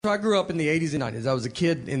So I grew up in the 80s and 90s. I was a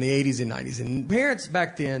kid in the 80s and 90s. And parents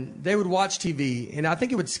back then, they would watch TV, and I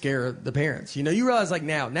think it would scare the parents. You know, you realize like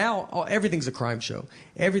now everything's a crime show.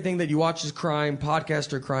 Everything that you watch is crime,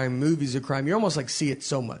 podcasts are crime, movies are crime. You almost like see it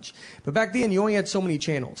so much. But back then, you only had so many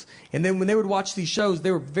channels. And then when they would watch these shows, they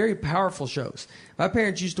were very powerful shows. My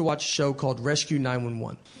parents used to watch a show called Rescue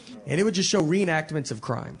 911. And it would just show reenactments of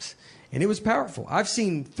crimes. And it was powerful. I've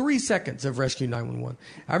seen 3 seconds of Rescue 911.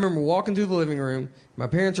 I remember walking through the living room. My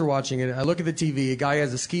parents are watching it. I look at the TV. A guy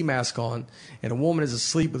has a ski mask on, and a woman is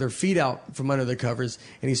asleep with her feet out from under the covers,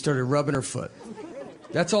 and he started rubbing her foot.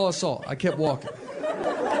 That's all I saw. I kept walking.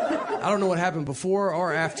 I don't know what happened before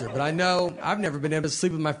or after, but I know I've never been able to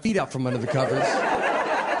sleep with my feet out from under the covers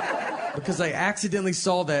because I accidentally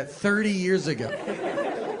saw that 30 years ago.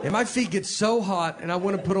 And my feet get so hot, and I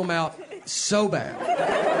want to put them out so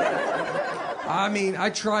bad. I mean,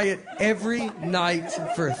 I try it every night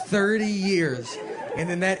for 30 years, and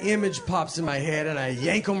then that image pops in my head, and I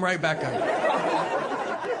yank them right back under.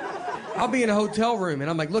 I'll be in a hotel room, and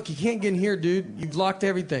I'm like, look, you can't get in here, dude. You've locked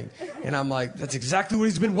everything. And I'm like, that's exactly what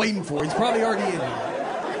he's been waiting for. He's probably already in here.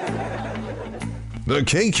 The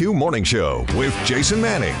KQ Morning Show with Jason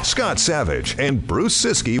Manning, Scott Savage, and Bruce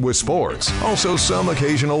Siskey with sports. Also some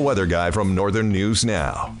occasional weather guy from Northern News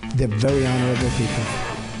Now. They're very honorable people.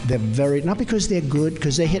 They're very, not because they're good,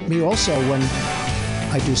 because they hit me also when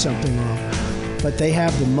I do something wrong, but they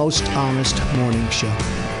have the most honest morning show.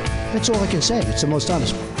 That's all I can say. It's the most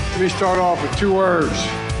honest one. Let me start off with 2 words.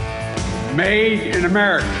 Made in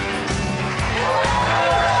America.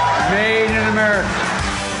 Made in America.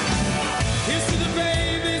 Here's to the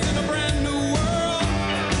babies in a brand new world.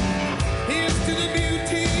 Here's to the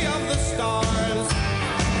beauty of the stars.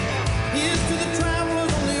 Here's to the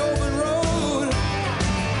travelers on the open road.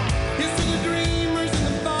 Here's to the dreamers in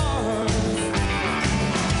the bars.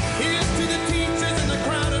 Here's to the teachers in the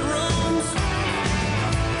crowded rooms.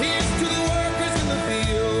 Here's to the workers in the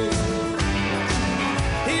fields.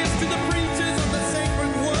 Here's to the preachers of the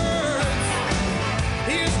sacred words.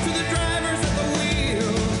 Here's to the drivers at the wheel.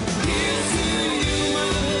 Here's to you, my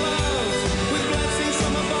little loves, with blessings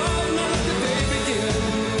from above. Now let the day begin.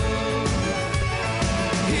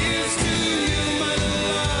 Here's to you, my little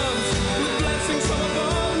loves, with blessings from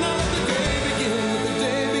above. Now let the day begin. Let the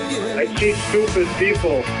day begin. I see stupid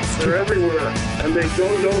people. They're everywhere, and they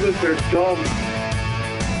don't know that they're dumb.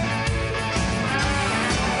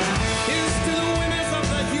 Here's to the winners of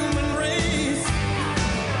the human race.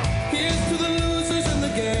 Here's to the losers in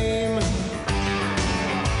the game.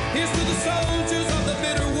 Here's to the soldiers of the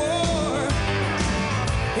bitter war.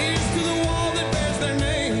 Here's to the wall that bears their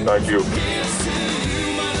name. Thank you. Here's to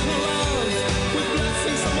you, my little loves, with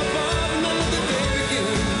blessings from above. Now let the day begin.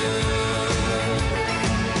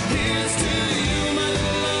 Here's to you, my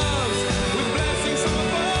little loves, with blessings from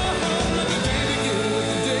above. Let the day begin. Let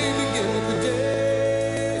the day begin. Let the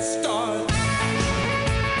day start.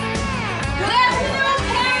 Good afternoon,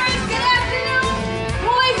 parents. Good afternoon,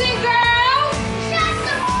 boys and girls. Shut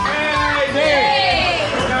the fuck up. Hey,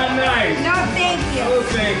 not nice. No, thank you. Oh,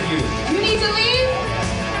 thank you. You need to leave?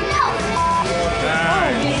 No.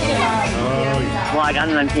 Well, I got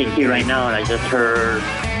it on KQ right now, and I just heard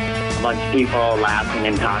a bunch of people laughing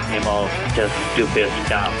and talking about just stupid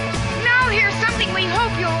stuff. Now here's something we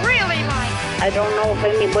hope you'll really like. I don't know if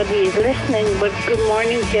anybody is listening, but good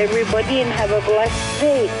morning to everybody and have a blessed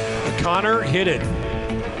day. Connor, hit it.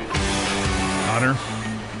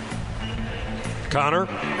 Connor?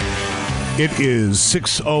 It is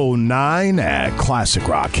 6:09 at Classic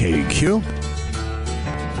Rock KQ.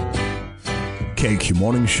 KQ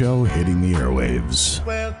Morning Show hitting the airwaves.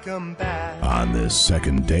 Welcome back. On this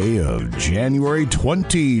second day of January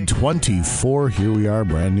 2024. Here we are,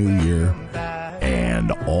 brand new year,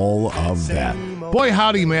 and all of that. Boy,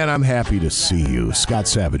 howdy, man, I'm happy to see you. Scott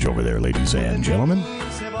Savage over there, ladies and gentlemen.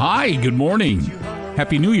 Hi, good morning.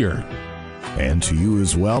 Happy New Year. And to you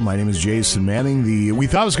as well. My name is Jason Manning. We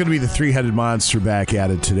thought it was going to be the three-headed monster back at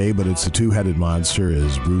it today, but it's the two-headed monster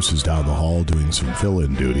as Bruce is down the hall doing some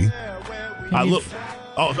fill-in duty.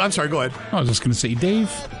 I'm sorry, go ahead. I was just going to say,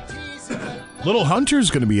 Dave. Little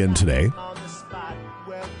Hunter's going to be in today.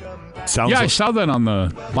 I saw that on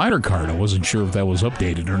the liner card. I wasn't sure if that was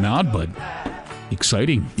updated or not, but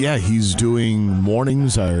exciting. Yeah, he's doing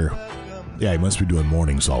mornings. He must be doing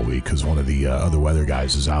mornings all week because one of the other weather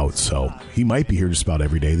guys is out. So he might be here just about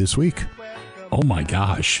every day this week. Oh, my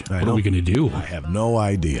gosh. What are we going to do? I have no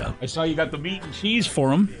idea. I saw you got the meat and cheese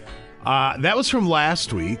for him. That was from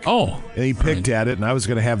last week. Oh. And he picked at it, and I was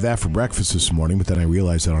going to have that for breakfast this morning, but then I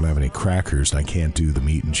realized I don't have any crackers, and I can't do the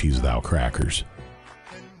meat and cheese without crackers.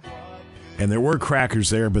 And there were crackers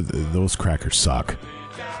there, but those crackers suck.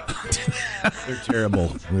 They're terrible.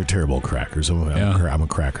 They're terrible crackers. I'm a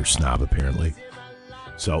cracker snob, apparently.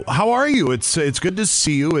 So, how are you? It's good to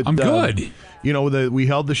see you. I'm good. We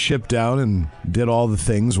held the ship down and did all the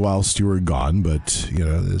things whilst you were gone, but,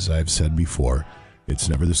 as I've said before, it's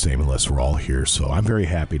never the same unless we're all here. So I'm very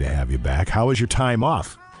happy to have you back. How was your time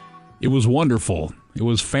off? It was wonderful. It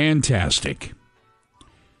was fantastic.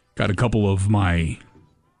 Got a couple of my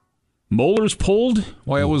molars pulled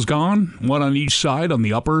while I was gone, one on each side, on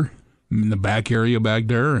the upper, in the back area back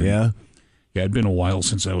there. And yeah, it'd been a while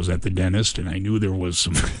since I was at the dentist, and I knew there was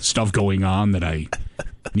some stuff going on that I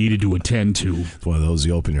needed to attend to. It's one of those,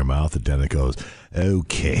 you open your mouth, the dentist goes,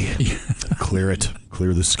 okay, clear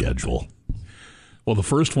the schedule. Well, the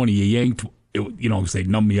first one he yanked, because they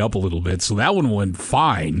numbed me up a little bit, so that one went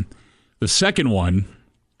fine. The second one,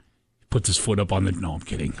 he puts his foot up on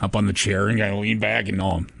the chair, and I lean back and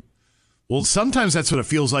Well, sometimes that's what it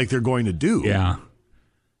feels like they're going to do. Yeah.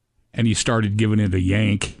 And he started giving it a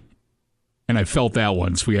yank, and I felt that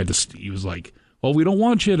one, so he was like, well, we don't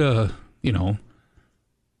want you to,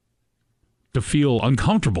 to feel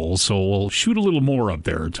uncomfortable, so we'll shoot a little more up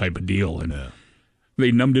there type of deal. And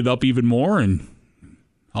they numbed it up even more, and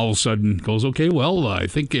all of a sudden goes, okay, well, I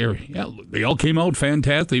think they all came out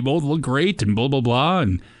fantastic. They both look great and blah, blah, blah,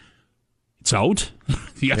 and it's out.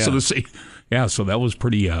 So that was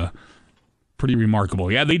pretty remarkable.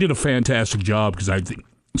 Yeah, they did a fantastic job because I think,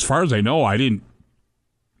 as far as I know, I didn't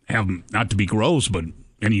have, not to be gross, but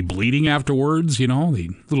any bleeding afterwards, a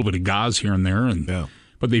little bit of gauze here and there,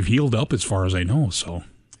 but they've healed up as far as I know, so.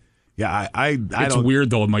 Yeah, it's weird,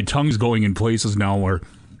 though. My tongue's going in places now where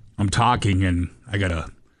I'm talking, and I got to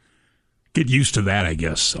get used to that, I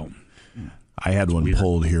guess. So I had one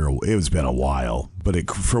pulled here. It's been a while, but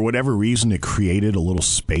for whatever reason, it created a little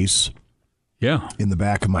space in the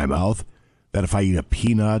back of my mouth that if I eat a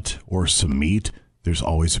peanut or some meat, there's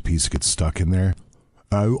always a piece that gets stuck in there.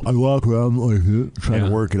 I walk around like it, trying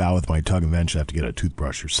to work it out with my tongue. Eventually, I have to get a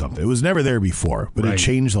toothbrush or something. It was never there before, but it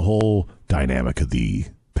changed the whole dynamic of the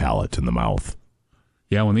palate and the mouth.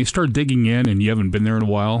 Yeah, when they start digging in and you haven't been there in a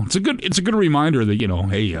while, it's a good reminder that,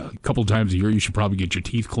 hey, a couple times a year you should probably get your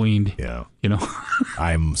teeth cleaned. Yeah.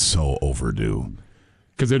 I'm so overdue.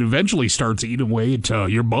 Because it eventually starts eating away at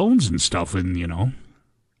your bones and stuff, and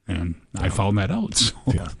I found that out. So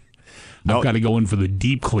I've got to go in for the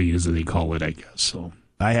deep clean, as they call it, I guess. So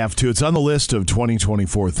I have to. It's on the list of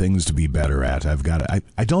 2024 things to be better at.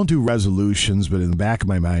 I don't do resolutions, but in the back of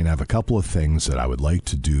my mind, I have a couple of things that I would like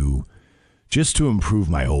to do just to improve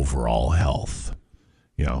my overall health.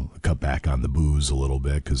 Cut back on the booze a little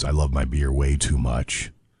bit because I love my beer way too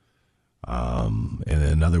much. And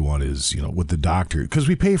another one is, with the doctor, because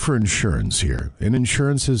we pay for insurance here, and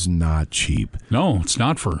insurance is not cheap. No, it's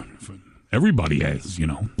not for everybody, as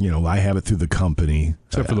I have it through the company.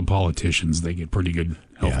 Except for the politicians. They get pretty good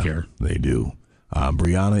health care. Yeah, they do.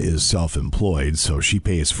 Brianna is self-employed, so she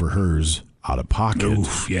pays for hers out of pocket.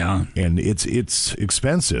 Oof, yeah. And it's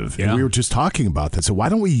expensive. Yeah. And we were just talking about that. So why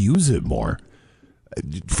don't we use it more?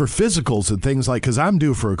 For physicals and things like, because I'm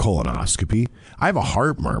due for a colonoscopy. I have a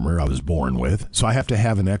heart murmur I was born with, so I have to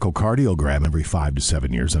have an echocardiogram every 5 to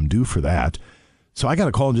 7 years. I'm due for that. So I got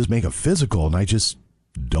to call and just make a physical, and I just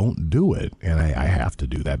don't do it. And I have to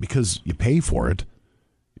do that because you pay for it.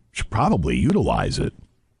 You should probably utilize it.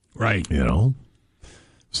 Right.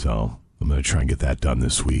 So I'm going to try and get that done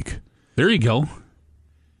this week. There you go.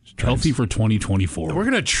 Healthy for 2024. We're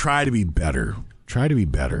going to try to be better. Try to be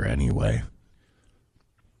better anyway.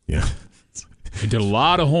 Yeah. I did a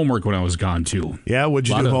lot of homework when I was gone, too. Yeah, what'd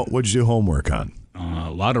you do homework on?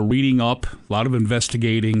 A lot of reading up, a lot of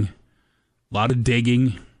investigating, a lot of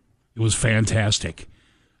digging. It was fantastic.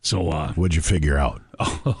 So, what'd you figure out?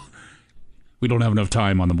 We don't have enough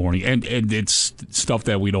time on the morning, and it's stuff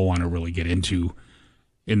that we don't want to really get into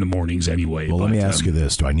in the mornings anyway. Well, let me ask you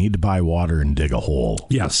this. Do I need to buy water and dig a hole?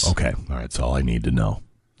 Yes. Okay. All right. That's all I need to know.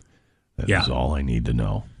 That's all I need to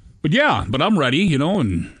know. But I'm ready,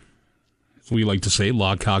 and as we like to say,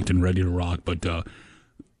 lock, cocked, and ready to rock. But a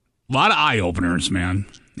lot of eye-openers, man.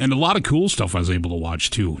 And a lot of cool stuff I was able to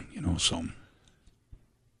watch, too, so.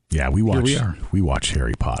 Yeah, we watched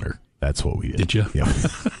Harry Potter. That's what we did. Did you? Yeah.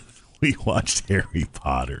 We watched Harry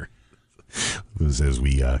Potter. It was as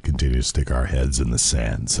we continue to stick our heads in the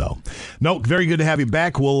sand. So, no, very good to have you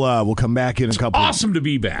back. We'll come back in a couple. Awesome to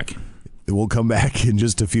be back. We'll come back in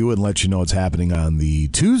just a few and let you know what's happening on the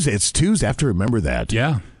Tuesday. It's Tuesday. I have to remember that.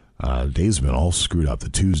 Yeah. Days have been all screwed up. The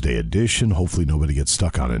Tuesday edition. Hopefully nobody gets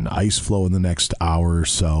stuck on an ice floe in the next hour or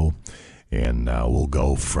so. And we'll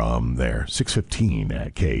go from there. 6:15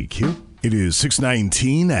 at KQ. It is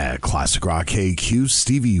 6:19 at Classic Rock KQ.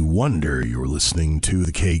 Stevie Wonder, you're listening to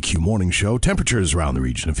the KQ Morning Show. Temperatures around the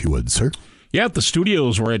region, if you would, sir. Yeah, at the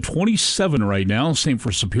studios, we're at 27 right now. Same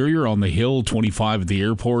for Superior on the hill, 25 at the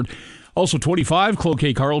airport. Also 25,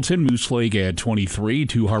 Cloquet Carlton, Moose Lake at 23,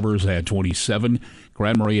 Two Harbors at 27,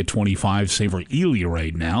 Grand Marais at 25, same for Ely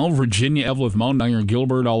right now. Virginia, Evelyn, Mountain Iron,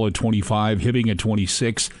 Gilbert all at 25, Hibbing at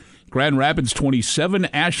 26, Grand Rapids 27,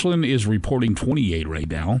 Ashland is reporting 28 right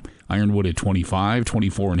now, Ironwood at 25,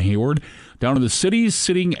 24 in Hayward. Down in the cities,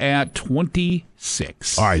 sitting at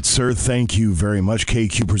 26. All right, sir, thank you very much.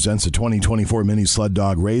 KQ presents the 2024 Mini Sled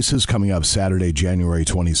Dog Races coming up Saturday, January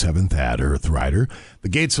 27th at Earth Rider. The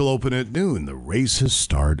gates will open at noon. The races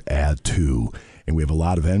start at 2. And we have a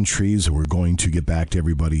lot of entries, and we're going to get back to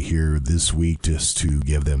everybody here this week just to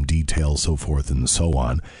give them details, so forth and so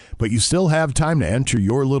on. But you still have time to enter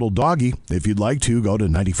your little doggy. If you'd like to, go to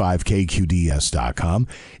 95kqds.com.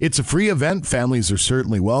 It's a free event. Families are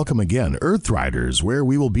certainly welcome. Again, Earth Riders, where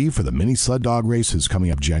we will be for the Mini Sled Dog Races coming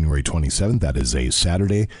up January 27th. That is a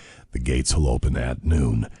Saturday. The gates will open at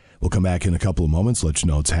noon. We'll come back in a couple of moments, let you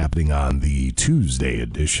know what's happening on the Tuesday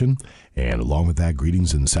edition. And along with that,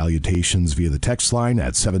 greetings and salutations via the text line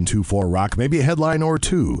at 724-ROCK. Maybe a headline or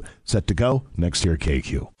two set to go next year,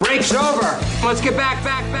 KQ. Break's over. Let's get back.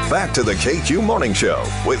 Back to the KQ Morning Show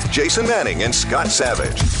with Jason Manning and Scott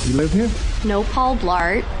Savage. You live here? No, Paul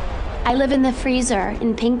Blart. I live in the freezer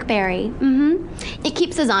in Pinkberry. It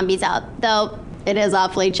keeps the zombies out, though it is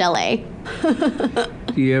awfully chilly.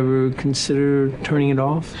 Do you ever consider turning it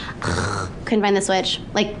off? Couldn't find the switch.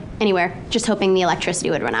 Like, anywhere. Just hoping the electricity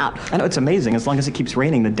would run out. I know, it's amazing. As long as it keeps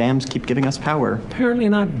raining, the dams keep giving us power. Apparently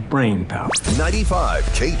not brain power. 95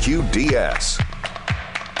 KQDS.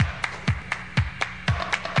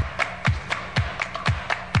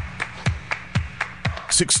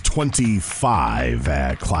 .625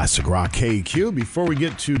 at Classic Rock KQ. Before we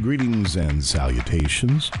get to greetings and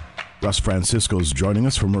salutations, Russ Francisco is joining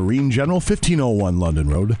us from Marine General, 1501 London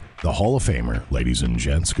Road, the Hall of Famer. Ladies and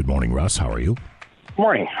gents, good morning, Russ. How are you?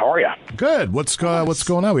 Morning. How are you? Good. What's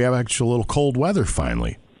going on? We have actually a little cold weather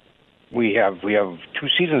finally. We have 2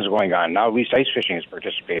 seasons going on now. At least ice fishing is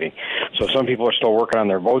participating. So some people are still working on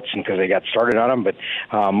their boats because they got started on them. But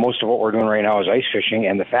most of what we're doing right now is ice fishing,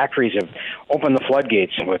 and the factories have opened the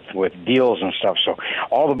floodgates with deals and stuff. So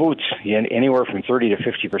all the boots, anywhere from 30 to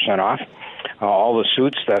 50% off. All the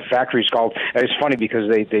suits, the factory's called. It's funny because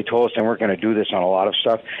they told us they weren't going to do this on a lot of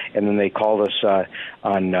stuff, and then they called us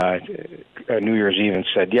on New Year's Eve and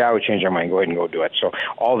said, "Yeah, we changed our mind. Go ahead and go do it." So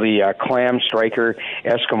all the Clam, Striker,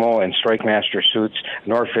 Eskimo, and Strike Master suits,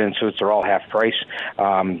 Norfin suits, are all half price.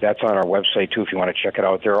 That's on our website too if you want to check it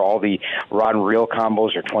out. There are all the rod and reel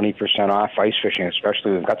combos are 20% off. Ice fishing,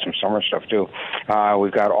 especially, we've got some summer stuff too.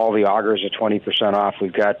 We've got all the augers at 20% off.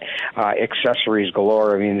 We've got accessories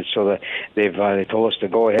galore. I mean, so they told us to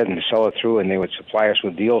go ahead and sell it through, and they would supply us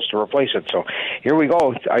with deals to replace it. So here we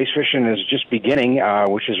go. Ice fishing is just beginning,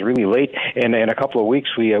 which is really late. And in a couple of weeks,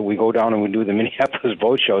 we go down and we do the Minneapolis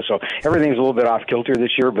Boat Show. So everything's a little bit off kilter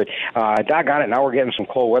this year, but doggone it, now we're getting some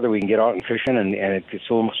cold weather. We can get out and fishing, and it's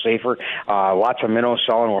a little safer. Lots of minnows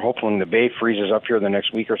selling. We're hoping the bay freezes up here the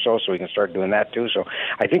next week or so we can start doing that too. So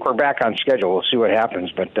I think we're back on schedule. We'll see what happens,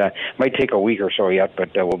 but might take a week or so yet,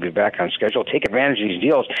 but we'll be back on schedule. Take advantage of these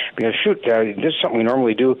deals because, shoot, this is something we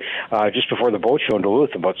normally do just before the boat show in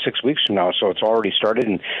Duluth about 6 weeks from now, so it's already started,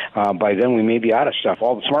 and by then we may be out of stuff.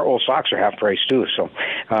 All the Smart Wool socks are half price too, so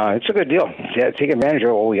it's a good deal. Take advantage of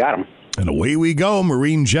it while we got them. And away we go.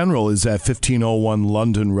 Marine General is at 1501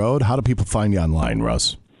 London Road. How do people find you online,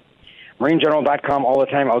 Russ? MarineGeneral.com all the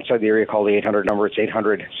time. Outside the area, call the 800 number. It's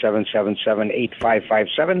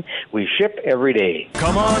 800-777-8557. We ship every day.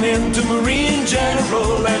 Come on into Marine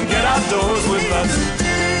General and get outdoors with us.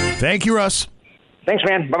 Thank you, Russ. Thanks,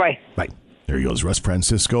 man. Bye-bye. Bye. There he goes, Russ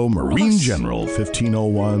Francisco, Marine General,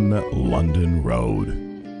 1501 London Road.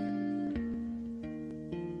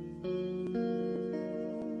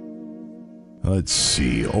 Let's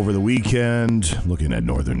see. Over the weekend, looking at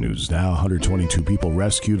Northern News now, 122 people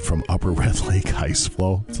rescued from Upper Red Lake ice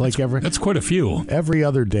flow. It's like that's quite a few. Every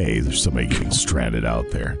other day, there's somebody getting stranded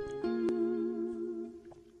out there.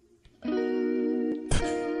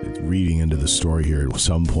 Reading into the story here at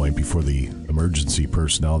some point before the emergency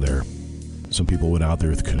personnel there, some people went out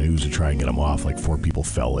there with canoes to try and get them off. Like 4 people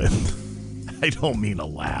fell in. I don't mean to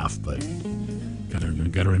laugh, but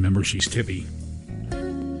gotta remember she's tippy.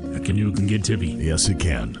 A canoe can get tippy. Yes, it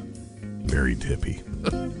can. Very tippy.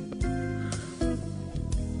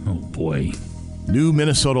 Oh, boy. New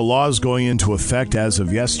Minnesota laws going into effect as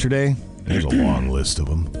of yesterday. There's a long list of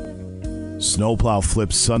them. Snowplow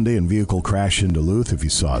flips Sunday and vehicle crash in Duluth, if you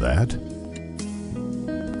saw that.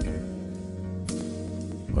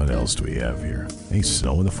 What else do we have here? Any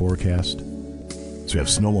snow in the forecast? So we have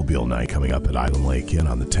snowmobile night coming up at Island Lake Inn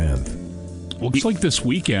on the 10th. Looks like this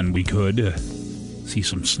weekend we could see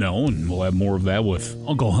some snow, and we'll have more of that with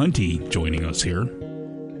Uncle Hunty joining us here.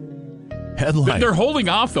 Headline. They're holding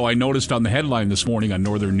off, though, I noticed on the headline this morning on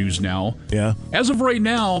Northern News Now. Yeah. As of right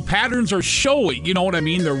now, patterns are showing, you know what I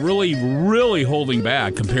mean? They're really, really holding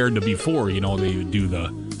back compared to before. You know, they would do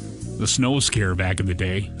the snow scare back in the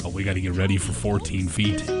day. Oh, we got to get ready for 14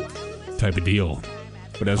 feet type of deal.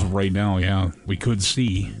 But as of right now, yeah, we could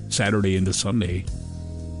see Saturday into Sunday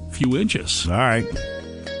a few inches. All right.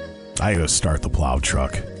 I got to start the plow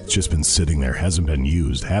truck. It's just been sitting there, hasn't been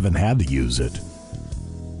used, haven't had to use it.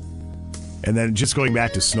 And then just going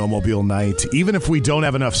back to snowmobile night, even if we don't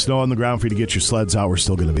have enough snow on the ground for you to get your sleds out, we're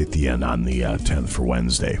still going to be at the end on the 10th for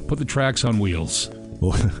Wednesday. Put the tracks on wheels.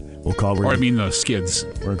 We'll call. The skids.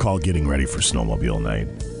 We're going to call getting ready for snowmobile night.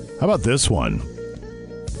 How about this one?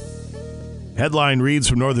 Headline reads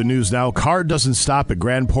from Northern News Now, car doesn't stop at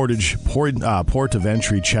Grand Portage port of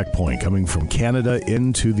entry checkpoint coming from Canada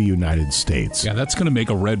into the United States. Yeah, that's going to make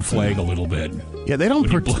a red flag a little bit. Yeah, they don't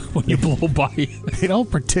when you blow by. They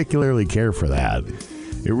don't particularly care for that.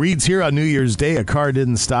 It reads here on New Year's Day, a car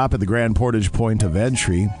didn't stop at the Grand Portage point of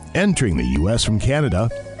entry, entering the U.S. from Canada.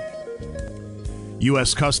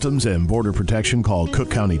 U.S. Customs and Border Protection called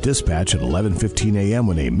Cook County Dispatch at 11:15 a.m.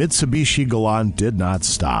 when a Mitsubishi Galant did not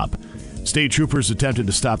stop. State troopers attempted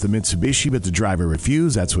to stop the Mitsubishi, but the driver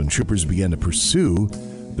refused. That's when troopers began to pursue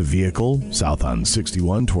the vehicle south on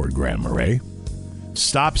 61 toward Grand Marais.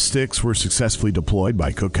 Stop sticks were successfully deployed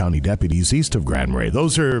by Cook County deputies east of Grand Marais.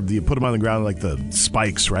 Those are, you put them on the ground like the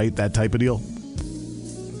spikes, right? That type of deal?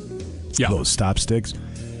 Yeah. Those stop sticks.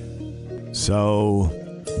 So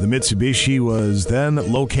the Mitsubishi was then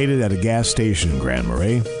located at a gas station in Grand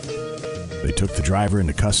Marais. They took the driver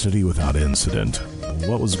into custody without incident.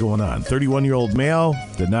 What was going on? 31-year-old male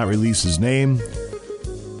did not release his name.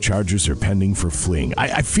 Charges are pending for fleeing.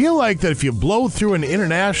 I feel like that if you blow through an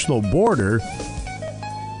international border,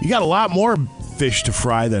 you got a lot more fish to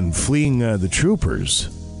fry than fleeing the troopers.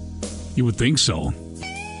 You would think so.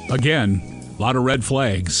 Again, a lot of red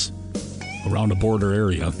flags around a border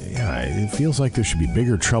area. Yeah, it feels like there should be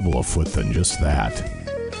bigger trouble afoot than just that.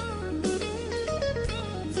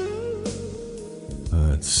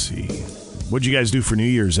 Let's see. What'd you guys do for New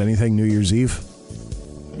Year's? Anything New Year's Eve?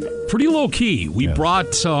 Pretty low key. We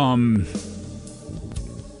brought,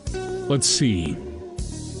 let's see.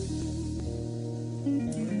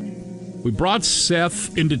 We brought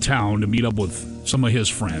Seth into town to meet up with some of his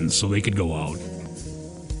friends so they could go out.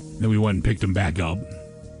 Then we went and picked him back up.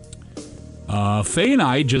 Faye and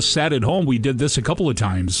I just sat at home. We did this a couple of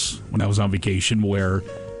times when I was on vacation where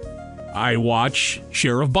I watch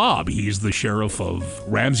Sheriff Bob. He's the sheriff of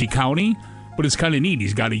Ramsey County, but it's kind of neat.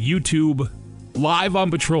 He's got a YouTube Live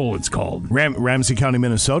on Patrol, it's called. Ramsey County,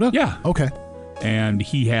 Minnesota? Yeah. Okay. And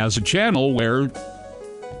he has a channel where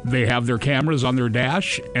they have their cameras on their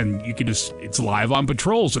dash, and you can just, it's live on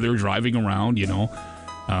patrol. So they're driving around,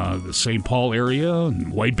 the St. Paul area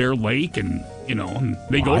and White Bear Lake, and, and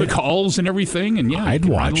they go to calls and everything. And yeah, I'd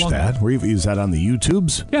watch that. Is that on the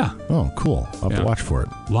YouTubes? Yeah. Oh, cool. I'll have to watch for it.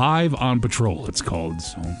 Live on Patrol, it's called.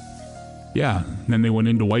 So, yeah. And then they went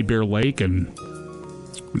into White Bear Lake, and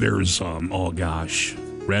there's,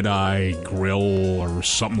 Red Eye Grill or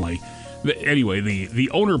something like. Anyway, the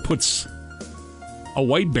owner puts a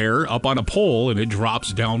white bear up on a pole, and it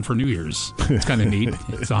drops down for New Year's. It's kind of neat.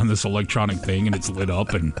 It's on this electronic thing, and it's lit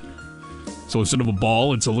up, and so instead of a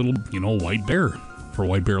ball, it's a little, white bear for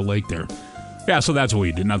White Bear Lake there. Yeah, so that's what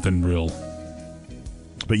we did. Nothing real.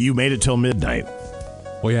 But you made it till midnight.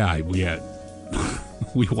 Well, yeah,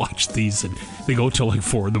 we watched these, and they go till like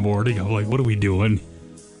 4 a.m. I'm like, what are we doing?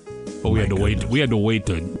 But we had to wait. We had to wait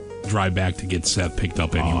to drive back to get Seth picked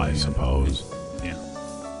up anyway. I suppose. Yeah.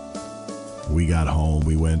 We got home.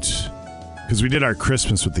 We went because we did our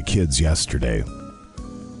Christmas with the kids yesterday,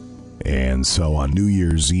 and so on New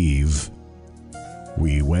Year's Eve,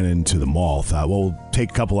 we went into the mall. Thought, well, we'll take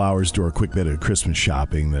a couple hours, do our quick bit of Christmas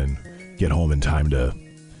shopping, then get home in time to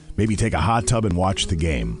maybe take a hot tub and watch the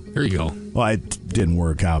game. There you go. Well, it didn't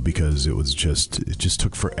work out because it just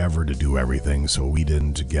took forever to do everything, so we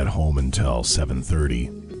didn't get home until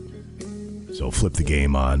 7:30. So flip the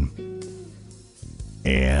game on,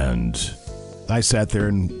 and I sat there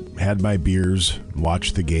and had my beers,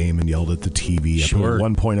 watched the game, and yelled at the TV. Sure. At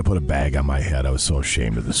one point, I put a bag on my head. I was so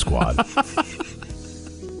ashamed of the squad.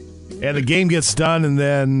 And the game gets done, and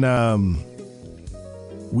then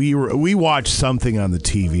we watched something on the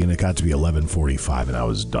TV, and it got to be 11:45, and I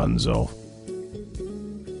was donezo.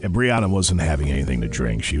 And Brianna wasn't having anything to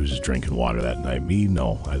drink. She was just drinking water that night. Me,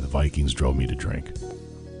 no. The Vikings drove me to drink.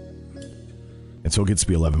 And so it gets to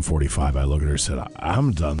be 11:45. I look at her and said,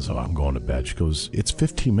 I'm done, so I'm going to bed. She goes, it's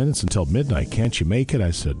 15 minutes until midnight. Can't you make it? I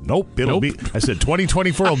said, nope. Be. I said,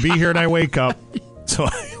 2024 will be here and I wake up. So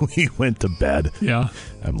we went to bed. Yeah.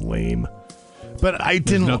 I'm lame. But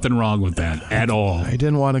There's nothing wrong with that at all. I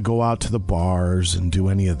didn't want to go out to the bars and do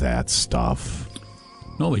any of that stuff.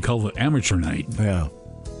 No, they call it amateur night. Yeah.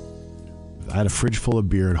 I had a fridge full of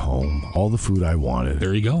beer at home, all the food I wanted.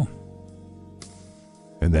 There you go.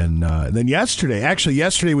 And then yesterday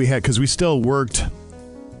we had, because we still had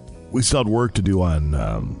work to do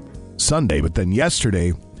on Sunday, but then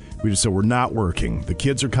yesterday we just said we're not working. The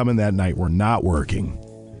kids are coming that night. We're not working.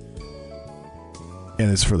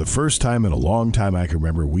 And it's for the first time in a long time I can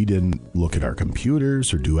remember we didn't look at our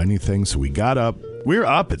computers or do anything. So we got up. We were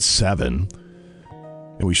up at 7.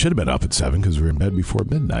 And we should have been up at 7 because we were in bed before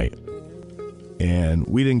midnight. And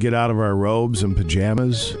we didn't get out of our robes and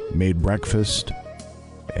pajamas, made breakfast,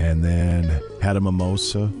 and then had a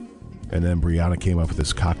mimosa. And then Brianna came up with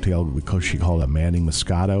this cocktail because she called it Manning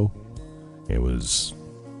Moscato. It was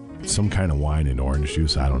some kind of wine and orange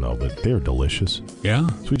juice. I don't know, but they were delicious. Yeah.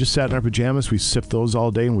 So we just sat in our pajamas. We sipped those all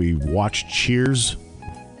day, and we watched Cheers,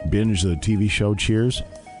 binged the TV show Cheers,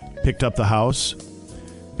 picked up the house.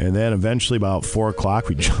 And then eventually about 4 o'clock,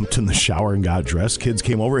 we jumped in the shower and got dressed. Kids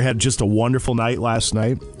came over, had just a wonderful night last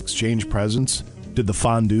night, exchanged presents, did the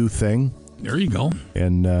fondue thing. There you go.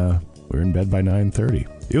 And we were in bed by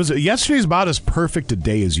 9:30. Yesterday's about as perfect a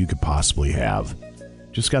day as you could possibly have.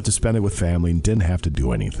 Just got to spend it with family and didn't have to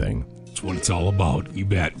do anything. That's what it's all about, you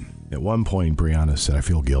bet. At one point, Brianna said, I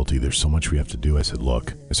feel guilty. There's so much we have to do. I said,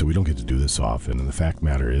 look, we don't get to do this often. And the fact of the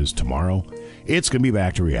matter is, tomorrow, it's going to be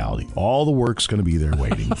back to reality. All the work's going to be there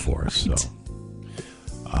waiting for us. So,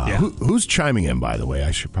 who's chiming in, by the way?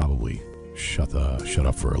 I should probably shut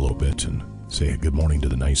up for a little bit and say good morning to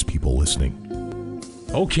the nice people listening.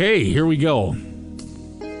 Okay, here we go.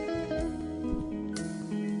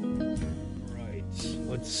 Right,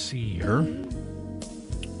 let's see here.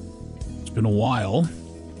 It's been a while.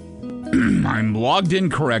 I'm logged in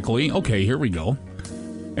correctly. Okay, here we go.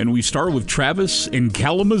 And we start with Travis in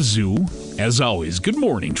Kalamazoo, as always. Good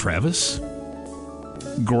morning, Travis.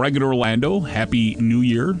 Greg in Orlando, Happy New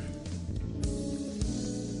Year.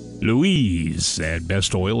 Louise at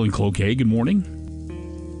Best Oil in Cloquet, good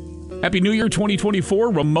morning. Happy New Year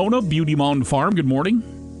 2024. Ramona, Beauty Mountain Farm, good morning.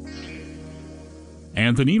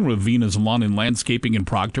 Anthony, Ravina's Lawn and Landscaping in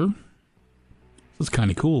Proctor. It's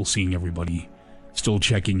kind of cool seeing everybody still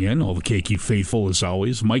checking in. All the Keiki faithful as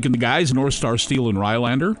always. Mike and the guys, North Star Steel in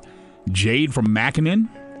Rylander. Jade from Mackinnon.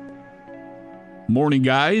 Morning,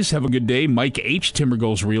 guys. Have a good day. Mike H., Timber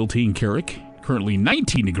Goes Realty in Carrick. Currently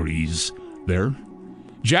 19 degrees there.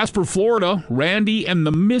 Jasper, Florida. Randy and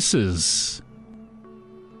the missus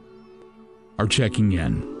are checking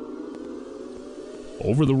in.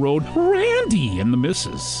 Over the road, Randy and the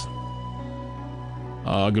missus.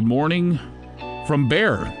 Good morning from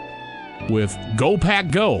Bear with Go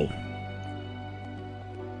Pack Go.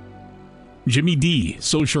 Jimmy D.,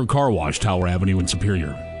 Social Car Wash, Tower Avenue in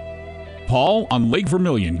Superior. Paul on Lake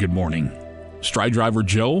Vermilion, good morning. Stride Driver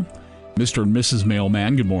Joe, Mr. and Mrs.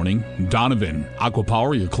 Mailman, good morning. Donovan, Aqua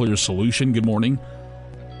Power, your clear solution, good morning.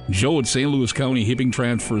 Joe at St. Louis County Hipping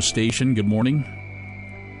Transfer Station, good morning.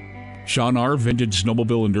 Sean R., Vintage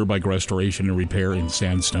Snowmobile and Dirt Bike Restoration and Repair in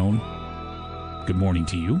Sandstone, good morning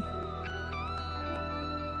to you.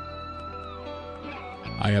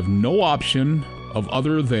 I have no option of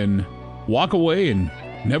other than walk away and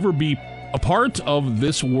never be a part of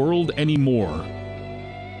this world anymore.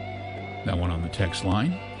 That one on the text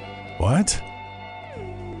line. What?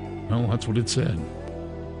 Well, that's what it said.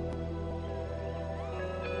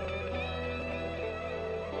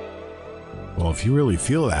 Well, if you really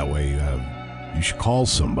feel that way, you should call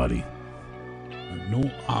somebody. No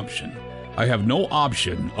option. I have no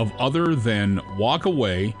option of other than walk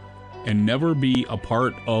away and never be a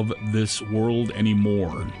part of this world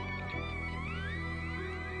anymore.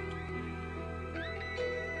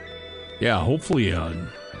 Yeah, hopefully,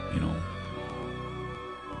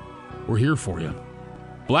 we're here for you.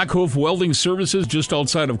 Black Hoof Welding Services just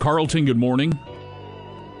outside of Carlton, good morning.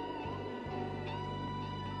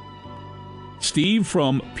 Steve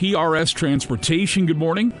from PRS Transportation, good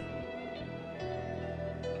morning.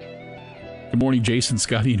 Good morning, Jason,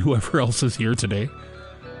 Scotty, and whoever else is here today.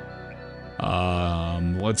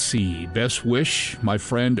 Let's see. Best wish, my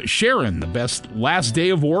friend Sharon, the best last day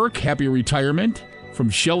of work. Happy retirement from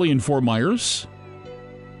Shelley in Fort Myers.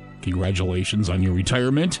 Congratulations on your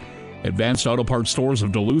retirement. Advanced Auto Parts Stores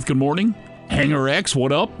of Duluth, good morning. Hanger X,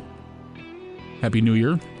 what up? Happy New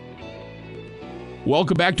Year.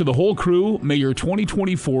 Welcome back to the whole crew. May your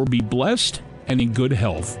 2024 be blessed and in good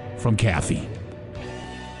health. From Kathy.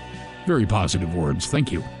 Very positive words.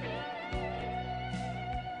 Thank you.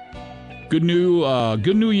 Good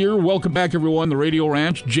new year. Welcome back, everyone. The Radio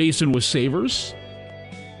Ranch. Jason with Savers.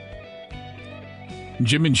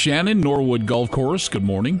 Jim and Shannon, Norwood Golf Course. Good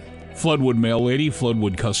morning. Floodwood Mail Lady,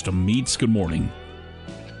 Floodwood Custom Meats. Good morning.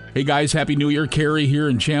 Hey guys, Happy New Year. Carrie here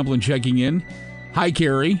in Champlin checking in. Hi,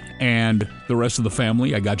 Carrie, and the rest of the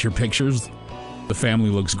family. I got your pictures. The family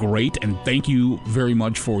looks great, and thank you very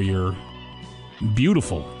much for your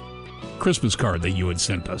beautiful Christmas card that you had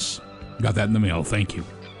sent us. Got that in the mail. Thank you.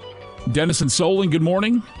 Dennis and Solon, good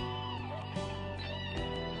morning.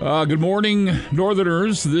 Good morning,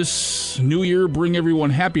 Northerners. This new year, bring everyone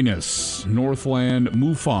happiness.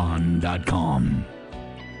 NorthlandMufon.com.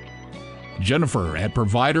 Jennifer at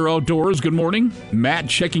Provider Outdoors, good morning. Matt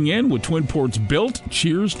checking in with Twin Ports Built.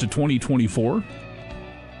 Cheers to 2024.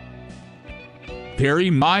 Terry,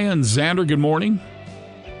 Maya, and Xander, good morning.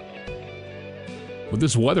 With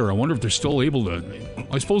this weather, I wonder if they're still able to...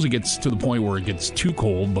 I suppose it gets to the point where it gets too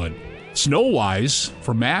cold, but snow-wise,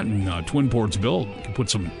 for Matt and Twin Ports Built, can put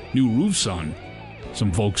some new roofs on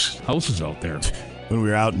some folks' houses out there. When we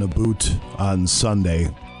were out in a boot on Sunday,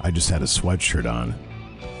 I just had a sweatshirt on.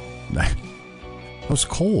 I was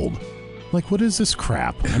cold. Like, what is this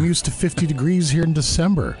crap? I'm used to 50 degrees here in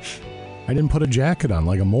December. I didn't put a jacket on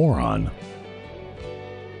like a moron.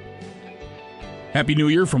 Happy New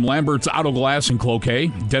Year from Lambert's Auto Glass in Cloquet.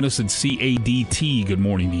 Dennis at CADT, good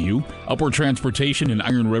morning to you. Upward Transportation in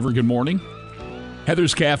Iron River, good morning.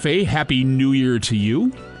 Heather's Cafe, Happy New Year to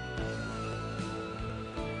you.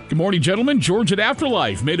 Good morning, gentlemen. George at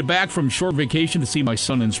Afterlife. Made it back from short vacation to see my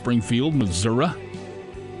son in Springfield, Missouri.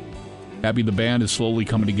 Happy the band is slowly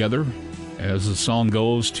coming together. As the song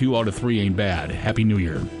goes, 2 out of 3 ain't bad. Happy New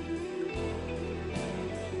Year.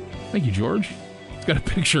 Thank you, George. It's got a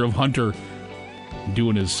picture of Hunter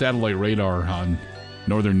doing his satellite radar on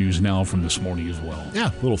Northern News Now from this morning as well.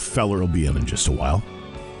 Yeah, little feller will be in just a while.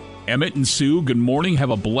 Emmett and Sue, good morning.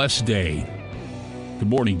 Have a blessed day. Good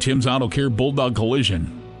morning. Tim's Auto Care Bulldog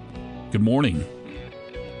Collision. Good morning.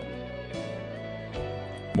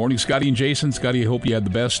 Morning, Scotty and Jason. Scotty, I hope you had the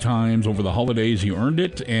best times over the holidays. You earned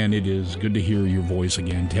it, and it is good to hear your voice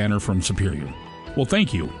again. Tanner from Superior. Well,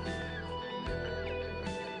 thank you.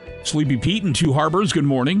 Sleepy Pete in Two Harbors, good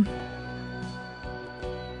morning.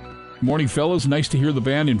 Morning, fellas. Nice to hear the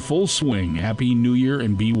band in full swing. Happy New Year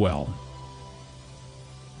and be well.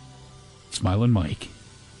 Smiling Mike.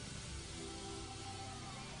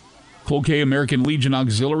 Cloquet American Legion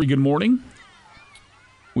Auxiliary, good morning.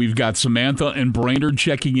 We've got Samantha and Brainerd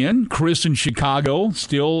checking in. Chris in Chicago,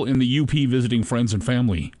 still in the UP visiting friends and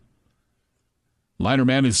family.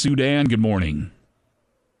 Linerman in Sudan, good morning.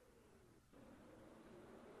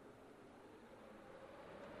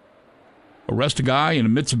 Arrest a guy in a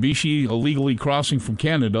Mitsubishi illegally crossing from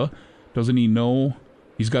Canada. Doesn't he know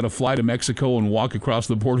he's got to fly to Mexico and walk across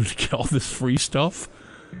the border to get all this free stuff?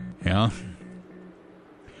 Yeah.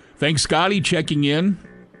 Thanks, Scotty, checking in.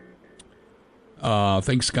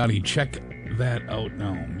 Thanks, Scotty. Check that out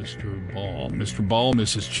now. Mr. Ball. Mr. Ball,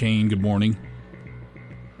 Mrs. Chain, good morning.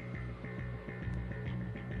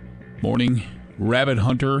 Morning. Rabbit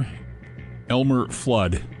Hunter, Elmer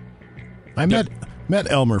Flood. I met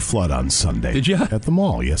Elmer Flood on Sunday. Did you? At the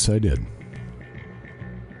mall. Yes, I did.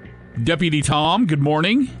 Deputy Tom, good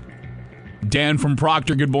morning. Dan from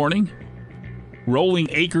Proctor, good morning. Rolling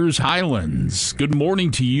Acres Highlands, good morning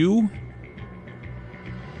to you.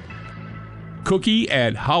 Cookie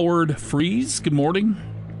at Howard Freeze, good morning.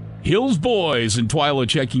 Hills Boys and Twyla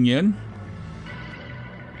checking in.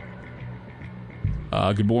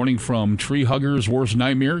 Good morning from Tree Huggers, Worst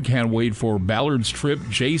Nightmare. Can't wait for Ballard's trip.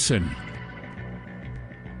 Jason.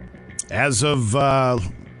 As of a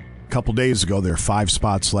couple days ago, there are 5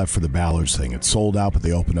 spots left for the Ballards thing. It's sold out, but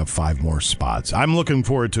they opened up 5 more spots. I'm looking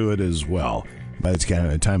forward to it as well. By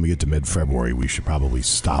the time we get to mid-February, we should probably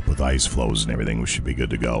stop with ice flows and everything. We should be good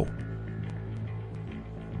to go.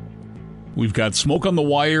 We've got Smoke on the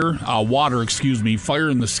Water, Fire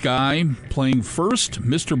in the Sky. Playing first,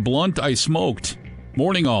 Mr. Blunt, I Smoked.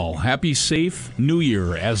 Morning all. Happy, safe New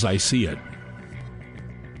Year as I see it.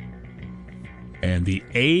 And the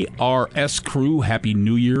ARS crew, Happy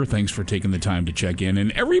New Year. Thanks for taking the time to check in.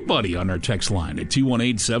 And everybody on our text line at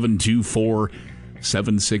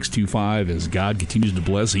 218-724-7625 as God continues to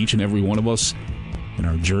bless each and every one of us in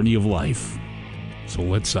our journey of life. So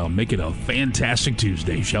let's make it a fantastic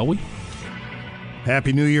Tuesday, shall we?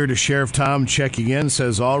 Happy New Year to Sheriff Tom checking in.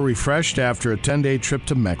 Says all refreshed after a 10-day trip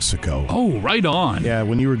to Mexico. Oh, right on. Yeah,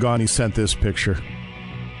 when you were gone, he sent this picture.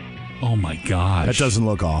 Oh, my gosh. That doesn't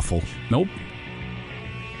look awful. Nope.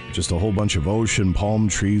 Just a whole bunch of ocean, palm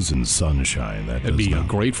trees, and sunshine. That'd be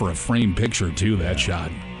great for a framed picture, too, that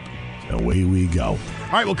shot. Away we go. All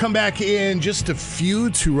right, we'll come back in just a few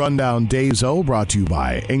to run down Days O, brought to you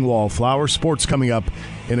by Engwall Flower. Sports coming up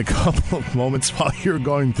in a couple of moments while you're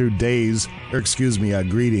going through greetings.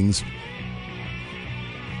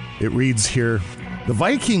 It reads here, the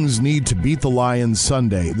Vikings need to beat the Lions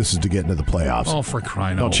Sunday. This is to get into the playoffs. Oh, for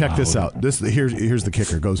crying out loud. Check this out. Here's the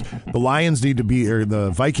kicker. It goes,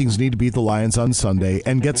 the Vikings need to beat the Lions on Sunday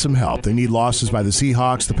and get some help. They need losses by the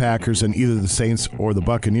Seahawks, the Packers, and either the Saints or the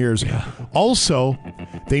Buccaneers. Yeah. Also,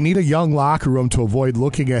 they need a young locker room to avoid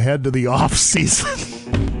looking ahead to the offseason.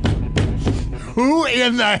 Who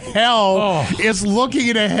in the hell is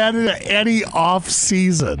looking ahead to any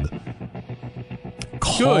offseason?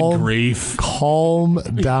 Good grief. Calm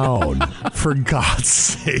down, for God's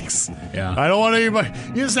sakes. Yeah. I don't want anybody.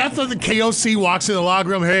 Is that the KOC walks in the locker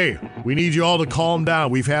room? Hey, we need you all to calm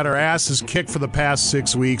down. We've had our asses kicked for the past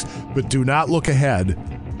 6 weeks, but do not look ahead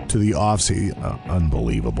to the offseason.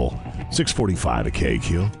 Unbelievable. 6:45 at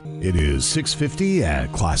KQ. It is 6:50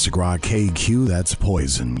 at Classic Rock KQ. That's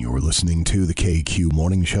Poison. You're listening to the KQ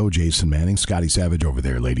Morning Show. Jason Manning, Scotty Savage over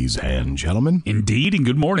there, ladies and gentlemen. Indeed, and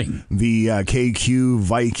good morning. The KQ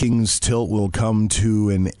Vikings tilt will come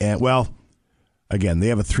to an end. Well, again, they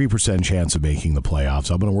have a 3% chance of making the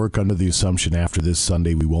playoffs. I'm going to work under the assumption after this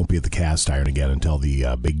Sunday we won't be at the cast iron again until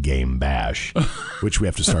the big game bash, which we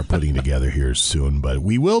have to start putting together here soon. But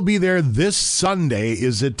we will be there this Sunday.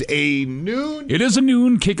 Is it a noon? It is a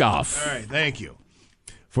noon kickoff. All right, thank you.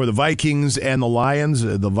 For the Vikings and the Lions,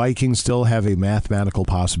 the Vikings still have a mathematical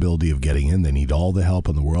possibility of getting in. They need all the help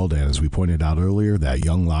in the world. And as we pointed out earlier, that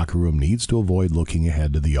young locker room needs to avoid looking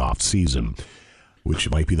ahead to the offseason, which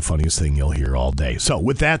might be the funniest thing you'll hear all day. So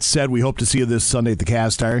with that said, we hope to see you this Sunday at the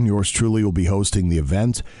Cast Iron. Yours truly will be hosting the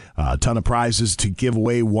event. A ton of prizes to give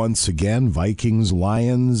away once again. Vikings,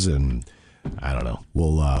 Lions, and I don't know.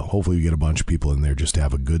 We'll hopefully we get a bunch of people in there just to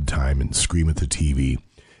have a good time and scream at the TV.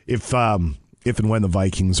 If and when the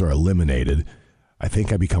Vikings are eliminated, I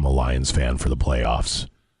think I become a Lions fan for the playoffs.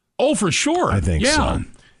 Oh, for sure. I think so.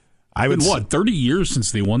 I would 30 years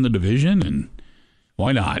since they won the division, and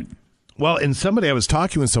why not? Well, and I was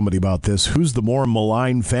talking with somebody about this. Who's the more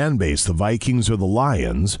maligned fan base, the Vikings or the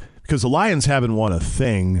Lions? Because the Lions haven't won a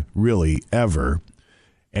thing, really, ever.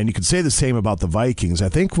 And you could say the same about the Vikings. I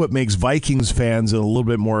think what makes Vikings fans in a little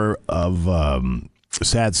bit more of a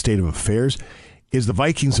sad state of affairs is the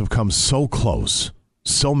Vikings have come so close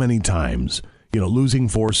so many times. Losing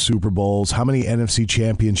 4 Super Bowls. How many NFC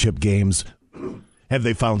Championship games have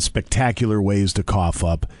they found spectacular ways to cough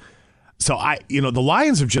up? So, the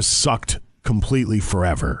Lions have just sucked completely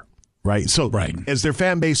forever, right? So, as their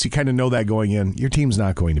fan base, you kind of know that going in, your team's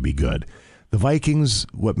not going to be good. The Vikings,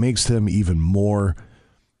 what makes them even more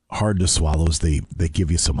hard to swallow is they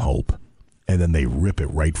give you some hope, and then they rip it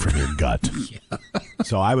right from your gut. Yeah.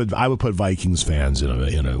 So, I would put Vikings fans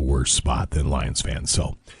in a worse spot than Lions fans.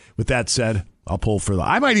 So, with that said,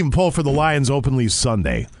 I might even pull for the Lions openly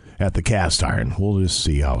Sunday at the Cast Iron. We'll just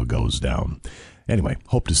see how it goes down. Anyway,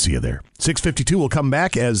 hope to see you there. 6:52 will come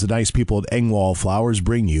back as the nice people at Engwall Flowers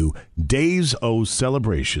bring you Days O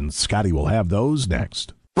celebrations. Scotty will have those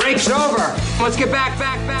next. Break's over. Let's get back.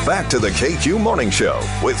 Back to the KQ Morning Show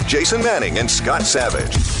with Jason Manning and Scott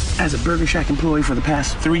Savage. As a Burger Shack employee for the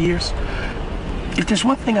past 3 years, if there's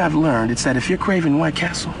one thing I've learned, it's that if you're craving White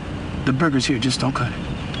Castle, the burgers here just don't cut it.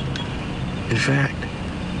 In fact,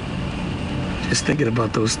 just thinking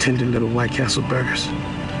about those tender little White Castle burgers,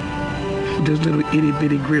 those little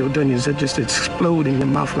itty-bitty grilled onions that just explode in your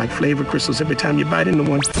mouth like flavor crystals every time you bite into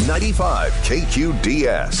one. 95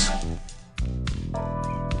 KQDS.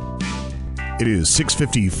 It is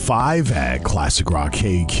 6:55 at Classic Rock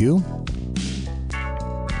KQ.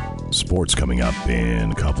 Sports coming up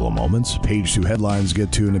in a couple of moments. Page 2 headlines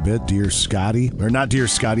get to in a bit. Dear KQ.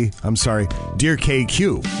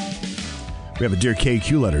 We have a Dear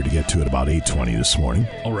KQ letter to get to at about 8:20 this morning.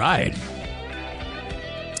 All right.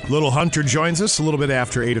 Little Hunter joins us a little bit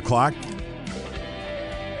after 8 o'clock.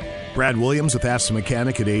 Brad Williams with Ask the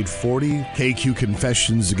Mechanic at 8:40. KQ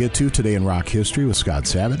Confessions to get to today in rock history with Scott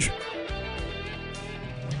Savage.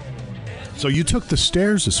 So you took the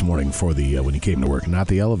stairs this morning for the when you came to work, not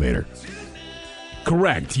the elevator.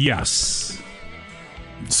 Correct, yes.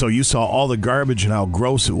 So you saw all the garbage and how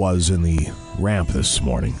gross it was in the ramp this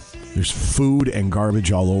morning. There's food and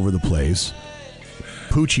garbage all over the place.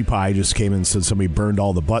 Poochie Pie just came in and said somebody burned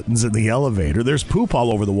all the buttons in the elevator. There's poop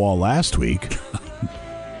all over the wall last week.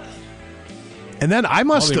 And then I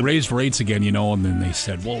must have raised rates again, and then they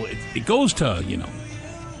said, well, it goes to,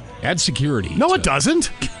 add security. No, it doesn't.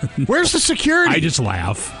 Where's the security? I just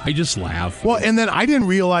laugh. Well, and then I didn't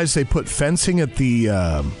realize they put fencing at the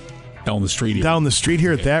down the street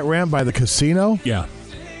here at that ramp by the casino. Yeah.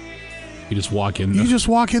 You just walk in. You just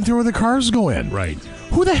walk in through where the cars go in. Right.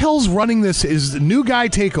 Who the hell's running this? Is the new guy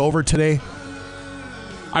take over today?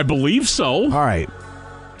 I believe so. All right.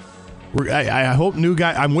 I hope new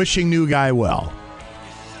guy. I'm wishing new guy well.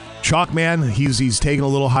 Chalkman, he's taking a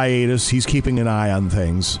little hiatus. He's keeping an eye on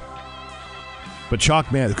things. But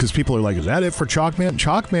Chalkman, because people are like, is that it for Chalkman?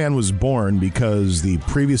 Chalkman was born because the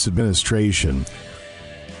previous administration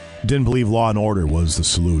didn't believe law and order was the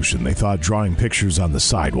solution. They thought drawing pictures on the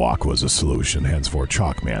sidewalk was a solution, henceforth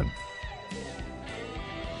Chalkman.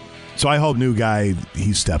 So I hope new guy,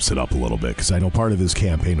 he steps it up a little bit, because I know part of his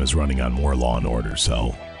campaign was running on more law and order,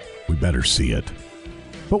 so we better see it.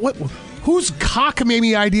 But whose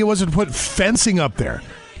cockamamie idea was it to put fencing up there?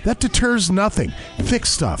 That deters nothing.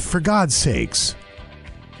 Fix stuff, for God's sakes.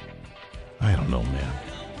 I don't know, man.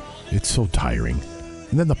 It's so tiring.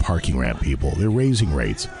 And then the parking ramp people, they're raising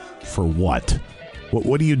rates. For what?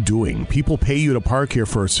 What are you doing? People pay you to park here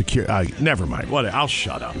for a secure... never mind. I'll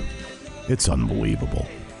shut up. It's unbelievable.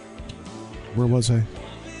 Where was I?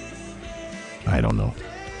 I don't know.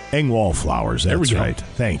 Engwall Flowers, that's right.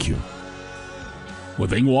 Thank you.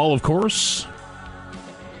 With Engwall, of course.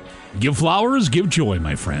 Give flowers, give joy,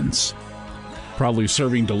 my friends. Proudly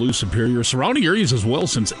serving Duluth Superior, surrounding areas as well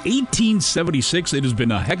since 1876. It has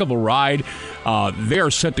been a heck of a ride. They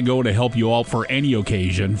are set to go to help you out for any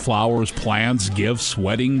occasion. Flowers, plants, gifts,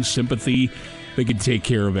 weddings, sympathy. They can take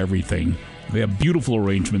care of everything. They have beautiful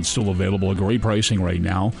arrangements still available at great pricing right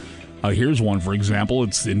now. Here's one, for example.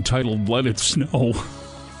 It's entitled Let It Snow.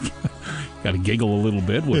 Got to giggle a little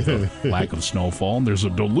bit with the lack of snowfall. And there's a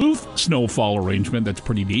Duluth snowfall arrangement that's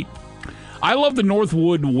pretty neat. I love the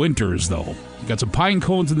Northwood Winters, though. Got some pine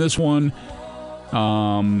cones in this one,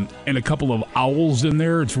 and a couple of owls in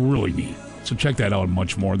there. It's really neat. So check that out and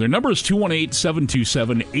much more. Their number is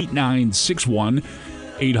 218-727-8961,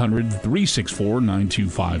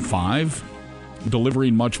 800-364-9255. Delivery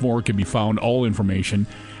and much more can be found, all information,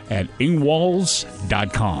 at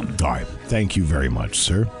ingwalls.com. All right. Thank you very much,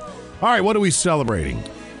 sir. All right, what are we celebrating?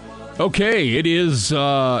 Okay, it is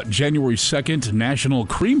January 2nd, National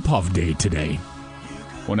Cream Puff Day today.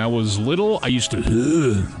 When I was little, I used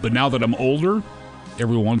to, but now that I'm older,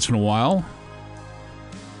 every once in a while,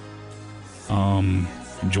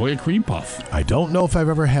 enjoy a cream puff. I don't know if I've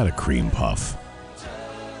ever had a cream puff.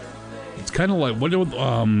 It's kind of like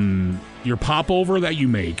your popover that you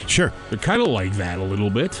make. Sure. They're kind of like that a little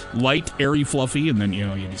bit. Light, airy, fluffy, and then, you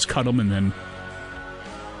just cut them and then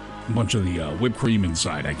a bunch of the whipped cream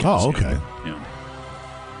inside, I guess. Oh, okay. Yeah.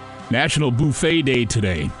 National Buffet Day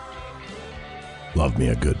today. Love me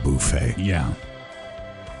a good buffet. Yeah.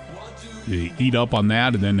 You eat up on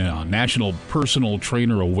that, and then National Personal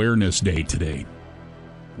Trainer Awareness Day today.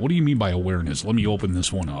 What do you mean by awareness? Let me open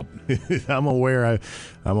this one up. I'm aware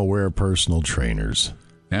of personal trainers.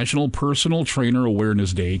 National Personal Trainer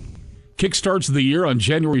Awareness Day kickstarts the year on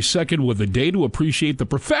January 2nd with a day to appreciate the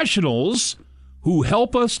professionals who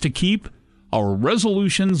help us to keep our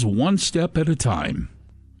resolutions one step at a time.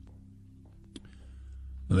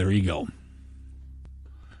 There you go.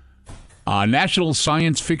 National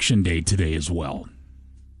Science Fiction Day today as well.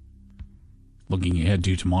 Looking ahead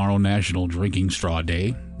to tomorrow, National Drinking Straw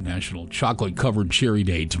Day, National Chocolate Covered Cherry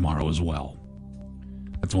Day tomorrow as well.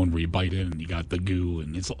 That's the one where you bite in and you got the goo,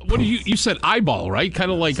 and it's what do you said eyeball, right?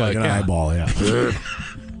 Kind of like an eyeball, yeah.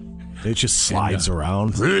 It just slides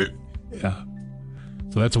around. Yeah.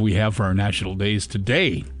 So that's what we have for our national days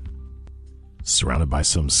today. Surrounded by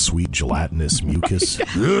some sweet gelatinous mucus.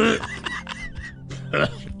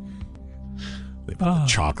 They put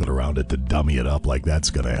chocolate around it to dummy it up like that's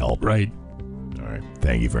going to help. Right. All right.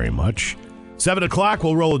 Thank you very much. 7 o'clock,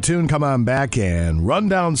 we'll roll a tune, come on back, and run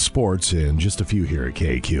down sports in just a few here at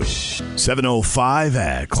KQ. 7:05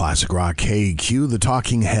 at Classic Rock KQ, the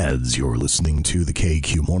Talking Heads. You're listening to the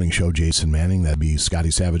KQ Morning Show. Jason Manning, that'd be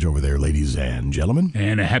Scotty Savage over there, ladies and gentlemen.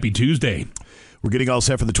 And a happy Tuesday. We're getting all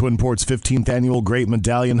set for the Twin Ports 15th Annual Great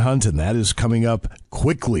Medallion Hunt, and that is coming up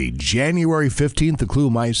quickly. January 15th, the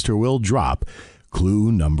Clue Meister will drop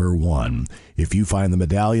clue number 1. If you find the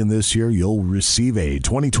medallion this year, you'll receive a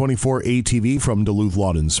 2024 ATV from Duluth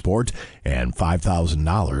Lawn & Sport and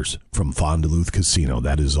 $5,000 from Fond Duluth Casino.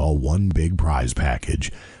 That is all one big prize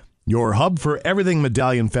package. Your hub for everything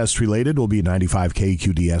Medallion Fest related will be at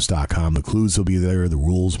 95kqds.com. The clues will be there, the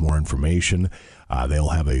rules, more information. They'll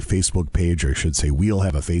have a Facebook page, or I should say we'll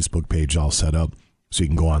have a Facebook page all set up so you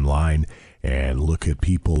can go online and look at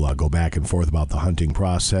people go back and forth about the hunting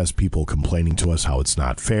process, people complaining to us how it's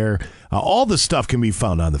not fair. All the stuff can be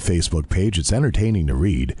found on the Facebook page. It's entertaining to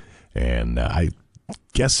read. And I'm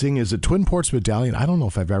guessing, is it Twin Ports Medallion? I don't know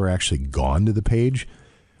if I've ever actually gone to the page,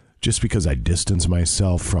 just because I distance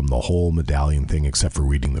myself from the whole medallion thing except for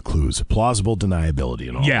reading the clues. Plausible deniability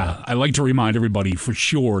and all that. I like to remind everybody for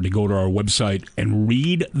sure to go to our website and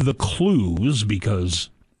read the clues, because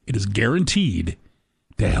it is guaranteed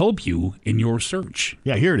to help you in your search.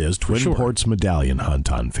 Yeah, here it is. Twin Ports Medallion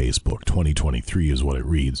Hunt on Facebook. 2023 is what it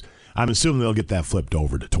reads. I'm assuming they'll get that flipped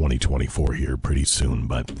over to 2024 here pretty soon.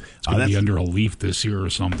 But it's going to be under a leaf this year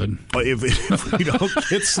or something. If we don't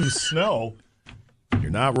get some snow,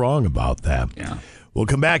 you're not wrong about that. Yeah. We'll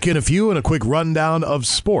come back in a few and a quick rundown of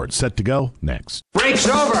sports set to go next. Break's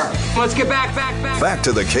over. Let's get back. Back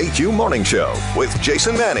to the KQ Morning Show with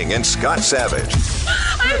Jason Manning and Scott Savage.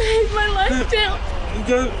 I hate my life, Dale.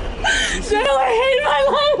 Dale, I hate my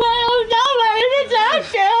life. I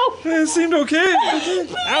don't know. It seemed okay.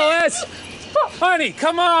 Alice! Honey,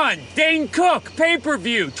 come on. Dane Cook,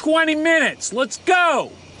 pay-per-view, 20 minutes. Let's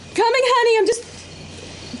go. Coming, honey. I'm just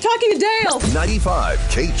talking to Dale. 95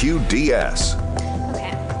 KQDS.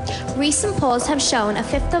 Recent polls have shown a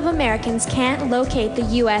fifth of Americans can't locate the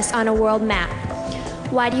U.S. on a world map.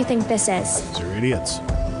 Why do you think this is? They're idiots.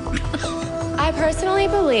 I personally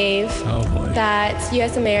believe that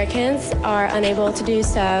U.S. Americans are unable to do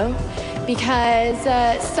so because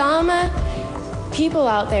some people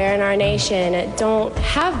out there in our nation don't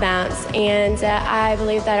have maps, and I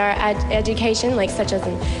believe that our education, like such as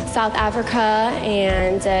in South Africa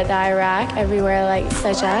and the Iraq, everywhere like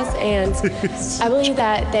such as, and I believe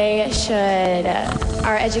that they should,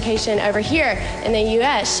 our education over here in the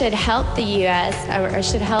U.S. should help the U.S. or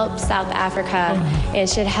should help South Africa and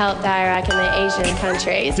should help the Iraq and the Asian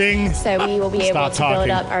countries. Ding. So we will be able to build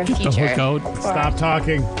up our Get future. the hook out. Stop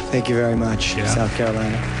talking. Thank you very much, South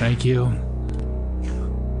Carolina. Thank you.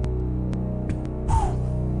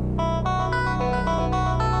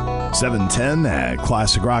 $7:10 at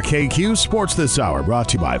Classic Rock KQ Sports this hour, brought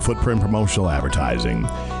to you by Footprint Promotional Advertising.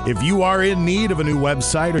 If you are in need of a new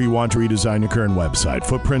website or you want to redesign your current website,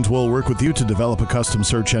 Footprint will work with you to develop a custom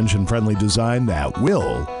search engine-friendly design that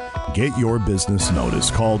will get your business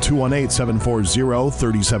noticed. Call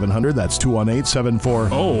 218-740-3700. That's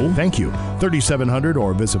 218-740. Thank you. 3700,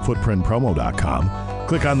 or visit footprintpromo.com.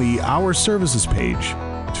 Click on the Our Services page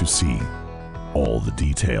to see all the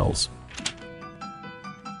details.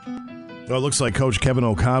 Well, it looks like Coach Kevin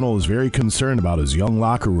O'Connell is very concerned about his young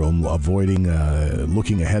locker room avoiding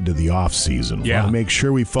looking ahead to the offseason. Yeah. Want to make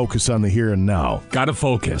sure we focus on the here and now. Got to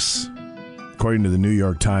focus. According to the New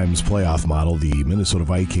York Times playoff model, the Minnesota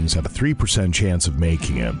Vikings have a 3% chance of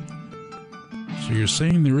making it. So you're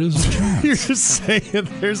saying there is a chance? You're just saying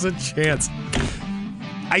there's a chance.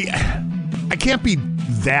 I can't be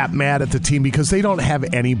that mad at the team because they don't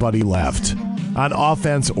have anybody left on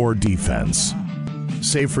offense or defense,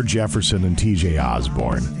 save for Jefferson and TJ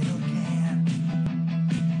Osborne.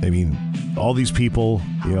 I mean, all these people,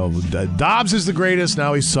 you know, Dobbs is the greatest,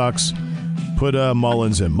 now he sucks. Put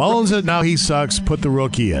Mullins in. Mullins in, now he sucks. Put the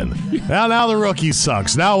rookie in. Now the rookie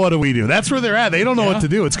sucks. Now what do we do? That's where they're at. They don't know what to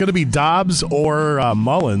do. It's going to be Dobbs or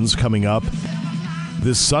Mullins coming up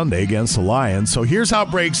this Sunday against the Lions. So here's how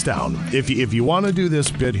it breaks down. If you want to do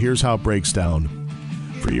this bit, here's how it breaks down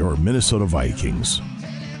for your Minnesota Vikings.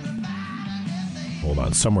 Hold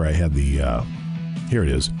on. Somewhere I had the... here it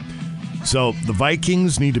is. So the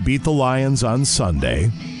Vikings need to beat the Lions on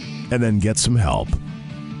Sunday and then get some help.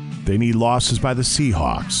 They need losses by the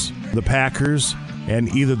Seahawks, the Packers,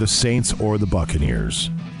 and either the Saints or the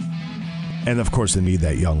Buccaneers. And, of course, they need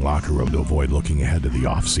that young locker room to avoid looking ahead to the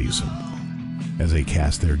offseason as they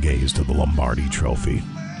cast their gaze to the Lombardi Trophy.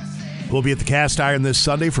 We'll be at the Cast Iron this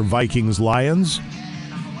Sunday for Vikings-Lions,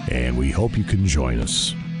 and we hope you can join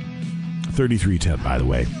us. 33-10, by the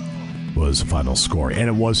way, was the final score, and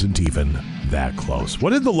it wasn't even that close.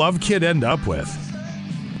 What did the Love kid end up with?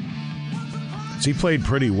 He played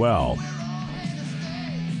pretty well.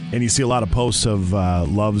 And you see a lot of posts of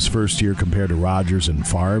Love's first year compared to Rodgers and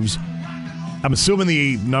Favre's. I'm assuming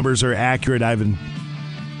the numbers are accurate. I haven't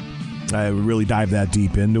really dived that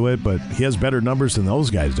deep into it, but he has better numbers than those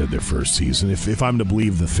guys did their first season, if I'm to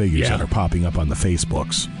believe the figures that are popping up on the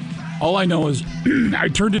Facebooks. All I know is I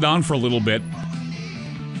turned it on for a little bit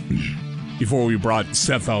before we brought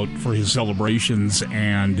Seth out for his celebrations,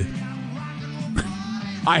 and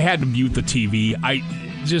I had to mute the TV.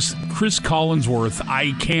 just Chris Collinsworth,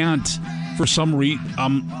 I can't, for some reason,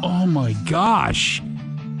 oh my gosh.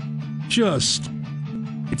 Just,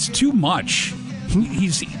 it's too much.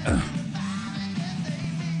 He's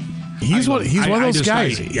one of those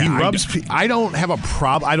guys. He rubs. I don't have a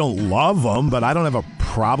problem. I don't love him, but I don't have a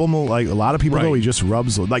problem. Like a lot of people do, he just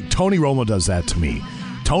rubs. Like Tony Romo does that to me.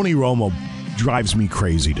 Tony Romo drives me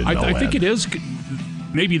crazy to no end. I think it is.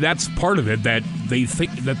 Maybe that's part of it, that they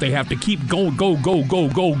think that they have to keep go, and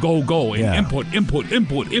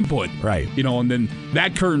input. Right. And then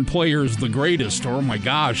that current player is the greatest. Oh my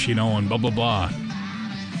gosh, and blah blah blah.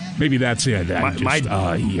 Maybe that's it.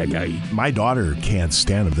 My daughter can't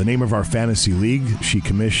stand him. The name of our fantasy league she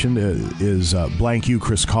commissioned is Blank You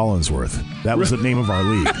Chris Collinsworth. That was the name of our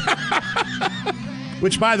league.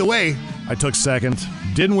 Which, by the way, I took second.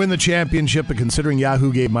 Didn't win the championship, but considering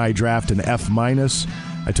Yahoo gave my draft an F-,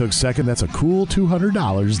 I took second. That's a cool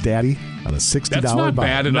 $200, Daddy, on a $60 That's not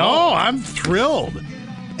bad at No, all. I'm thrilled.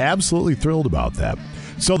 Absolutely thrilled about that.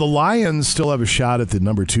 So the Lions still have a shot at the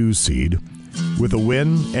number 2 seed with a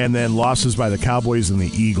win and then losses by the Cowboys and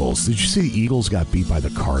the Eagles. Did you see the Eagles got beat by the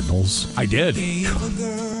Cardinals? I did.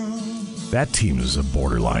 That team is a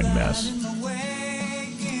borderline mess.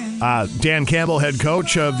 Dan Campbell, head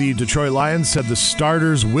coach of the Detroit Lions, said the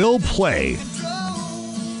starters will play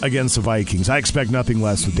against the Vikings. I expect nothing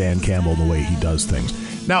less with Dan Campbell and the way he does things.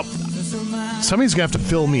 Now, somebody's going to have to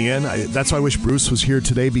fill me in. That's why I wish Bruce was here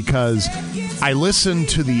today, because I listened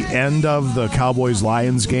to the end of the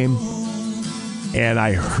Cowboys-Lions game, and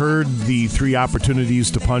I heard the 3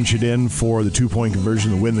 opportunities to punch it in for the 2-point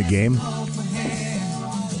conversion to win the game.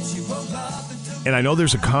 And I know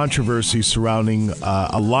there's a controversy surrounding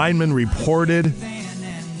a lineman reported.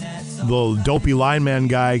 The dopey lineman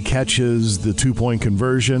guy catches the 2-point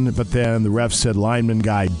conversion, but then the ref said lineman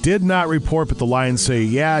guy did not report, but the Lions say,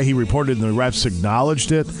 yeah, he reported, and the refs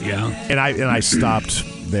acknowledged it. Yeah. And I stopped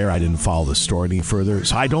there. I didn't follow the story any further.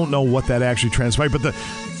 So I don't know what that actually transpired, but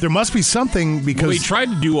there must be something, because they tried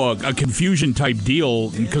to do a confusion type deal,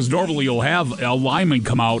 because normally you'll have a lineman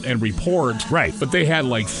come out and report. Right. But they had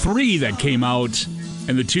like 3 that came out,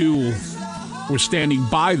 and the 2 were standing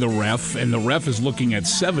by the ref, and the ref is looking at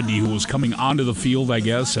 70 who was coming onto the field, I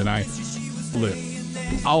guess. And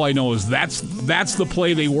all I know is that's the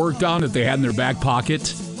play they worked on that they had in their back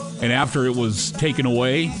pocket. And after it was taken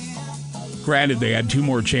away, granted they had 2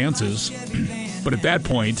 more chances. But at that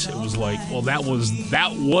point, it was like, well, that was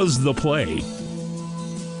the play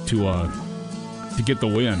to get the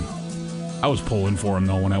win. I was pulling for him,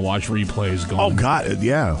 though, when I watched replays going. Oh, God,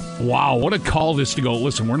 yeah. Wow, what a call this to go,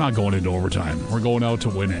 listen, we're not going into overtime. We're going out to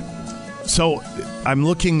win it. So I'm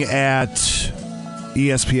looking at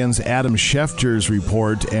ESPN's Adam Schefter's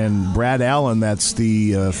report, and Brad Allen, that's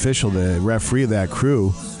the official, the referee of that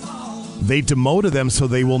crew, they demoted them so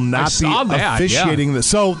they will not be officiating this.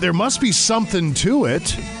 So there must be something to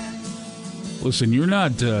it. Listen, your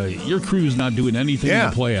crew's not doing anything in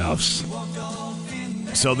the playoffs.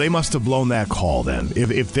 So they must have blown that call then.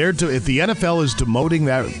 If the NFL is demoting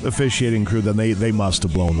that officiating crew, then they must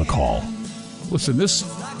have blown the call. Listen,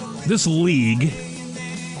 this league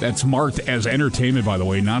that's marked as entertainment, by the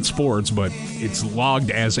way, not sports, but it's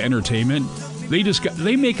logged as entertainment.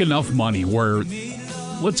 They make enough money where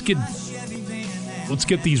let's get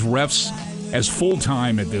these refs as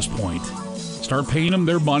full-time at this point. Start paying them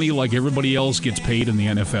their money like everybody else gets paid in the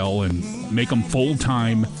NFL and make them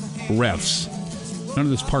full-time refs. None of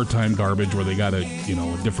this part-time garbage where they got a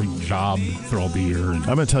different job throughout the year. I'm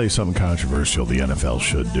going to tell you something controversial the NFL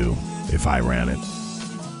should do if I ran it.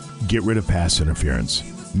 Get rid of pass interference.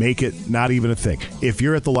 Make it not even a thing. If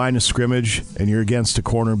you're at the line of scrimmage and you're against a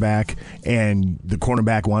cornerback and the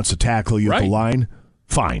cornerback wants to tackle you at the line,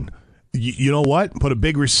 fine. You know what? Put a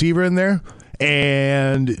big receiver in there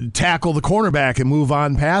and tackle the cornerback and move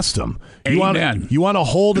on past him. You want to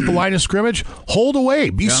hold at the line of scrimmage? Hold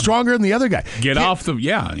away. Be stronger than the other guy. Get off the...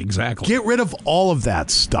 Yeah, exactly. Get rid of all of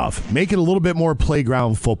that stuff. Make it a little bit more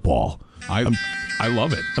playground football. I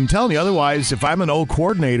love it. I'm telling you, otherwise, if I'm an O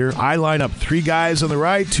coordinator, I line up 3 guys on the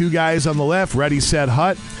right, 2 guys on the left, ready, set,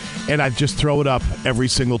 hut, and I just throw it up every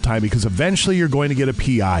single time because eventually you're going to get a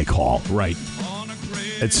PI call. Right.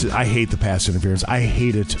 I hate the pass interference. I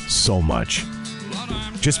hate it so much.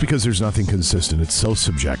 Just because there's nothing consistent. It's so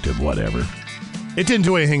subjective, whatever. It didn't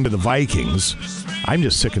do anything to the Vikings. I'm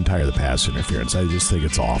just sick and tired of the pass interference. I just think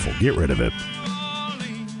it's awful. Get rid of it.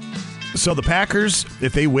 So the Packers,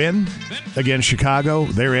 if they win against Chicago,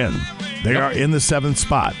 they're in. They are in the 7th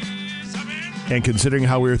spot. And considering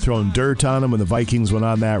how we were throwing dirt on them when the Vikings went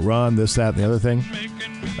on that run, this, that, and the other thing,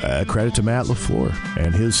 credit to Matt LaFleur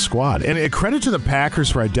and his squad. And a credit to the Packers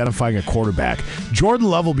for identifying a quarterback. Jordan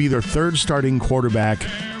Love will be their third starting quarterback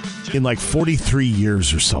in like 43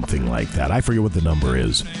 years or something like that. I forget what the number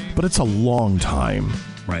is, but it's a long time.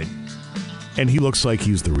 Right. And he looks like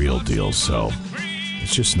he's the real deal, so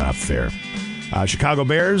it's just not fair. Chicago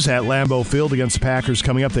Bears at Lambeau Field against the Packers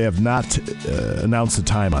coming up. They have not announced the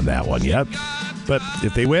time on that one yet. But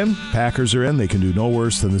if they win, Packers are in. They can do no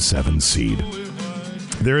worse than the 7th seed.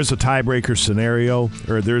 There is a tiebreaker scenario,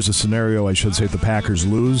 or there's a scenario, I should say, if the Packers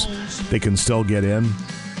lose, they can still get in.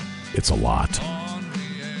 It's a lot.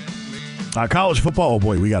 College football, oh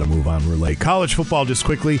boy, we got to move on. We're late. College football, just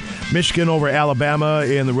quickly. Michigan over Alabama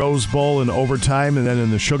in the Rose Bowl in overtime, and then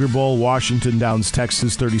in the Sugar Bowl, Washington downs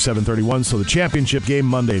Texas 37-31. So the championship game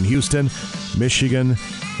Monday in Houston, Michigan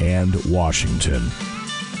and Washington.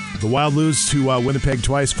 The Wild lose to Winnipeg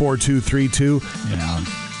twice, 4-2, 3-2. Yeah.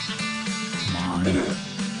 Come on.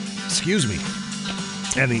 Excuse me.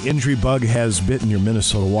 And the injury bug has bitten your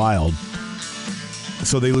Minnesota Wild.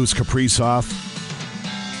 So they lose Kaprizov.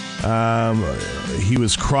 He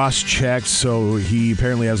was cross-checked, so he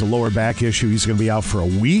apparently has a lower back issue. He's going to be out for a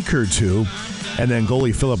week or two. And then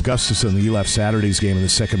goalie Philip Gustafson, he left Saturday's game in the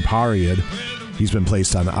second period. He's been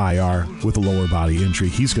placed on IR with a lower body injury.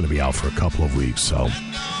 He's going to be out for a couple of weeks. So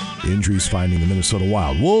injuries finding the Minnesota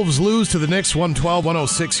Wild. Wolves lose to the Knicks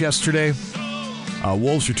 112-106 yesterday.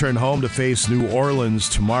 Wolves return home to face New Orleans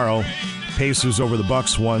tomorrow. Pacers over the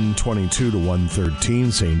Bucks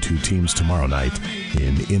 122-113. Same two teams tomorrow night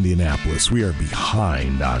in Indianapolis. We are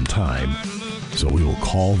behind on time, so we will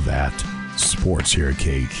call that sports here at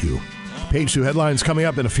KQ. Page 2 headlines coming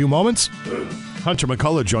up in a few moments. Hunter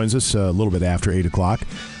McCullough joins us a little bit after 8 o'clock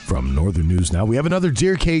from Northern News Now. We have another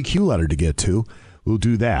Dear KQ letter to get to. We'll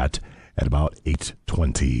do that at about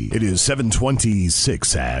 8:20. It is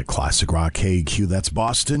 7:26 at Classic Rock KQ. That's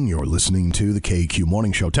Boston. You're listening to the KQ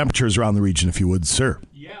Morning Show. Temperatures around the region, if you would, sir.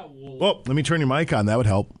 Yeah, well, let me turn your mic on. That would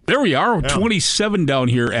help. There we are. Yeah. 27 down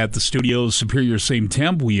here at the studios. Superior, same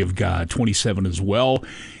temp. We have got 27 as well.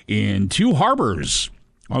 In Two Harbors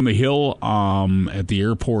on the hill at the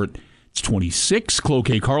airport, it's 26.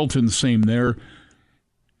 Cloquet Carlton, same there.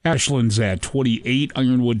 Ashland's at 28,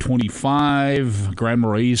 Ironwood 25, Grand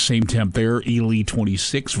Marais, same temp there, Ely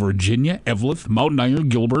 26, Virginia, Eveleth, Mountain Iron,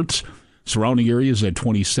 Gilbert's, surrounding areas at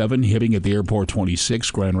 27, Hibbing at the airport 26,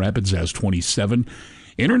 Grand Rapids has 27,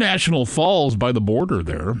 International Falls by the border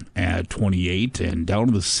there at 28, and down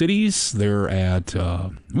to the cities, they're at,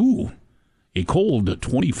 a cold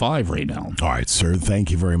 25 right now. All right, sir.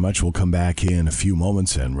 Thank you very much. We'll come back in a few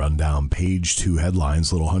moments and run down Page 2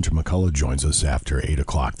 headlines. Little Hunter McCullough joins us after 8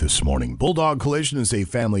 o'clock this morning. Bulldog Collision is a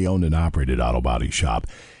family-owned and operated auto body shop,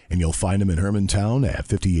 and you'll find them in Hermantown at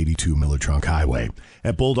 5082 Miller Trunk Highway.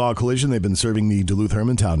 At Bulldog Collision, they've been serving the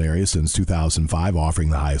Duluth-Hermantown area since 2005, offering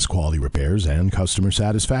the highest quality repairs and customer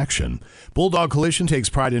satisfaction. Bulldog Collision takes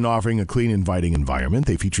pride in offering a clean, inviting environment.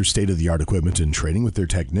 They feature state-of-the-art equipment and training with their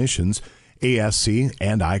technicians, ASC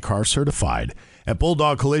and ICAR certified. At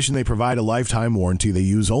Bulldog Collision, they provide a lifetime warranty. They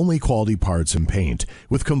use only quality parts and paint.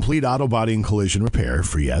 With complete auto body and collision repair,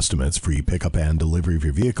 free estimates, free pickup and delivery of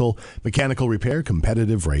your vehicle, mechanical repair,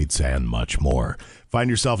 competitive rates, and much more. Find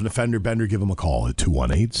yourself an offender bender, give them a call at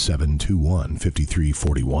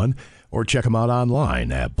 218-721-5341 or check them out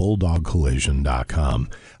online at bulldogcollision.com.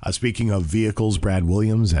 Speaking of vehicles, Brad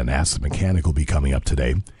Williams and Ask the Mechanic will be coming up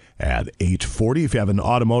today at 8:40. If you have an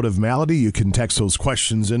automotive malady, you can text those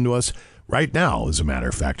questions into us right now, as a matter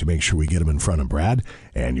of fact, to make sure we get them in front of Brad.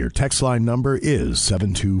 And your text line number is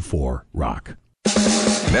 724-ROCK.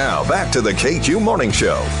 Now, back to the KQ Morning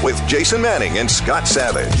Show with Jason Manning and Scott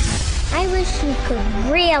Savage. I wish you could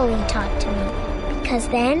really talk to me, because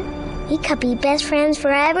then we could be best friends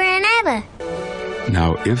forever and ever.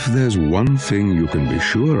 Now, if there's one thing you can be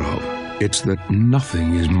sure of, it's that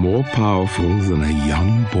nothing is more powerful than a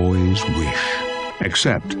young boy's wish.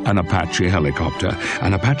 Except an Apache helicopter.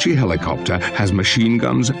 An Apache helicopter has machine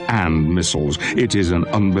guns and missiles. It is an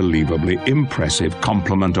unbelievably impressive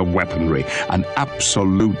complement of weaponry. An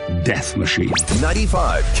absolute death machine.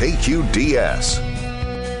 95 KQDS.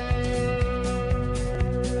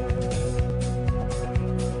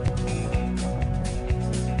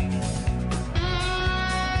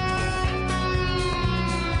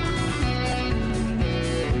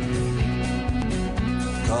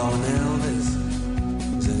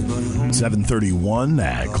 7:31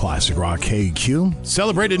 at Classic Rock KQ.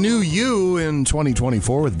 Celebrate a new you in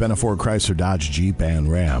 2024 with Benna Chrysler, Dodge, Jeep,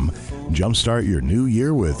 and Ram. Jumpstart your new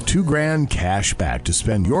year with $2,000 cash back to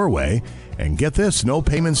spend your way. And get this, no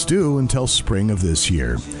payments due until spring of this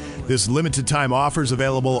year. This limited time offer is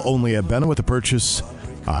available only at Benna with the purchase.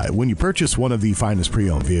 When you purchase one of the finest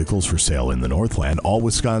pre-owned vehicles for sale in the Northland, all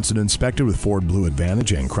Wisconsin inspected with Ford Blue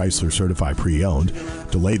Advantage and Chrysler certified pre-owned.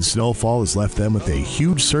 Delayed snowfall has left them with a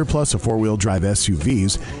huge surplus of four-wheel drive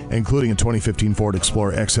SUVs, including a 2015 Ford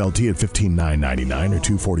Explorer XLT at $15,999 or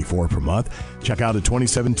 $244 per month. Check out a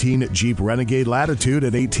 2017 Jeep Renegade Latitude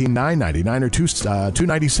at $18,999 or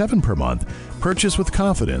 $297 per month. Purchase with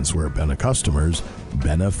confidence where Benna customers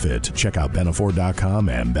benefit. Check out BennaFord.com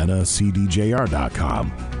and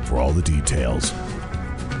BennaCDJR.com for all the details.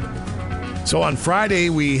 So on Friday,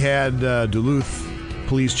 we had Duluth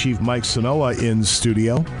Police Chief Mike Sanoa in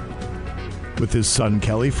studio with his son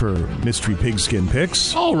Kelly for Mystery Pigskin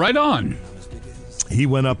Picks. Oh, right on. He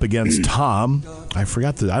went up against Tom. I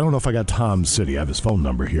don't know if I got Tom's city. I have his phone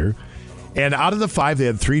number here. And out of the five, they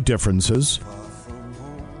had three differences.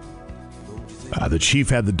 The Chief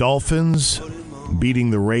had the Dolphins beating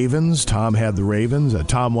the Ravens. Tom had the Ravens.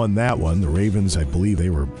 Tom won that one. The Ravens, I believe, they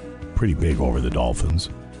were pretty big over the Dolphins.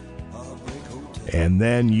 And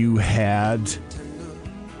then you had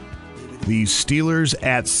the Steelers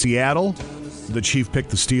at Seattle. The Chief picked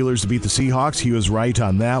the Steelers to beat the Seahawks. He was right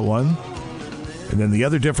on that one. And then the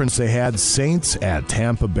other difference they had, Saints at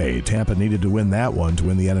Tampa Bay. Tampa needed to win that one to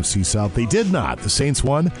win the NFC South. They did not. The Saints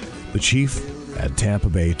won. The Chief at Tampa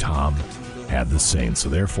Bay. Tom had the Saints. So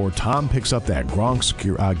therefore, Tom picks up that Gronk's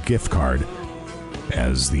gift card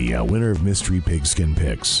as the winner of Mystery Pigskin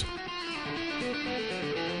Picks.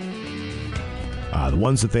 The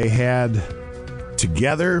ones that they had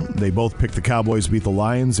together, they both picked the Cowboys beat the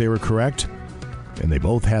Lions. They were correct. And they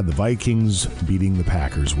both had the Vikings beating the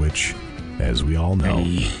Packers, which, as we all know,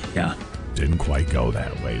 didn't quite go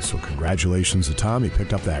that way. So congratulations to Tom. He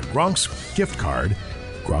picked up that Gronk's gift card,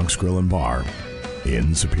 Gronk's Grill and Bar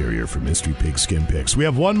in Superior for Mystery Pigskin Picks. We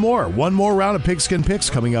have one more round of Pigskin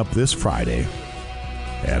Picks coming up this Friday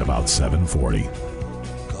at about 7:40.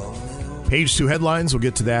 Page 2 headlines, we'll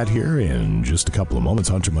get to that here in just a couple of moments.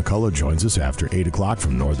 Hunter McCullough joins us after 8 o'clock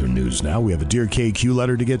from Northern News Now. We have a Dear KQ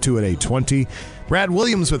letter to get to at 8:20. Brad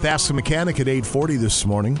Williams with Ask the Mechanic at 8:40 this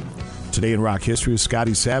morning. Today in Rock History with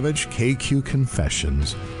Scotty Savage, KQ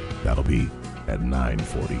Confessions. That'll be at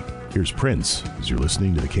 9:40. Here's Prince as you're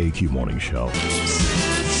listening to the KQ Morning Show.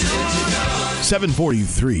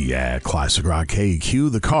 7:43 at Classic Rock KQ.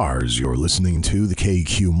 The Cars. You're listening to the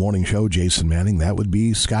KQ Morning Show. Jason Manning. That would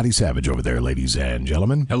be Scotty Savage over there, ladies and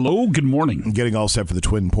gentlemen. Hello. Good morning. Getting all set for the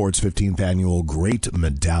Twin Ports 15th Annual Great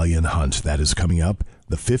Medallion Hunt. That is coming up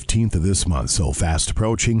the 15th of this month, so fast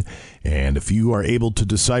approaching. And if you are able to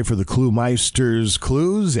decipher the Clue Meister's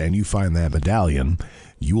clues and you find that medallion,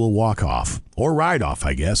 you will walk off, or ride off,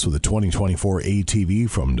 I guess, with a 2024 ATV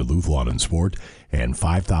from Duluth Lawn and Sport and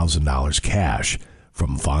 $5,000 cash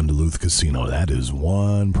from Fond du Luth Casino. That is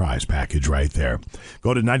one prize package right there.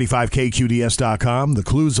 Go to 95kqds.com. The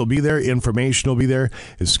clues will be there. Information will be there.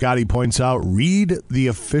 As Scotty points out, read the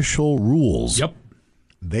official rules. Yep.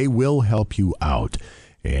 They will help you out,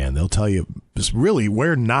 and they'll tell you just really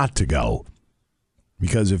where not to go.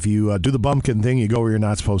 Because if you do the bumpkin thing, you go where you're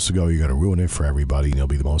not supposed to go, you're going to ruin it for everybody, and you'll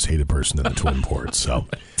be the most hated person in the Twin Ports. So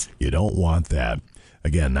you don't want that.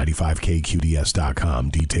 Again, 95kqds.com.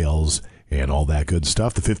 Details and all that good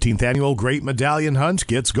stuff. The 15th Annual Great Medallion Hunt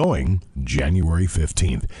gets going January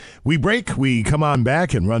 15th. We break, we come on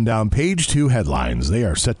back and run down page 2 headlines. They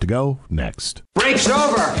are set to go next. Break's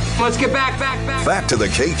over. Let's get back. Back to the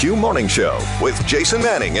KQ Morning Show with Jason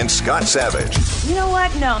Manning and Scott Savage. You know what?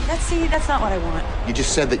 No, that's not what I want. You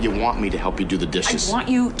just said that you want me to help you do the dishes. I want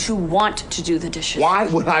you to want to do the dishes. Why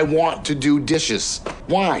would I want to do dishes?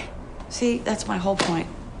 Why? See, that's my whole point.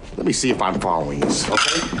 Let me see if I'm following this,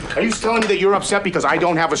 okay? Are you telling me that you're upset because I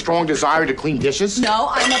don't have a strong desire to clean dishes? No,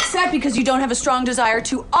 I'm upset because you don't have a strong desire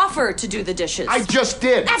to offer to do the dishes. I just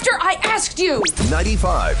did. After I asked you.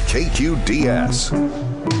 95 KQDS.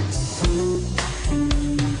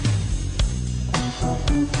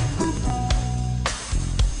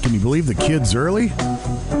 Can you believe the kid's early?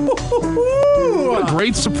 What a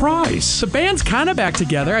great surprise. The band's kind of back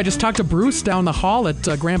together. I just talked to Bruce down the hall at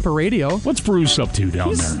Grandpa Radio. What's Bruce up to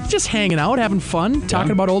down there? Just hanging out, having fun,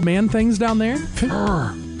 talking about old man things down there.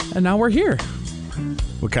 And now we're here.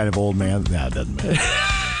 What kind of old man? That doesn't matter.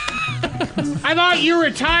 I thought you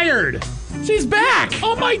retired. She's back.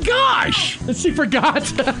 Oh, my gosh. She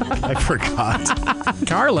forgot. I forgot.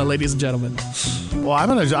 Carla, ladies and gentlemen. Well,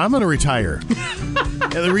 I'm gonna retire.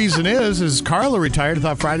 And the reason is Carla retired.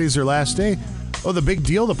 Thought Friday's their last day. Oh, the big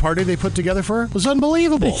deal, the party they put together for her was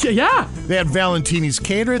unbelievable. Yeah. They had Valentini's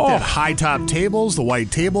Catering, they had high-top tables, the white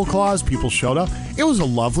tablecloths, people showed up. It was a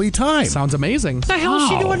lovely time. Sounds amazing. What the hell is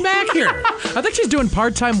she doing back here? I think she's doing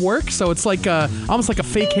part-time work, so it's like almost like a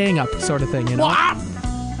fake hang-up sort of thing, you know?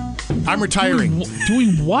 I'm retiring.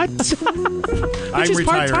 Doing what? I'm She's retiring.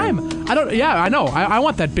 part-time. I don't. Yeah, I know. I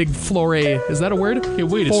want that big foray. Is that a word? Hey,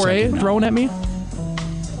 wait a foray second now. thrown at me.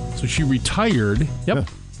 So she retired. Yep.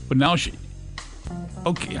 But now she.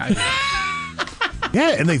 Okay.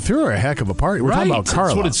 Yeah, and they threw her a heck of a party. We're talking about Carla.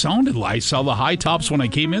 That's what it sounded like. I saw the high tops when I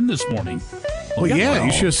came in this morning. Well, yeah,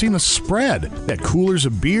 you should have seen the spread. They had coolers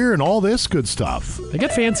of beer and all this good stuff. They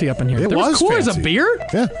get fancy up in here. It There was coolers fancy. of beer?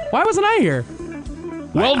 Yeah. Why wasn't I here?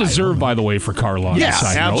 Well deserved, by the way, for Carla. on Yeah, the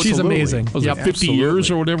side note. absolutely. She's amazing. Was Yep. it 50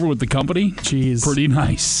 years or whatever with the company? Jeez. Pretty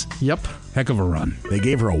nice. Yep. Heck of a run. They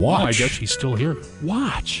gave her a Oh, watch. I guess she's still here.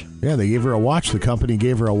 Watch. Yeah, they gave her a watch. The company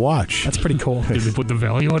gave her a watch. That's pretty cool. Did they put the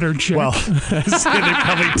value on her check? Well, they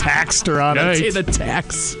probably taxed her on Pay it. the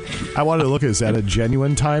tax. I wanted to look, is that a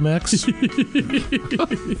genuine Timex?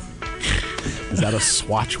 Is that a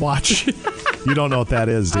Swatch watch? You don't know what that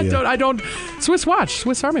is, do you? I don't. Swiss watch.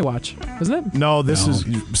 Swiss Army watch. Isn't it? No, this is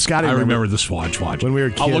Scotty. I remember the Swatch watch. when we were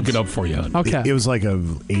kids. I'll look it up for you. Okay. It was like a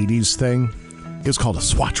 80s thing. It was called a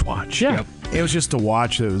Swatch watch. Yeah. It was just a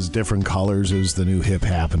watch that was different colors. It was the new hip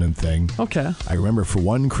happening thing. Okay. I remember for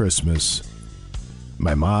one Christmas,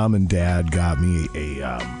 my mom and dad got me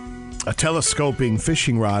a telescoping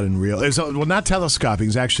fishing rod and reel. It was, well, not telescoping. It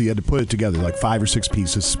was actually, you had to put it together, like 5 or 6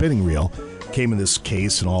 pieces, spinning reel. Came in this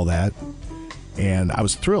case and all that. And I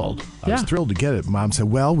was thrilled. I was thrilled to get it. Mom said,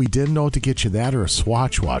 well, we didn't know to get you that or a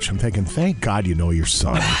Swatch watch. I'm thinking, thank God you know your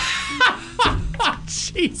son.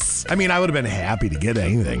 Jeez. I mean, I would have been happy to get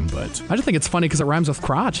anything, but I just think it's funny because it rhymes with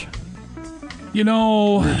crotch. You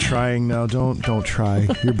know, you're trying now. Don't try.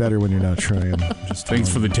 You're better when you're not trying. Just thanks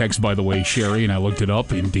for the text, by the way, Sherry. And I looked it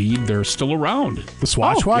up. Indeed, they're still around. The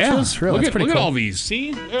Swatch watches? Yeah. Really? Look That's at, pretty look cool. at all these.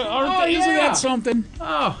 See? Isn't that something?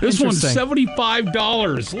 Oh, This one's interesting.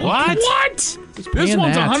 $75. Look, What? What? This paying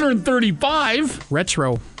one's that. $135.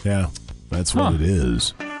 Retro. Yeah, that's what it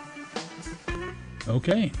is.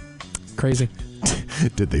 Okay. Crazy.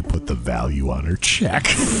 Did they put the value on her check?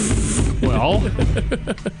 Well,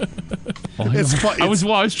 It's fun- I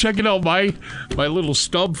was checking out my little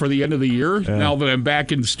stub for the end of the year. Now that I'm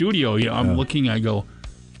back in the studio, I'm looking. I go,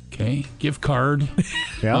 okay, gift card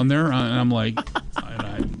on there, and I'm like,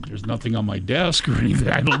 there's nothing on my desk or anything.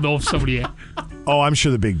 I don't know if somebody. Oh, I'm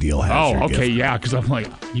sure the big deal has. Oh, your okay, gift. yeah, because I'm like,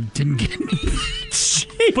 you didn't get me.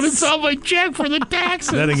 But it's on my check for the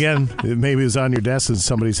taxes. Then again, maybe it was on your desk and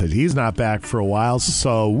somebody said he's not back for a while,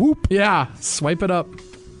 so whoop. Yeah, swipe it up.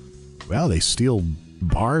 Well, they steal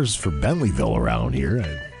bars for Bentleyville around here.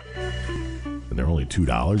 And they're only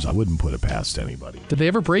 $2. I wouldn't put it past anybody. Did they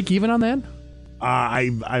ever break even on that?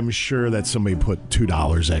 I'm sure that somebody put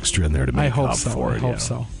 $2 extra in there to make I hope up so. for I it. hope yeah.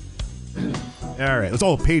 so. All right, let's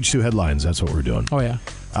page 2 headlines. That's what we're doing. Oh, yeah.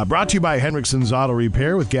 Brought to you by Hendrickson's Auto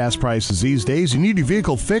Repair. With gas prices these days, you need your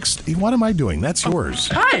vehicle fixed. What am I doing? That's yours.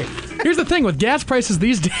 Hi. Here's the thing with gas prices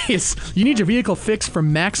these days, you need your vehicle fixed for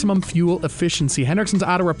maximum fuel efficiency. Hendrickson's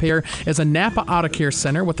Auto Repair is a Napa Auto Care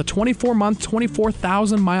Center with a 24-month,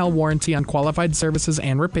 24,000-mile warranty on qualified services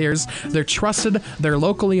and repairs. They're trusted, they're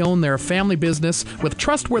locally owned, they're a family business with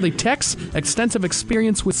trustworthy techs, extensive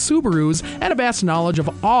experience with Subarus, and a vast knowledge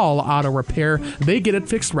of all auto repair. They get it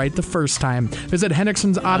fixed right the first time. Visit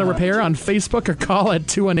Hendrickson's Auto Repair on Facebook or call at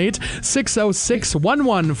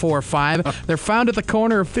 218-606-1145. They're found at the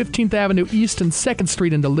corner of 15th Avenue East and 2nd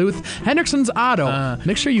Street in Duluth. Hendrickson's Auto.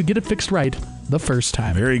 Make sure you get it fixed right the first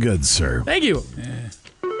time. Very good, sir. Thank you.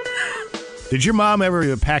 Did your mom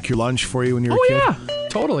ever pack your lunch for you when you were a kid? Oh, yeah.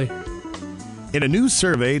 Totally. In a new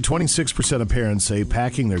survey, 26% of parents say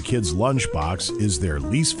packing their kids' lunchbox is their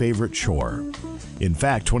least favorite chore. In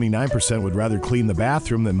fact, 29% would rather clean the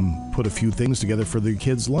bathroom than put a few things together for their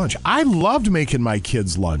kids' lunch. I loved making my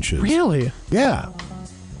kids' lunches. Really? Yeah.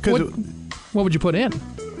 What would you put in?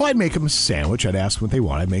 Well, I'd make them a sandwich. I'd ask them what they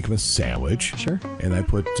want. I'd make them a sandwich. Sure. And I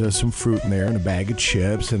put some fruit in there and a bag of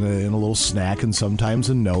chips and a little snack and sometimes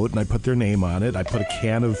a note. And I put their name on it. I put a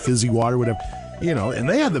can of fizzy water, whatever. You know, and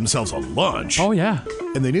they had themselves a lunch. Oh, yeah.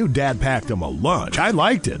 And they knew Dad packed them a lunch. I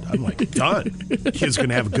liked it. I'm like, done. Kids going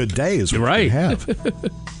to have a good day is what they have.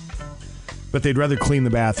 But they'd rather clean the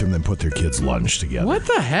bathroom than put their kids' lunch together. What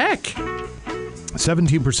the heck?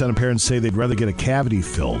 17% of parents say they'd rather get a cavity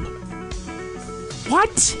filled.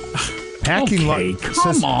 What? Packing Okay,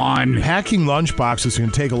 come on. Packing lunch boxes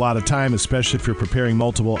can take a lot of time, especially if you're preparing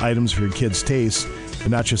multiple items for your kids' taste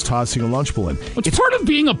and not just tossing a Lunchable in. It's part of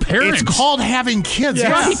being a parent. It's called having kids,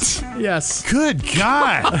 Yes. right? Yes. Good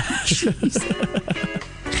God.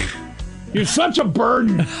 You're such a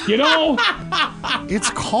burden, you know? It's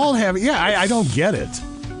called having... Yeah, I don't get it.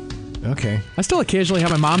 Okay. I still occasionally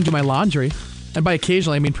have my mom do my laundry. And by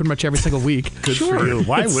occasionally, I mean pretty much every single week. Good for you.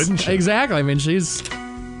 Why wouldn't you? Exactly. I mean, she's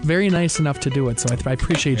very nice enough to do it, so I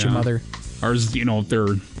appreciate your mother. Ours, if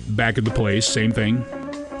they're back at the place, same thing.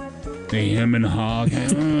 They hem and hog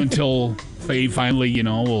until Faye finally,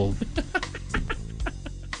 will...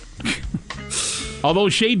 Although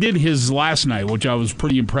Shay did his last night, which I was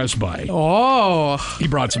pretty impressed by. Oh. He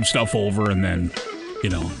brought some stuff over, and then,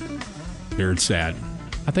 there it's at.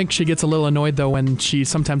 I think she gets a little annoyed, though, when she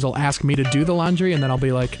sometimes will ask me to do the laundry, and then I'll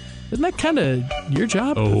be like, isn't that kind of your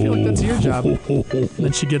job? I feel like that's your job. And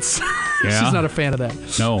then she gets... She's not a fan of that.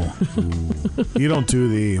 No. You don't do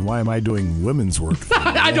the, why am I doing women's work thing,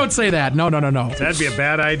 I don't say that. No. That'd be a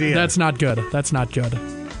bad idea. That's not good. That's not good.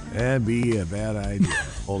 That'd be a bad idea.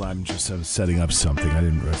 Hold on, I'm setting up something.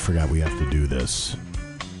 I forgot we have to do this.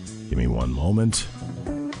 Give me one moment.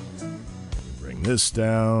 Bring this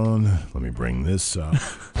down. Let me bring this up.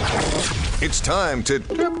 It's time to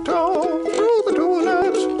tiptoe through the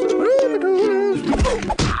tulips.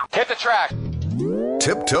 Hit the track.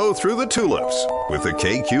 Tiptoe through the tulips with the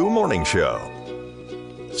KQ Morning Show.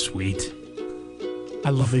 Sweet. I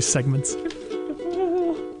love these segments.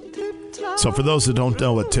 So for those that don't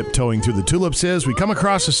know what tiptoeing through the tulips is, we come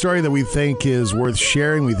across a story that we think is worth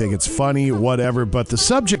sharing. We think it's funny, whatever, but the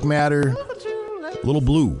subject matter, a little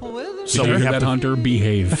blue. So we have that Hunter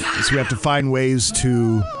behave. So we have to find ways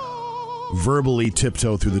to verbally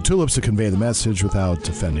tiptoe through the tulips to convey the message without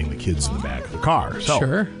offending the kids in the back of the car. So,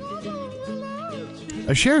 sure.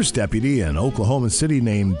 A sheriff's deputy in Oklahoma City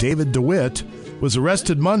named David DeWitt was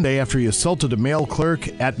arrested Monday after he assaulted a male clerk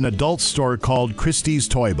at an adult store called Christie's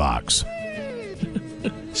Toy Box.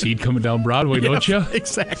 See it coming down Broadway, don't you?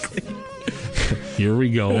 Exactly. Here we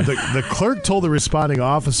go. The clerk told the responding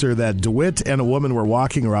officer that DeWitt and a woman were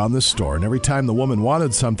walking around the store, and every time the woman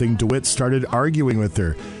wanted something, DeWitt started arguing with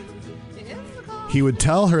her. He would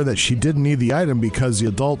tell her that she didn't need the item because the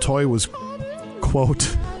adult toy was,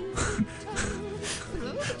 quote,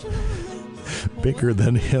 bigger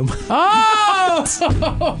than him. Oh!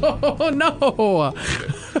 No!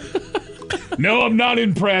 No, I'm not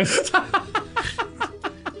impressed.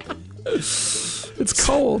 It's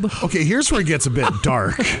cold. Okay, here's where it gets a bit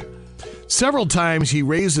dark. Several times he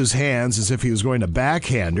raised his hands as if he was going to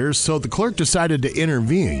backhand her, so the clerk decided to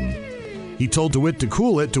intervene. He told DeWitt to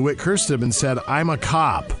cool it. DeWitt cursed him and said, "I'm a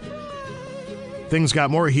cop." Things got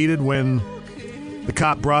more heated when the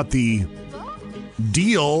cop brought the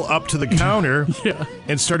deal up to the counter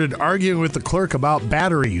and started arguing with the clerk about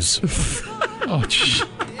batteries. Oh, geez.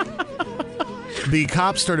 The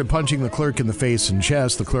cop started punching the clerk in the face and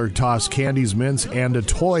chest. The clerk tossed candies, mints, and a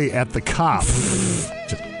toy at the cop.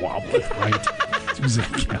 Just wobbled, right?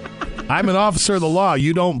 "I'm an officer of the law.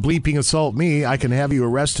 You don't bleeping assault me. I can have you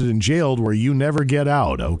arrested and jailed where you never get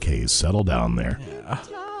out." Okay, settle down there. Yeah.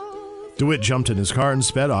 DeWitt jumped in his car and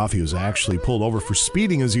sped off. He was actually pulled over for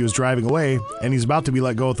speeding as he was driving away, and he's about to be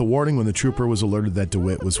let go with a warning when the trooper was alerted that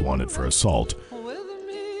DeWitt was wanted for assault.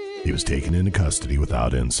 He was taken into custody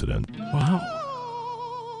without incident. Wow.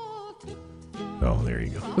 Oh, there you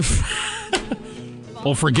go.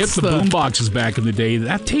 Well, forget the boom boxes back in the day.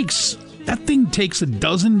 That thing takes a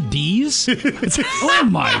dozen D's. Oh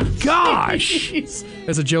my gosh!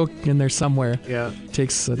 There's a joke in there somewhere. Yeah.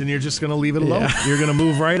 And you're just gonna leave it alone. Yeah. You're gonna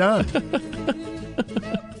move right on.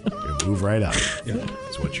 Move right on. Yeah.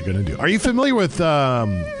 That's what you're gonna do. Are you familiar with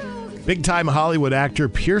big-time Hollywood actor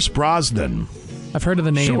Pierce Brosnan? I've heard of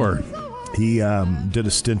the name. Sure. He did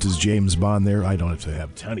a stint as James Bond there. I don't have to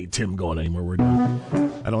have Tiny Tim going anymore.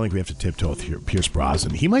 I don't think we have to tiptoe through Pierce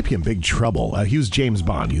Brosnan. He might be in big trouble. He was James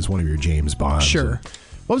Bond. He was one of your James Bonds. Sure.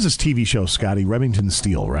 What was this TV show, Scotty? Remington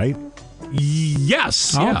Steele, right?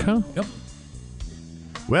 Yes. Oh, yeah. okay. Yep.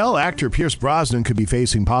 Well, actor Pierce Brosnan could be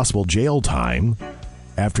facing possible jail time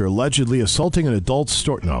after allegedly assaulting an adult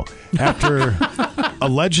store. No. After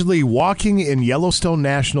allegedly walking in Yellowstone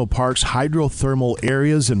National Park's hydrothermal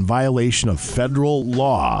areas in violation of federal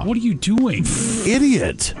law. What are you doing?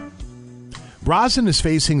 Idiot. Brosnan is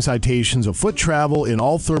facing citations of foot travel in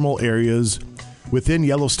all thermal areas within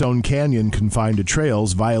Yellowstone Canyon confined to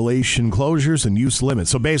trails, violation closures, and use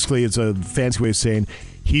limits. So basically, it's a fancy way of saying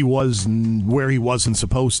he was where he wasn't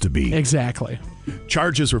supposed to be. Exactly.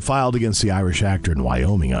 Charges were filed against the Irish actor in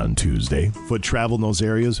Wyoming on Tuesday. Foot travel in those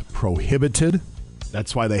areas prohibited.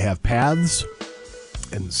 That's why they have paths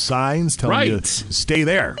and signs telling you to stay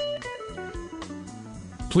there.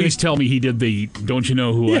 Please tell me he did the "Don't you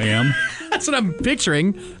know who I am"? That's what I'm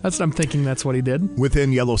picturing. That's what I'm thinking. That's what he did.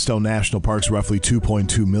 Within Yellowstone National Park's roughly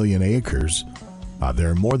 2.2 million acres,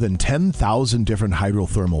 there are more than 10,000 different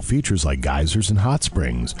hydrothermal features like geysers and hot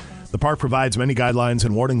springs. The park provides many guidelines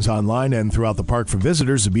and warnings online and throughout the park for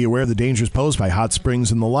visitors to be aware of the dangers posed by hot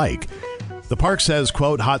springs and the like. The park says,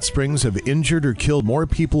 quote, hot springs have injured or killed more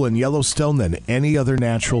people in Yellowstone than any other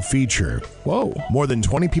natural feature. Whoa. More than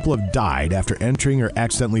 20 people have died after entering or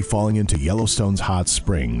accidentally falling into Yellowstone's hot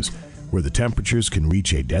springs, where the temperatures can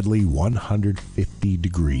reach a deadly 150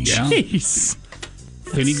 degrees. Yeah. Jeez.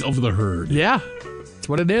 Thinning of the herd. Yeah, that's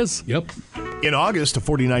what it is. Yep. In August, a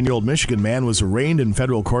 49-year-old Michigan man was arraigned in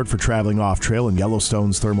federal court for traveling off-trail in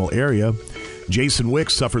Yellowstone's thermal area. Jason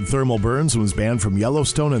Wicks suffered thermal burns and was banned from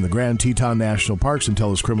Yellowstone and the Grand Teton National Parks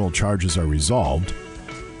until his criminal charges are resolved.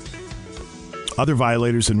 Other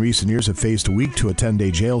violators in recent years have faced a week to a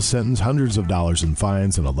 10-day jail sentence, hundreds of dollars in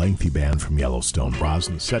fines, and a lengthy ban from Yellowstone.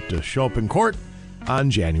 Brosnan is set to show up in court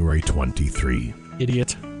on January 23.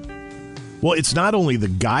 Idiot. Well, it's not only the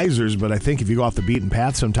geysers, but I think if you go off the beaten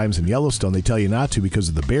path sometimes in Yellowstone, they tell you not to because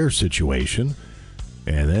of the bear situation.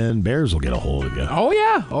 And then bears will get a hold of you. Oh,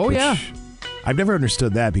 yeah. Oh, yeah. I've never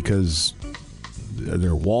understood that because are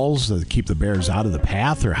there walls that keep the bears out of the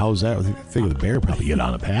path, or how's that? I figure the bear probably get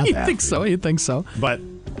on a path. You think so? You think so? But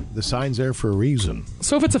the sign's there for a reason.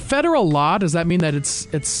 So if it's a federal law, does that mean that it's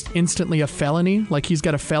instantly a felony? Like he's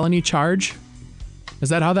got a felony charge? Is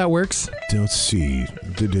that how that works? Let's see.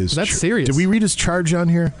 That's serious. Did we read his charge on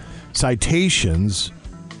here? Citations.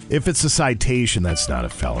 If it's a citation, that's not a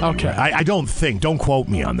felony. Okay. Right? I don't think. Don't quote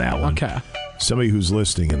me on that one. Okay. Somebody who's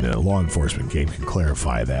listening in the law enforcement game can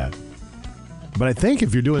clarify that. But I think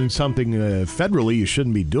if you're doing something federally you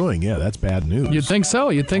shouldn't be doing, yeah, that's bad news. You'd think so.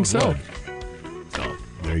 You'd think so. So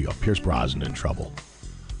there you go. Pierce Brosnan in trouble.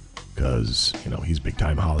 Because, he's a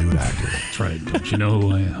big-time Hollywood actor. That's right. Don't you know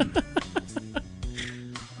who I am?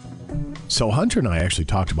 So Hunter and I actually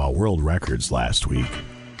talked about world records last week.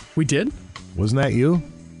 We did? Wasn't that you?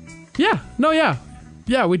 Yeah. No, yeah.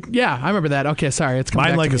 Yeah, I remember that. Okay, sorry. It's coming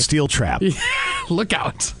Mine back like to a me. steel trap. Look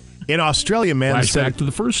out. In Australia, man Flashback to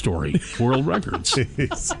the first story. World records.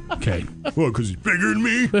 Okay. Well, because he's bigger than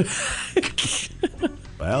me.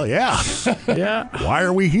 Well, yeah. Yeah. Why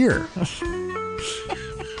are we here?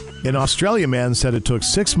 An Australia man said it took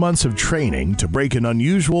 6 months of training to break an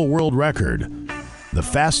unusual world record. The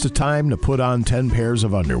fastest time to put on 10 pairs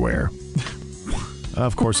of underwear.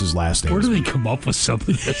 Of course, his last name. Where do they come up with some of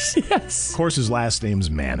this? Yes. Of course, his last name's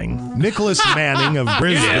Manning. Nicholas Manning of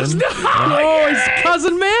Brisbane. Oh, he's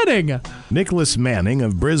cousin Manning. Nicholas Manning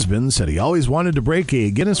of Brisbane said he always wanted to break a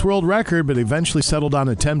Guinness World Record, but eventually settled on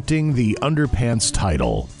attempting the underpants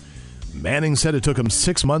title. Manning said it took him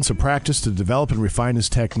 6 months of practice to develop and refine his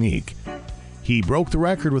technique. He broke the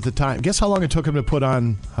record with the time. Guess how long it took him to put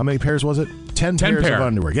on, how many pairs was it? 10 pairs of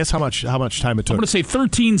underwear. Guess how much time it took? I'm going to say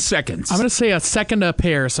 13 seconds. I'm going to say a second a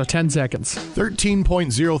pair, so 10 seconds.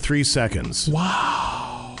 13.03 seconds.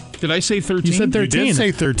 Wow. Did I say 13? You said 13. You did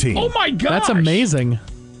say 13. Oh, my gosh. That's amazing.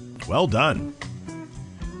 Well done.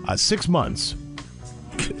 6 months.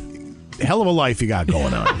 Hell of a life you got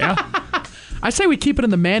going on. Yeah. I say we keep it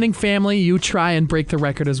in the Manning family. You try and break the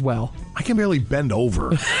record as well. I can barely bend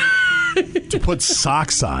over to put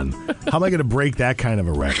socks on. How am I going to break that kind of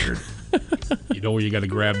a record? You know where you got to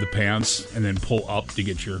grab the pants and then pull up to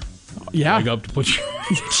get your leg up to put your...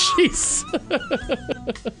 Jeez.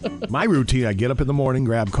 My routine, I get up in the morning,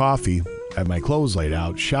 grab coffee, have my clothes laid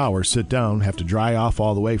out, shower, sit down, have to dry off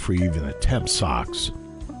all the way for even attempt socks.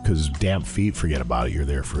 Because damp feet, forget about it, you're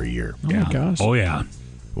there for a year. Oh, my gosh. Oh, yeah.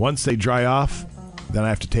 Once they dry off, then I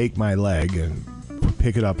have to take my leg and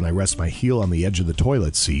pick it up, and I rest my heel on the edge of the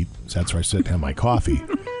toilet seat. So that's where I sit and have my coffee.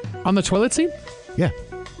 On the toilet seat? Yeah.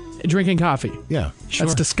 Drinking coffee? Yeah. Sure.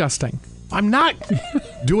 That's disgusting. I'm not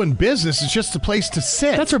doing business. It's just a place to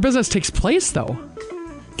sit. That's where business takes place, though.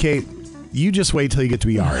 Kate, you just wait till you get to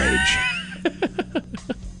be our age.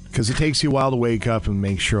 Because it takes you a while to wake up and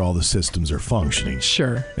make sure all the systems are functioning.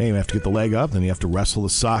 Sure. Then you have to get the leg up, then you have to wrestle the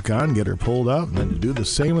sock on, get her pulled up, and then do the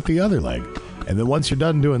same with the other leg. And then once you're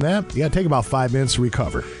done doing that, you got to take about 5 minutes to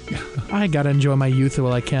recover. I got to enjoy my youth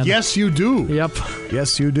while I can. Yes, you do. Yep.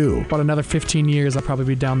 Yes, you do. About another 15 years, I'll probably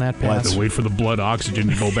be down that path. We'll have to wait for the blood oxygen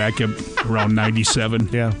to go back up around 97.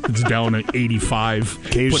 Yeah. It's down at 85.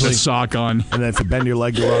 Occasionally. Put a sock on. And then if you bend your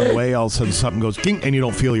leg the wrong way, all of a sudden something goes ding, and you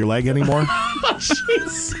don't feel your leg anymore.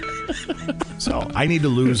 Jeez. So I need to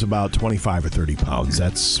lose about 25 or 30 pounds.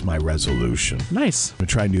 That's my resolution. Nice. I'm going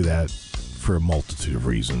to try and do that for a multitude of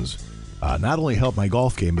reasons. not only help my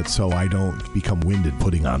golf game, but so I don't become winded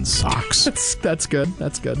putting on socks. That's good.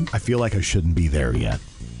 That's good. I feel like I shouldn't be there yet.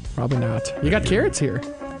 Probably not. You got carrots here.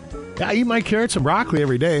 Yeah, I eat my carrots and broccoli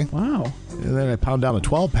every day. Wow. And then I pound down a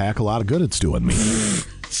 12-pack. A lot of good it's doing me.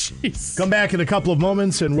 Jeez. Come back in a couple of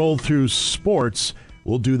moments and roll through sports.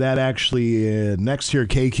 We'll do that actually next here.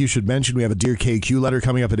 KQ should mention we have a Dear KQ letter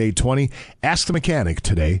coming up at 8:20. Ask the Mechanic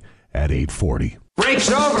today at 8:40. Break's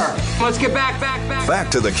over. Let's get back. Back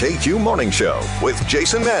to the KQ Morning Show with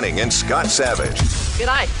Jason Manning and Scott Savage.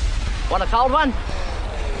 G'day. Want a cold one?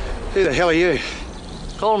 Who the hell are you?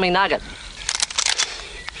 Call me Nugget.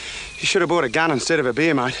 You should have bought a gun instead of a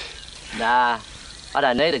beer, mate. Nah, I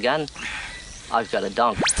don't need a gun. I've got a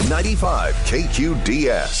donk. 95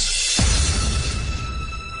 KQDS.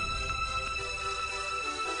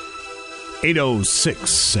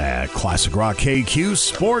 8:06 at Classic Rock KQ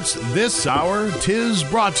Sports. This hour, 'tis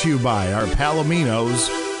brought to you by our Palominos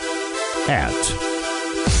at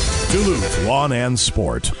Duluth Lawn and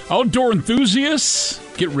Sport. Outdoor enthusiasts,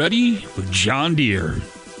 get ready with John Deere.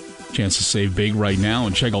 Chance to save big right now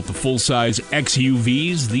and check out the full-size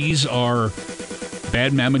XUVs. These are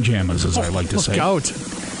bad mamma jammas, as I like to say. Look out.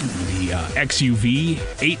 The XUV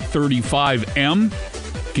 835M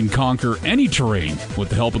can conquer any terrain with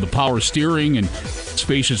the help of the power steering and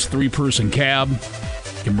spacious 3-person cab.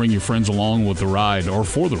 Can bring your friends along with the ride, or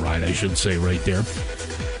for the ride, I should say, right there.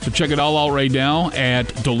 So check it all out right now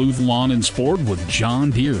at Duluth Lawn and Sport with John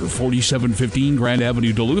Deere, 4715 Grand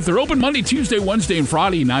Avenue, Duluth. They're open Monday, Tuesday, Wednesday, and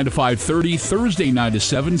Friday, 9 to 5:30, Thursday 9 to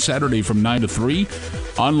 7, Saturday from 9 to 3.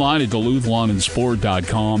 Online at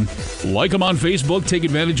DuluthLawnandSport.com. Like them on Facebook. Take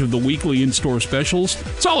advantage of the weekly in-store specials.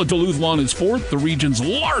 It's all at Duluth Lawn and Sport, the region's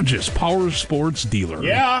largest power sports dealer.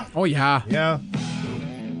 Yeah. Oh, yeah. Yeah.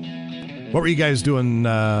 What were you guys doing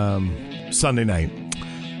Sunday night?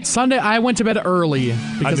 Sunday, I went to bed early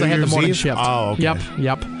because I had the morning Eve? shift. Oh, okay.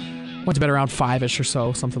 Yep. Went to bed around 5-ish or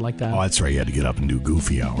so, something like that. Oh, that's right. You had to get up and do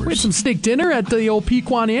goofy hours. We had some steak dinner at the old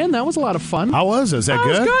Pequan Inn. That was a lot of fun. How was it? Is that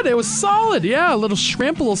good? It was good. It was solid. Yeah, a little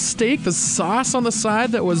shrimp, a little steak, the sauce on the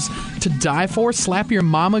side that was to die for. Slap your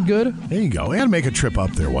mama good. There you go. I got to make a trip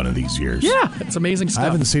up there one of these years. Yeah, it's amazing stuff. I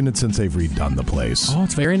haven't seen it since they've redone the place. Oh,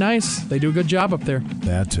 it's very nice. They do a good job up there.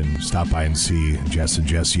 That, and stop by and see Jess and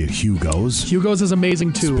Jesse at Hugo's. Hugo's is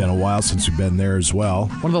amazing, too. It's been a while since we've been there as well.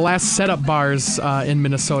 One of the last setup bars in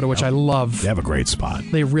Minnesota, which I love. They have a great spot.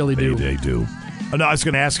 They really do. They do. Oh, no, I was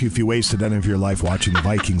going to ask you if you wasted any of your life watching the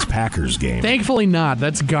Vikings-Packers game. Thankfully not.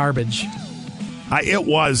 That's garbage. It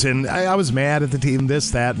was, and I was mad at the team,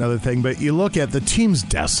 this, that, and other thing, but you look at the team's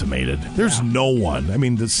decimated. There's no one. I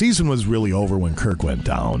mean, the season was really over when Kirk went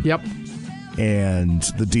down. Yep. And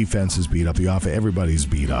the defense is beat up. The offense, everybody's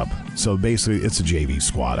beat up. So basically, it's a JV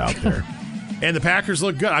squad out there. And the Packers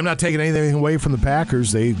look good. I'm not taking anything away from the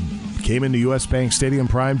Packers. They came into U.S. Bank Stadium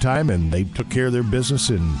prime time, and they took care of their business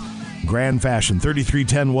in grand fashion.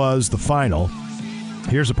 33-10 was the final.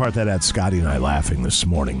 Here's the part that had Scotty and I laughing this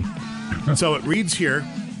morning. So it reads here,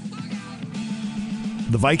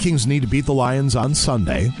 the Vikings need to beat the Lions on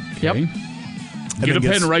Sunday. Yep. Get a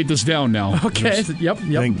pen and write this down now. Okay. Yep.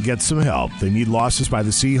 Then get some help. They need losses by the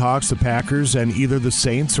Seahawks, the Packers, and either the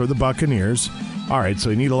Saints or the Buccaneers. All right, so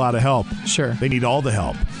they need a lot of help. Sure. They need all the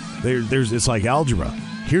help. It's like algebra.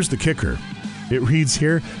 Here's the kicker. It reads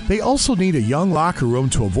here, they also need a young locker room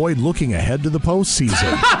to avoid looking ahead to the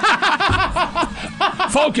postseason.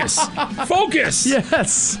 Focus.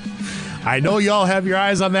 Yes. I know y'all have your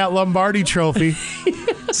eyes on that Lombardi trophy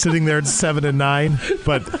sitting there at 7-9,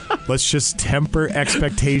 but let's just temper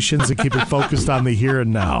expectations and keep it focused on the here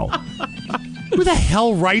and now. Who the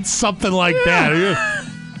hell writes something like that?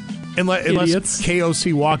 Unless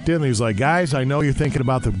KOC walked in and he's like, guys, I know you're thinking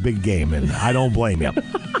about the big game, and I don't blame you.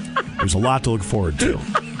 There's a lot to look forward to.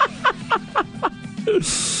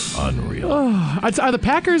 Unreal. Are the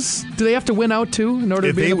Packers, do they have to win out too in order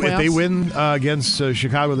to be in the playoffs? If they win against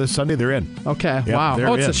Chicago this Sunday, they're in. Okay, Yep,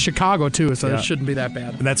 wow. It's in. a Chicago too, so Yeah. it shouldn't be that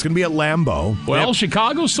bad. And that's going to be at Lambeau. Well,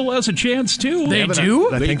 Chicago still has a chance, too. They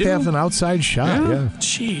do? I think they have an outside shot, yeah.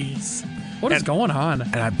 Jeez. What is going on?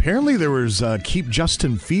 And apparently there was Keep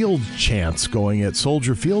Justin Fields chants going at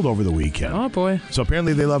Soldier Field over the weekend. Oh, boy. So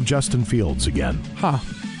apparently they love Justin Fields again. Huh.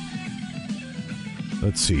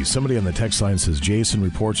 Let's see. Somebody on the text line says, Jason,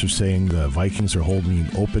 reports are saying the Vikings are holding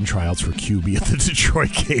open tryouts for QB at the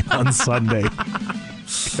Detroit game on Sunday.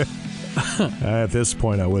 At this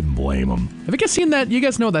point, I wouldn't blame him. Have you guys seen that? You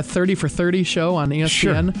guys know that 30 for 30 show on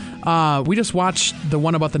ESPN? Sure. We just watched the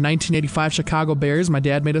one about the 1985 Chicago Bears. My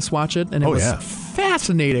dad made us watch it, and it was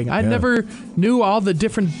fascinating. I never knew all the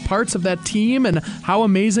different parts of that team and how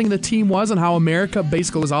amazing the team was and how America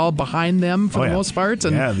basically was all behind them for the most part.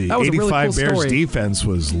 And the that was 85 a really cool Bears story. defense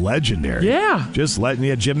was legendary. Yeah. Just letting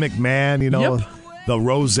you, Jim McMahon, the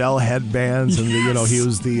Roselle headbands, and he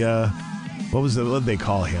was the what did they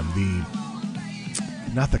call him?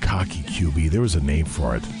 Not the cocky QB. There was a name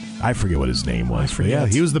for it. I forget what his name was. But yeah,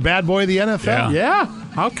 he was the bad boy of the NFL. Yeah.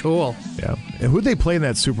 How cool. Yeah. And who'd they play in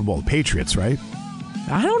that Super Bowl? The Patriots, right?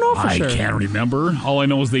 I don't know for I sure. can't remember. All I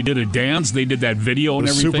know is they did a dance. They did that video and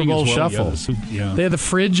The everything. Super Bowl as well. shuffle. Yeah. They had the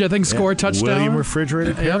fridge, I think, score a touchdown. William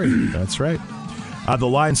Refrigerator Perry. That's right. The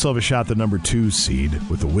Lions still have a shot at the number 2 seed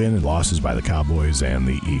with the win and losses by the Cowboys and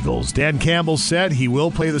the Eagles. Dan Campbell said he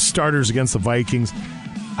will play the starters against the Vikings.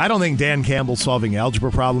 I don't think Dan Campbell's solving algebra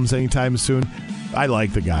problems anytime soon. I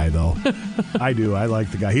like the guy, though. I do. I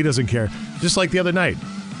like the guy. He doesn't care. Just like the other night.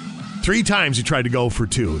 3 times he tried to go for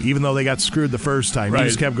 2, even though they got screwed the first time. He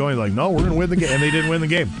just kept going like, no, we're going to win the game. And they didn't win the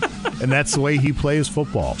game. And that's the way he plays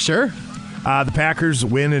football. Sure. The Packers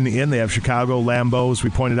win and in. They have Chicago, Lambeau, as we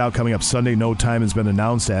pointed out, coming up Sunday. No time has been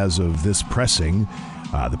announced as of this pressing.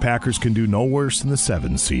 The Packers can do no worse than the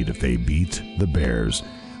 7 seed if they beat the Bears.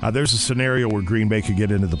 There's a scenario where Green Bay could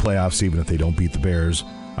get into the playoffs even if they don't beat the Bears.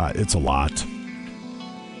 It's a lot.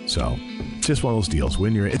 So it's just one of those deals.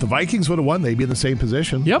 If the Vikings would have won, they'd be in the same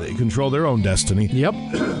position. Yep. They control their own destiny. Yep.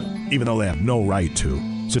 Even though they have no right to.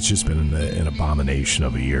 So it's just been an abomination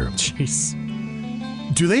of a year. Jeez.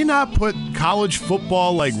 Do they not put college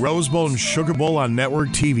football like Rose Bowl and Sugar Bowl on network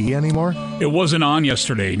TV anymore? It wasn't on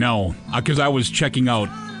yesterday, no. Because I was checking out,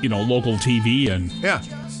 local TV, and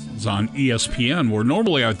it was on ESPN, where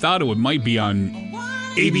normally I thought it might be on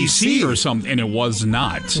ABC or something, and it was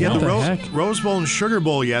not. Yeah, No. the Rose Bowl and Sugar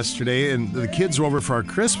Bowl yesterday, and the kids were over for our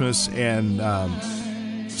Christmas, and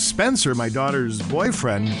Spencer, my daughter's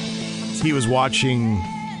boyfriend, he was watching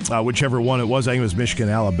whichever one it was. I think it was Michigan,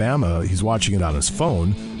 Alabama. He's watching it on his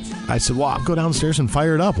phone. I said, well, I'll go downstairs and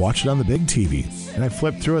fire it up. Watch it on the big TV. And I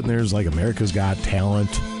flipped through it, and there's like America's Got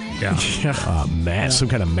Talent. Yeah. Some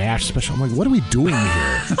kind of MASH special. I'm like, what are we doing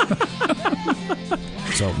here?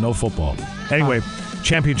 So, no football. Anyway,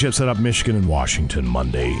 championship set up Michigan and Washington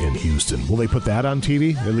Monday in Houston. Will they put that on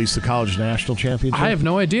TV? At least the College National Championship? I have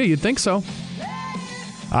no idea. You'd think so.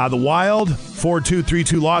 The Wild, 4-2,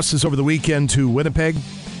 3-2 losses over the weekend to Winnipeg.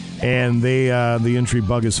 And the injury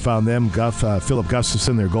bug has found them. Philip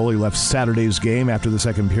Gustafson, their goalie, left Saturday's game after the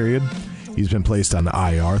second period. He's been placed on the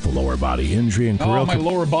IR with a lower body injury. And my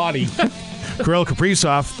lower body. Kirill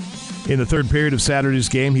Kaprizov, in the third period of Saturday's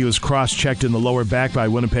game, he was cross-checked in the lower back by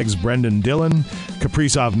Winnipeg's Brendan Dillon.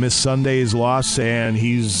 Kaprizov missed Sunday's loss, and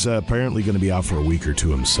he's apparently going to be out for a week or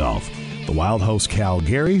two himself. The Wild host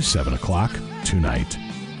Calgary, 7 o'clock tonight.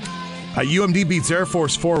 UMD beats Air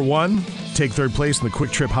Force 4-1. Take third place in the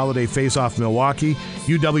Quick Trip Holiday Face-Off Milwaukee.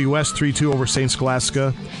 UWS 3-2 over St.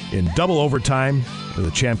 Scholastica in double overtime for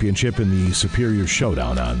the championship in the Superior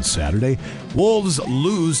Showdown on Saturday. Wolves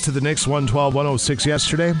lose to the Knicks 112-106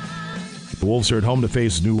 yesterday. The Wolves are at home to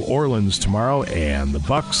face New Orleans tomorrow, and the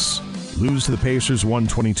Bucks lose to the Pacers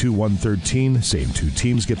 122-113. Same 2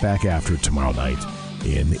 teams get back after it tomorrow night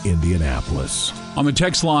in Indianapolis. On the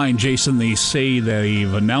text line, Jason, they say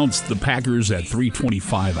they've announced the Packers at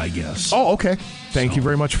 3:25, I guess. Oh, okay. Thank you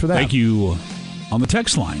very much for that. Thank you. On the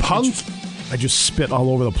text line. I just spit all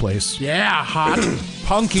over the place. Yeah, hot.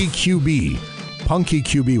 Punky QB. Punky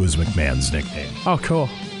QB was McMahon's nickname. Oh, cool.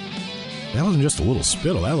 That wasn't just a little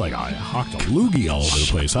spittle. That I hawked a loogie all over the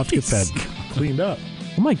place. I'll have to get that cleaned up.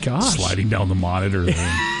 Oh, my gosh. Sliding down the monitor.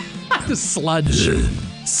 Sludge.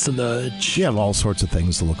 Sludge. You have all sorts of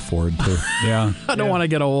things to look forward to. Yeah. I don't want to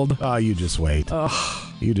get old. Oh, you just wait.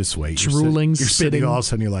 You just wait. Drooling, you're sitting spitting. all of a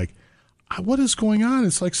sudden you're like, what is going on?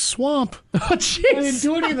 It's like swamp. Oh, jeez. I didn't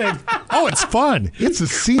do anything. Oh, it's fun. It's a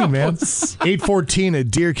scene, man. 8:14, a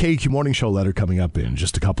Dear KQ Morning Show letter coming up in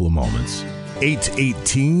just a couple of moments.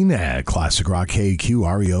 8:18 at Classic Rock KQ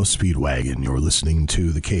REO Speedwagon. You're listening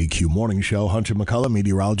to the KQ Morning Show. Hunter McCullough,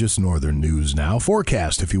 meteorologist, Northern News Now.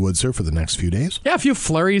 Forecast, if you would, sir, for the next few days. Yeah, a few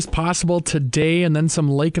flurries possible today, and then some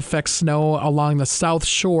lake effect snow along the south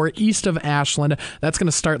shore east of Ashland. That's going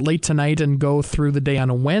to start late tonight and go through the day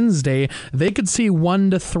on Wednesday. They could see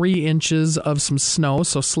 1 to 3 inches of some snow,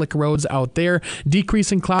 so slick roads out there.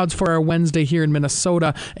 Decreasing clouds for our Wednesday here in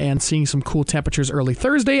Minnesota, and seeing some cool temperatures early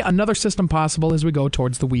Thursday. Another system possible possible as we go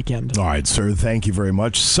towards the weekend. All right, sir. Thank you very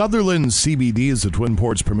much. Sutherland CBD is the Twin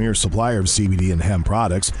Ports' premier supplier of CBD and hemp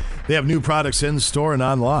products. They have new products in store and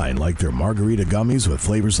online, like their margarita gummies with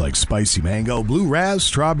flavors like spicy mango, blue raz,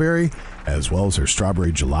 strawberry, as well as their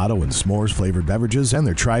strawberry gelato and s'mores flavored beverages, and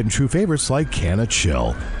their tried and true favorites like Canna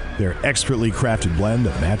Chill. Their expertly crafted blend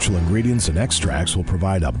of natural ingredients and extracts will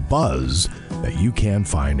provide a buzz that you can't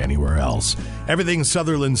find anywhere else. Everything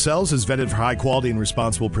Sutherland sells is vetted for high quality and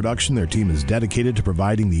responsible production. Their team is dedicated to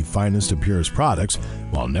providing the finest and purest products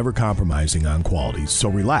while never compromising on quality. So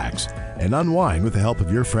relax and unwind with the help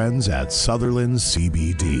of your friends at Sutherland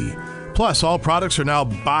CBD. Plus, all products are now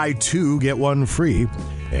buy two, get one free.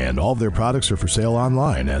 And all of their products are for sale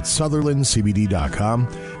online at SutherlandCBD.com.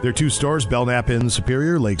 Their 2 stores, Belknap in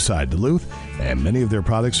Superior, Lakeside, Duluth, and many of their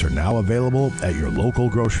products are now available at your local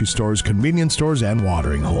grocery stores, convenience stores, and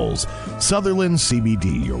watering holes. Sutherland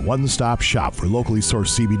CBD, your one-stop shop for locally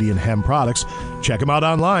sourced CBD and hemp products. Check them out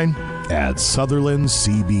online at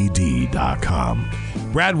SutherlandCBD.com.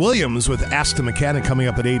 Brad Williams with Ask the Mechanic coming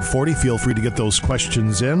up at 8:40. Feel free to get those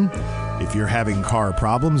questions in. If you're having car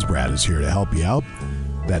problems, Brad is here to help you out.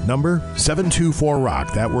 That number,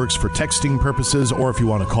 724-ROCK. That works for texting purposes or if you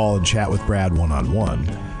want to call and chat with Brad one-on-one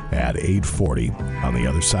at 8:40. On the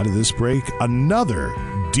other side of this break, another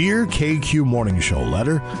Dear KQ Morning Show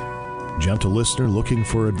letter. Gentle listener looking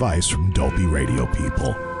for advice from dopey radio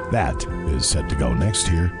people. That is set to go next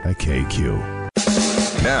here at KQ.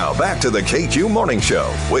 Now, back to the KQ Morning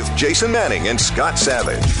Show with Jason Manning and Scott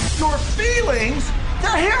Savage. Your feelings? The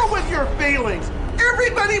hell with your feelings!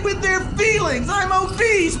 Everybody with their feelings! I'm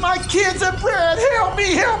obese! My kids are bred! Help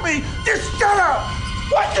me! Help me! Just shut up!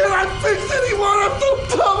 Why can't I fix anyone? I'm so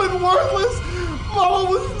dumb and worthless! Mama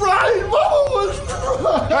was right! Mama was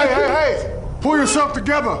right! Hey! Pull yourself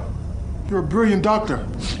together! You're a brilliant doctor.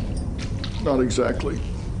 Not exactly.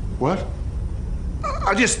 What?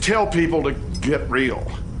 I just tell people to get real.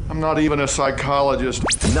 I'm not even a psychologist.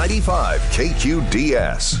 95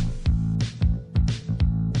 KQDS.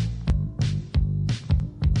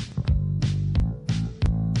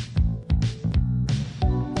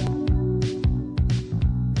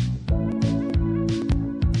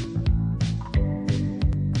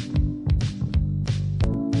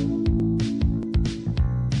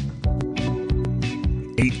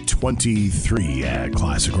 .23 at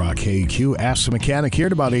Classic Rock KQ. Ask the Mechanic here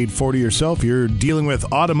at about 8:40 or so. If you're dealing with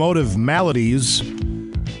automotive maladies,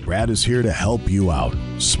 Brad is here to help you out.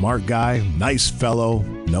 Smart guy, nice fellow,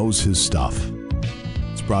 knows his stuff.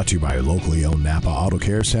 It's brought to you by your locally owned Napa Auto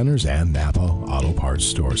Care Centers and Napa Auto Parts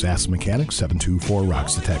Stores. Ask the Mechanic,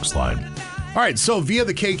 724-ROCK's the text line. All right, so via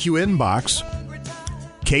the KQ inbox,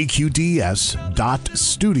 kqds.studio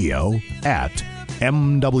at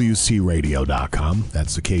mwcradio.com.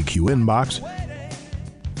 That's the KQ inbox.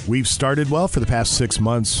 We've started, well, for the past 6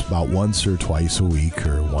 months, about once or twice a week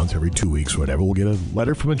or once every 2 weeks, whatever. We'll get a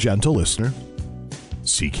letter from a gentle listener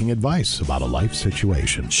seeking advice about a life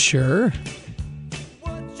situation. Sure.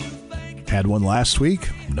 Had one last week.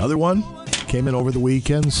 Another one came in over the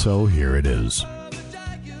weekend, so here it is.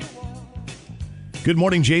 Good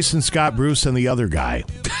morning, Jason, Scott, Bruce, and the other guy.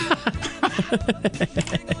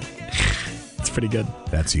 That's pretty good.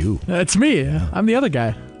 That's you. That's me. I'm the other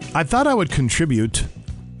guy. I thought I would contribute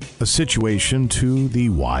a situation to the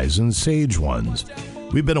wise and sage ones.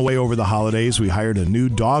 We've been away over the holidays. We hired a new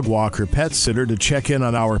dog walker pet sitter to check in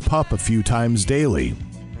on our pup a few times daily.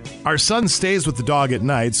 Our son stays with the dog at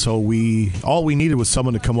night, so all we needed was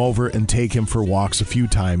someone to come over and take him for walks a few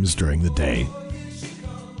times during the day.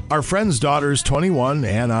 Our friend's daughter is 21,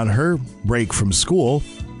 and on her break from school,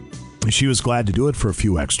 she was glad to do it for a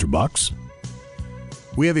few extra bucks.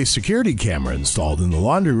 We have a security camera installed in the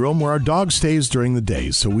laundry room where our dog stays during the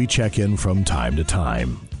day, so we check in from time to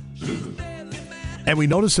time. And we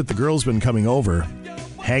noticed that the girl's been coming over,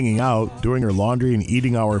 hanging out, doing her laundry, and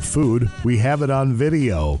eating our food. We have it on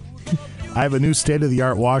video. I have a new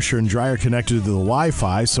state-of-the-art washer and dryer connected to the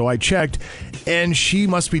Wi-Fi, so I checked, and she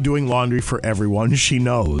must be doing laundry for everyone she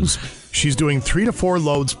knows. She's doing 3 to 4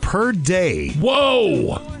 loads per day.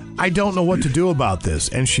 Whoa! I don't know what to do about this.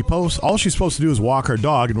 And all she's supposed to do is walk her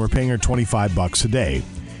dog, and we're paying her $25 a day.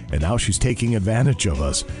 And now she's taking advantage of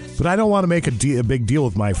us. But I don't want to make a big deal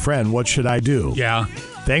with my friend. What should I do? Yeah.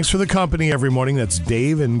 Thanks for the company every morning. That's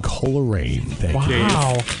Dave in Coleraine. Thank you.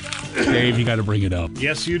 Wow. Dave, you got to bring it up.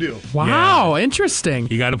 Yes, you do. Wow, interesting.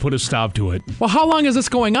 You got to put a stop to it. Well, how long is this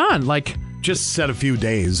going on? Just said a few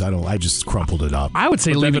days. I just crumpled it up. I would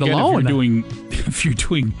say But leave it then again, alone. If you're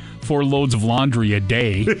doing 4 loads of laundry a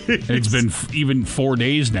day, and it's been even 4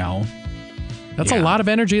 days now. That's a lot of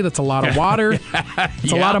energy. That's a lot of water.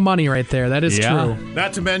 It's a lot of money right there. That is true.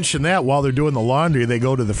 Not to mention that while they're doing the laundry, they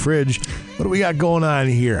go to the fridge. What do we got going on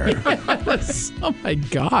here? Yes. Oh, my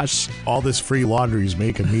gosh. All this free laundry is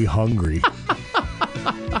making me hungry.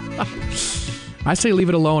 I say leave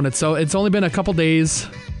it alone. It's only been a couple days.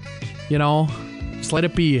 You know, just let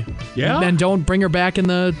it be. Yeah. And don't bring her back in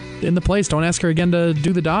the place. Don't ask her again to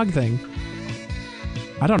do the dog thing.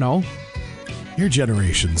 I don't know. Your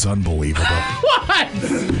generation's unbelievable. What?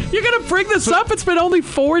 You're going to bring this up? It's been only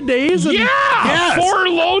 4 days? And Yes. 4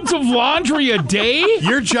 loads of laundry a day?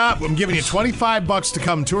 Your job, I'm giving you $25 to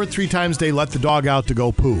come 2 or 3 times a day, let the dog out to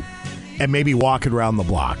go poop, and maybe walk it around the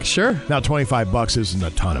block. Sure. Now, $25 isn't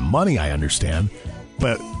a ton of money, I understand,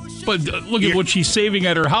 but look at what she's saving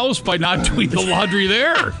at her house by not doing the laundry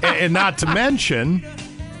there. And not to mention,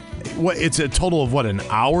 it's a total of, an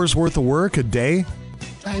hour's worth of work a day?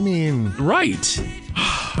 I mean... Right.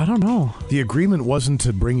 I don't know. The agreement wasn't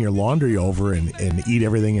to bring your laundry over and eat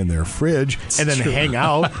everything in their fridge and then hang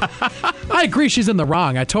out. I agree she's in the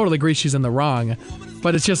wrong. I totally agree she's in the wrong.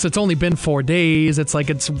 But it's only been 4 days. It's like,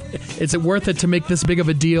 is it worth it to make this big of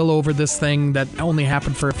a deal over this thing that only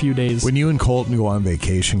happened for a few days? When you and Colton go on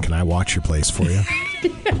vacation, can I watch your place for you?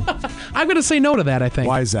 I'm going to say no to that, I think.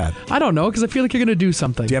 Why is that? I don't know, because I feel like you're going to do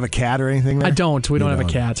something. Do you have a cat or anything there? I don't. We don't have a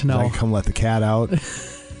cat, no. I come let the cat out.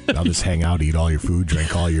 I'll just hang out, eat all your food,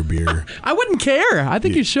 drink all your beer. I wouldn't care. I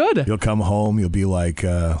think you should. You'll come home. You'll be like,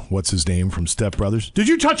 what's his name from Step Brothers? Did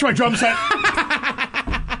you touch my drum set?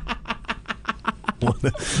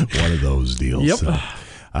 One of those deals. Yep. So,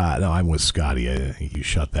 no, I'm with Scotty. You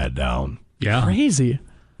shut that down. Yeah. Crazy.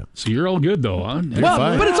 So you're all good, though, huh?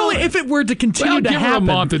 Well, but it's only if it were to continue to give happen. her a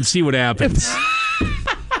month and see what happens.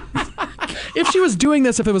 If she was doing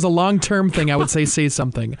this, if it was a long-term thing, I would say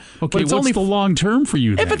something. Okay, but it's what's only the long-term for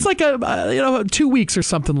you then? If it's like 2 weeks or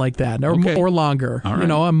something like that, or longer, All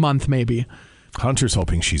right. a month maybe. Hunter's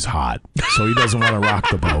hoping she's hot, so he doesn't want to rock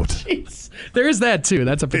the boat. Jeez. There is that, too.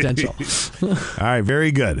 That's a potential. All right,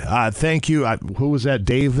 very good. Thank you. Who was that?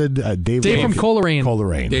 David? Dave from Coleraine.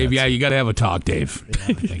 Coleraine. Dave, you got to have a talk, Dave.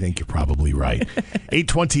 I think you're probably right.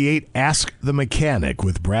 828, Ask the Mechanic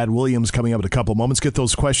with Brad Williams coming up in a couple of moments. Get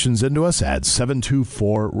those questions into us at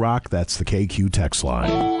 724-ROCK. That's the KQ text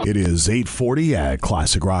line. It is 840 at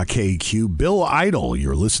Classic Rock KQ. Bill Idol,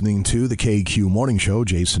 you're listening to the KQ Morning Show.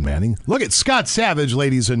 Jason Manning. Look at Scott Savage,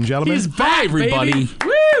 ladies and gentlemen. He's back, everybody. baby.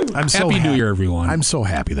 Woo! I'm so Happy New Year, everyone. I'm so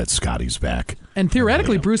happy that Scotty's back. And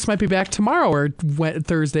theoretically, Bruce might be back tomorrow or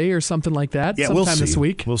Thursday or something like that. Yeah, sometime we'll see. this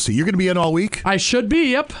week. We'll see. You're going to be in all week? I should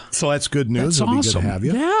be. Yep. So that's good news. That's It'll awesome. be good to have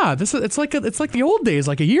you. Yeah. It's like the old days,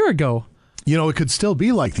 like a year ago. You know, it could still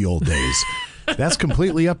be like the old days. That's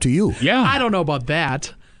completely up to you. Yeah. I don't know about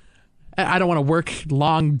that. I don't want to work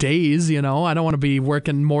long days, I don't want to be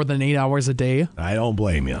working more than 8 hours a day. I don't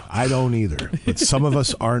blame you. I don't either. But some of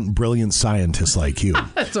us aren't brilliant scientists like you.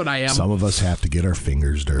 That's what I am. Some of us have to get our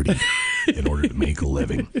fingers dirty in order to make a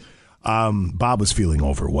living. Bob was feeling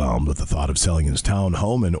overwhelmed with the thought of selling his town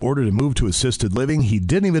home in order to move to assisted living. He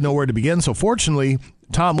didn't even know where to begin, so fortunately,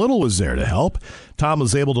 Tom Little was there to help. Tom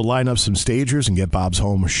was able to line up some stagers and get Bob's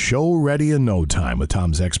home show ready in no time. With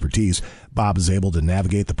Tom's expertise, Bob is able to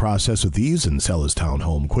navigate the process with ease and sell his town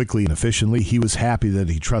home quickly and efficiently. He was happy that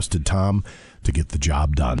he trusted Tom to get the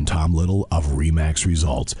job done. Tom Little of Remax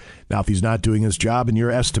Results. Now, if he's not doing his job in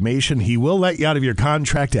your estimation, he will let you out of your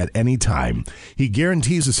contract at any time. He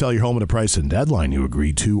guarantees to sell your home at a price and deadline you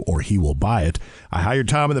agreed to, or he will buy it. I hired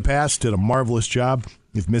Tom in the past, did a marvelous job.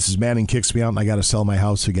 If Mrs. Manning kicks me out and I got to sell my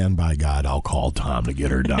house again, by God, I'll call Tom to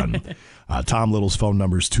get her done. Tom Little's phone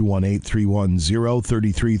number is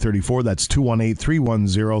 218-310-3334. That's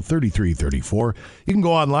 218-310-3334. You can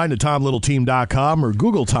go online to TomLittleTeam.com or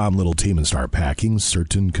Google Tom Little Team and start packing.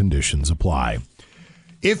 Certain conditions apply.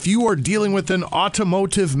 If you are dealing with an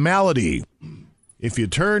automotive malady, if you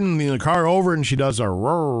turn the car over and she does a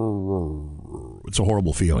roar, it's a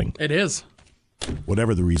horrible feeling. It is.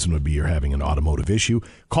 Whatever the reason would be, you're having an automotive issue.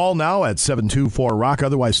 Call now at 724-ROCK.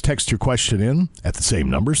 Otherwise, text your question in at the same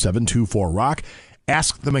number, 724-ROCK.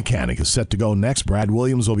 Ask the Mechanic is set to go next. Brad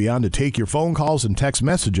Williams will be on to take your phone calls and text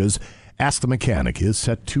messages. Ask the Mechanic is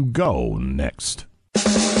set to go next.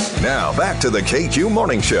 Now, back to the KQ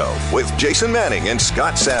Morning Show with Jason Manning and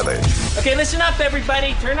Scott Savage. Okay, listen up,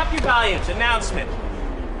 everybody. Turn up your volumes. Announcement.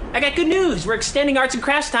 I got good news. We're extending arts and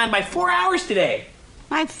crafts time by 4 hours today.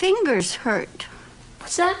 My fingers hurt.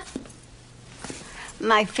 What's that?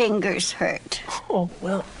 My fingers hurt. Oh,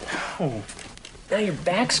 well, now your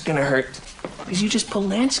back's gonna hurt because you just pulled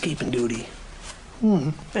landscaping duty.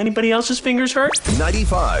 Anybody else's fingers hurt?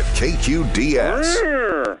 95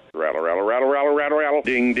 KQDS. Rattle, rattle, rattle, rattle, rattle, rattle.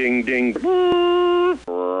 Ding, ding, ding.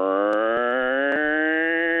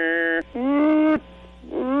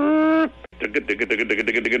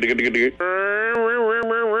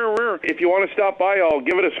 If you want to stop by, I'll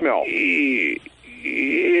give it a smell.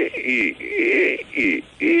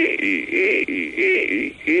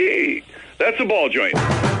 That's a ball joint.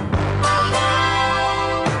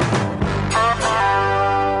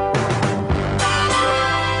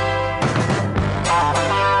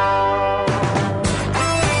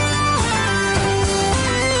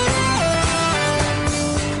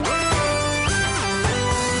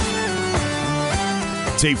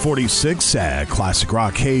 It's 8:46 at Classic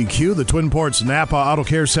Rock KQ. The Twin Ports Napa Auto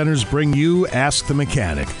Care Centers bring you Ask the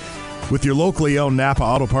Mechanic. With your locally owned Napa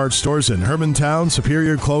Auto Parts stores in Hermantown,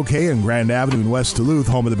 Superior, Cloquet, and Grand Avenue in West Duluth,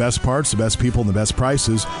 home of the best parts, the best people, and the best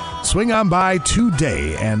prices, swing on by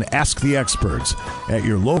today and ask the experts at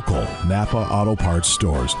your local Napa Auto Parts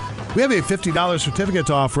stores. We have a $50 certificate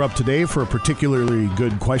to offer up today for a particularly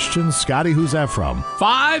good question. Scotty, who's that from?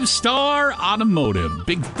 5 Star Automotive.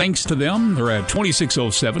 Big thanks to them. They're at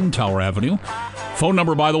 2607 Tower Avenue. Phone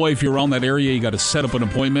number, by the way, if you're around that area, you got to set up an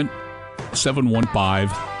appointment.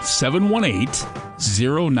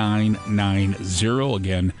 715-718-0990.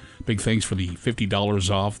 Again, big thanks for the $50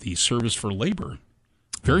 off the service for labor.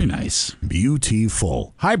 Very nice.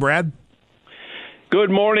 Beautiful. Hi, Brad. Good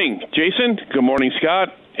morning, Jason. Good morning,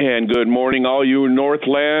 Scott. And good morning, all you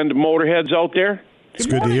Northland motorheads out there. It's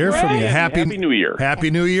good to hear from you. Happy New Year. Happy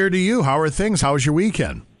New Year to you. How are things? How was your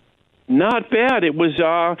weekend? Not bad. It was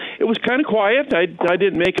kind of quiet. I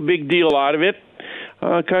didn't make a big deal out of it.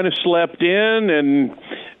 Kind of slept in and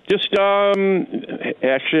just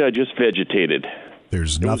actually I just vegetated.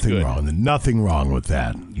 There's nothing wrong with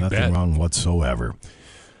that. Nothing wrong whatsoever.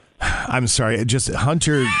 I'm sorry. Just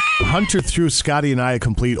Hunter threw Scotty and I a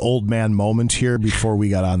complete old man moment here before we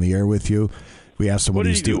got on the air with you. We asked him what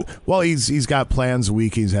he's doing. Well, he's got plans a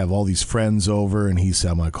week. He's have all these friends over, and he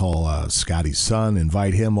said, I'm going to call Scotty's son,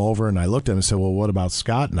 invite him over. And I looked at him and said, well, what about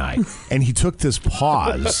Scott and I? And he took this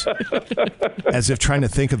pause as if trying to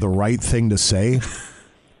think of the right thing to say.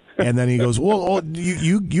 And then he goes, well,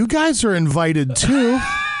 you guys are invited too.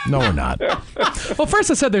 No, we're not. Well, first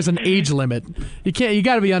I said there's an age limit. You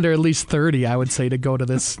got to be under at least 30, I would say, to go to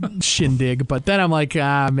this shindig. But then I'm like,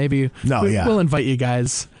 maybe we'll invite you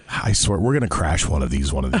guys. I swear, we're going to crash one of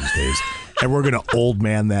these days. And we're going to old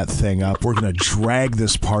man that thing up. We're going to drag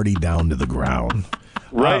this party down to the ground.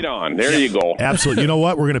 Right on. There you go. Absolutely. You know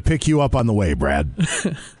what? We're going to pick you up on the way, Brad.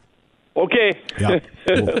 Okay. Yeah.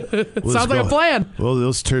 Sounds like a plan. Well,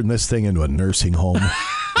 let's turn this thing into a nursing home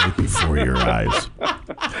right before your eyes.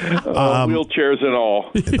 Wheelchairs and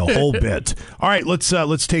all. The whole bit. All right,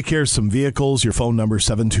 let's take care of some vehicles. Your phone number,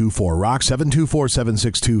 724-ROCK,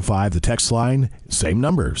 724-7625. The text line, same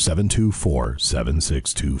number,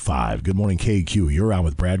 724-7625. Good morning, KQ. You're on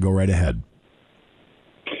with Brad. Go right ahead.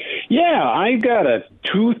 Yeah, I got a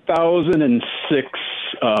 2006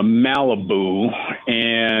 Malibu,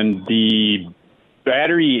 and the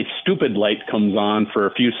battery stupid light comes on for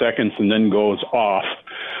a few seconds and then goes off.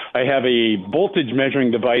 I have a voltage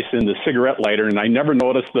measuring device in the cigarette lighter, and I never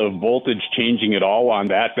noticed the voltage changing at all on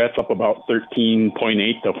that. That's up about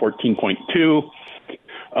 13.8 to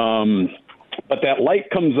 14.2. But that light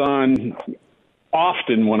comes on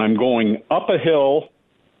often when I'm going up a hill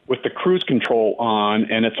with the cruise control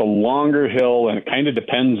on, and it's a longer hill, and it kind of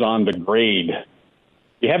depends on the grade.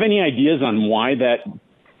 Do you have any ideas on why that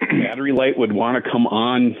battery light would want to come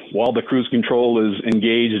on while the cruise control is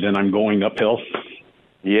engaged and I'm going uphill?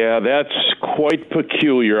 Yeah, that's quite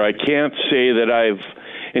peculiar. I can't say that I've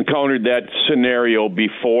encountered that scenario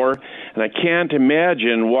before, and I can't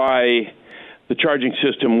imagine why the charging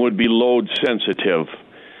system would be load sensitive.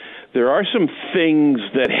 There are some things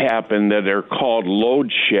that happen that are called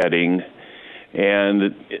load shedding,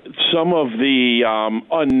 and some of the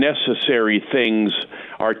unnecessary things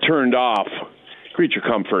are turned off. Creature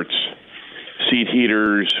comforts, seat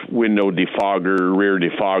heaters, window defogger, rear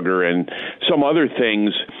defogger, and some other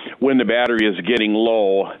things when the battery is getting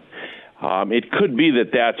low. It could be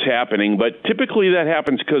that that's happening, but typically that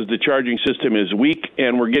happens because the charging system is weak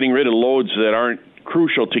and we're getting rid of loads that aren't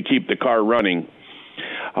crucial to keep the car running.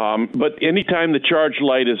 But anytime the charge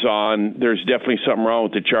light is on, there's definitely something wrong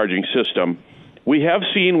with the charging system. We have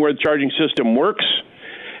seen where the charging system works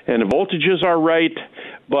and the voltages are right,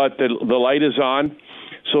 but the light is on.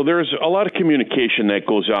 So there's a lot of communication that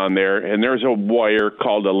goes on there, and there's a wire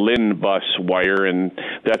called a LIN bus wire, and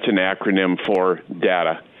that's an acronym for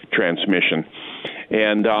data transmission.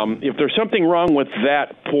 And if there's something wrong with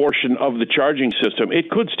that portion of the charging system, it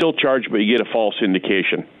could still charge, but you get a false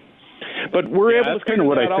indication. But we're able to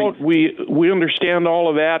figure that out. We understand all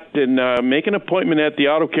of that, and make an appointment at the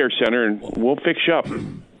Auto Care Center, and we'll fix you up.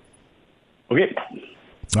 Okay.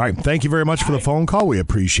 All right. Thank you very much for the phone call. We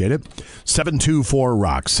appreciate it.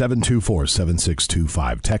 724-ROCK,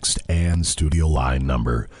 724-7625. Text and studio line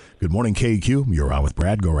number. Good morning, KQ. You're on with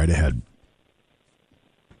Brad. Go right ahead.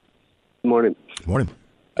 Good morning. Good morning.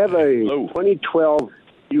 I have a 2012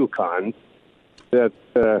 Yukon that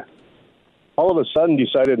all of a sudden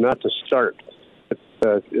decided not to start.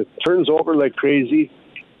 It turns over like crazy,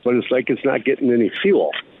 but it's like it's not getting any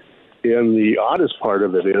fuel. And the oddest part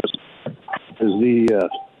of it is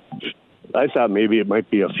I thought maybe it might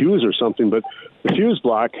be a fuse or something, but the fuse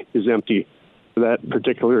block is empty for that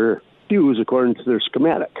particular fuse according to their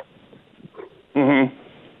schematic. Mm-hmm.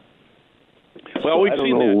 Well, we've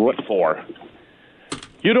seen that before.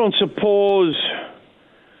 You don't suppose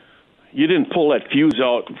you didn't pull that fuse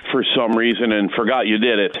out for some reason and forgot you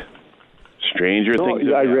did it? Stranger things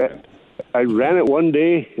have happened. I ran it one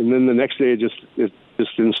day, and then the next day it just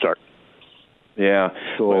didn't start. Yeah.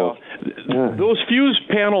 So, those fuse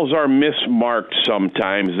panels are mismarked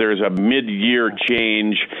sometimes. There's a mid-year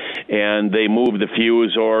change, and they move the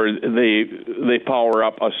fuse, or they power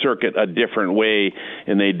up a circuit a different way,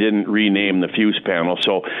 and they didn't rename the fuse panel.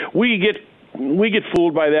 So we get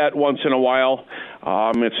fooled by that once in a while.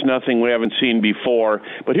 It's nothing we haven't seen before.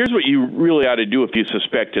 But here's what you really ought to do if you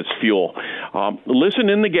suspect it's fuel. Listen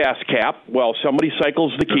in the gas cap while somebody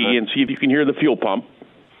cycles the key and see if you can hear the fuel pump.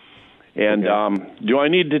 And do I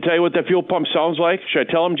need to tell you what the fuel pump sounds like? Should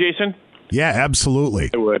I tell him, Jason? Yeah, absolutely.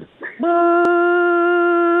 I would.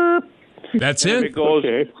 That's it? It goes,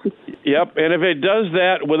 Yep, and if it does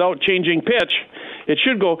that without changing pitch, it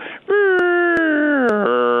should go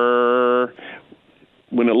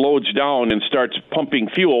when it loads down and starts pumping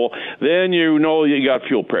fuel. Then you know you got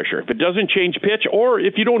fuel pressure. If it doesn't change pitch, or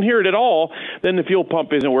if you don't hear it at all, then the fuel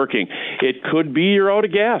pump isn't working. It could be you're out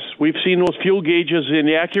of gas. We've seen those fuel gauges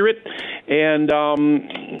inaccurate, and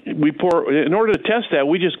we pour. In order to test that,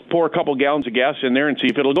 we just pour a couple gallons of gas in there and see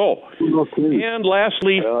if it'll go. Okay. And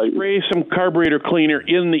lastly, spray some carburetor cleaner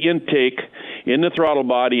in the intake, in the throttle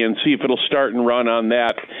body, and see if it'll start and run on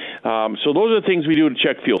that. So those are the things we do to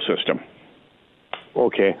check fuel system.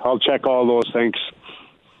 Okay, I'll check all those. Thanks.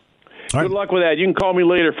 Good luck with that. You can call me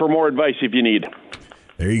later for more advice if you need.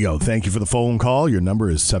 There you go. Thank you for the phone call. Your number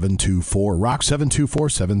is 724-ROCK,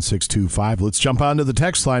 724-7625. Let's jump onto the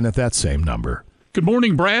text line at that same number. Good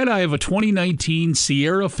morning, Brad. I have a 2019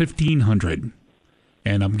 Sierra 1500,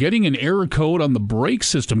 and I'm getting an error code on the brake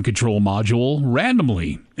system control module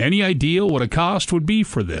randomly. Any idea what a cost would be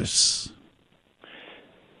for this?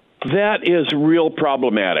 That is real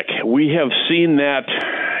problematic. We have seen that.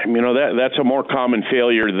 That's a more common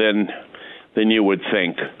failure than you would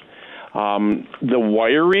think. The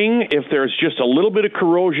wiring, if there's just a little bit of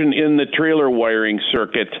corrosion in the trailer wiring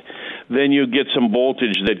circuit, then you get some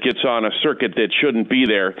voltage that gets on a circuit that shouldn't be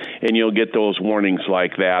there, and you'll get those warnings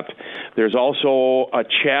like that. There's also a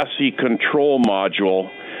chassis control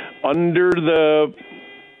module under the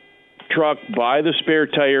truck by the spare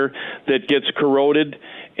tire that gets corroded,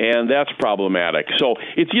 and that's problematic. So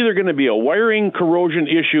it's either going to be a wiring corrosion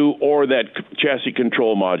issue or that chassis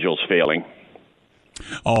control module's failing.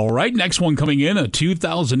 All right, next one coming in, a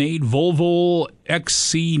 2008 Volvo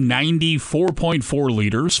XC90 4.4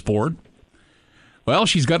 liter Sport. Well,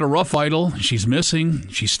 she's got a rough idle. She's missing.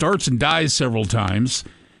 She starts and dies several times.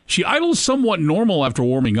 She idles somewhat normal after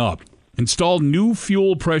warming up. Installed new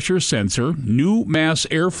fuel pressure sensor, new mass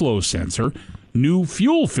airflow sensor, new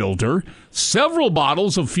fuel filter, several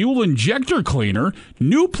bottles of fuel injector cleaner,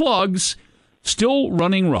 new plugs, still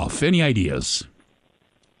running rough. Any ideas?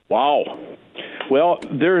 Wow. Well,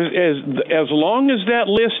 as long as that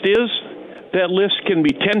list can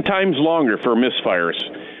be 10 times longer for misfires.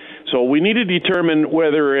 So we need to determine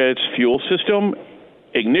whether it's fuel system,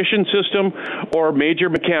 ignition system, or major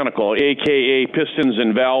mechanical, a.k.a. pistons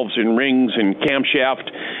and valves and rings and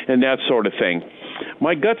camshaft and that sort of thing.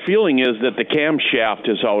 My gut feeling is that the camshaft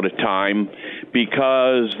is out of time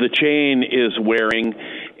because the chain is wearing,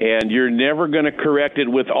 and you're never going to correct it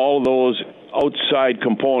with all those outside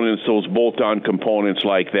components, those bolt-on components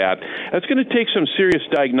like that. That's going to take some serious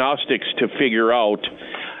diagnostics to figure out.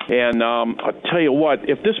 And I'll tell you what,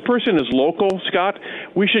 if this person is local, Scott,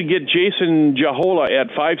 we should get Jason Jahola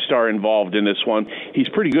at 5 Star involved in this one. He's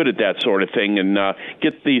pretty good at that sort of thing, and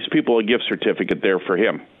get these people a gift certificate there for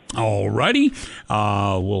him. All righty.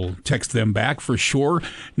 We'll text them back for sure.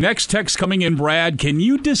 Next text coming in, Brad. Can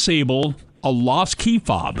you disable a lost key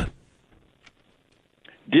fob?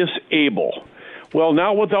 Disable. Well,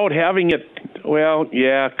 now without having it, well,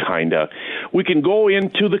 yeah, kind of. We can go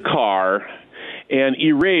into the car and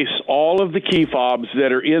erase all of the key fobs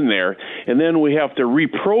that are in there, and then we have to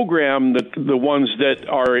reprogram the ones that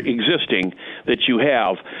are existing that you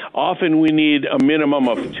have. Often we need a minimum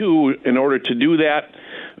of 2 in order to do that.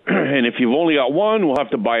 And if you've only got one, we'll have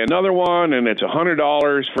to buy another one, and it's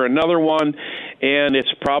 $100 for another one, and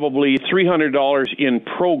it's probably $300 in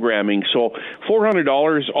programming. So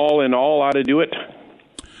 $400 all in all ought to do it.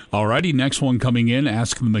 All righty, next one coming in,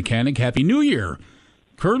 Ask the Mechanic. Happy New Year.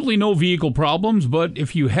 Currently no vehicle problems, but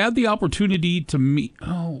if you had the opportunity to meet...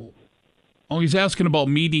 Oh, he's asking about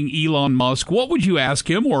meeting Elon Musk. What would you ask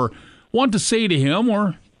him or want to say to him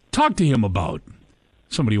or talk to him about?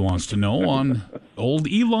 Somebody wants to know on old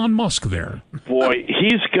Elon Musk there. Boy,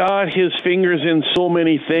 he's got his fingers in so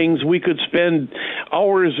many things. We could spend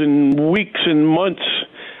hours and weeks and months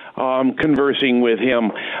conversing with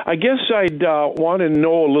him. I guess I'd want to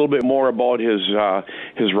know a little bit more about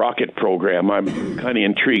his rocket program. I'm kind of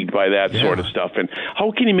intrigued by that sort of stuff. And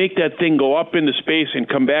how can he make that thing go up into space and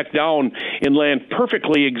come back down and land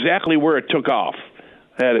perfectly exactly where it took off?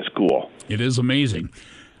 That is cool. It is amazing.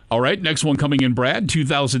 All right, next one coming in, Brad.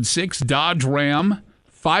 2006 Dodge Ram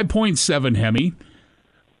 5.7 Hemi.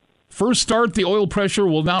 First start, the oil pressure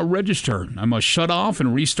will not register. I must shut off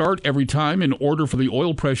and restart every time in order for the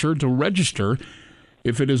oil pressure to register.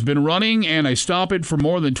 If it has been running and I stop it for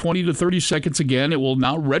more than 20 to 30 seconds again, it will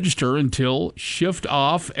not register until shift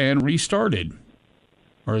off and restarted.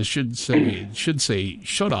 Or it should say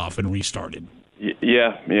shut off and restarted.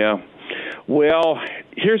 Yeah. Well,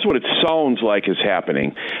 here's what it sounds like is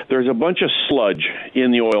happening. There's a bunch of sludge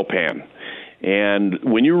in the oil pan. And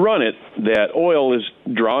when you run it, that oil is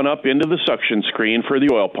drawn up into the suction screen for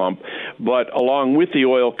the oil pump, but along with the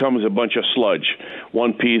oil comes a bunch of sludge.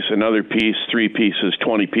 1 piece, another piece, 3 pieces,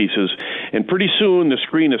 20 pieces. And pretty soon the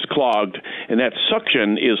screen is clogged, and that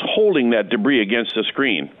suction is holding that debris against the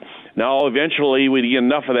screen. Now, eventually, we get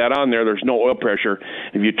enough of that on there, there's no oil pressure.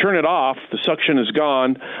 If you turn it off, the suction is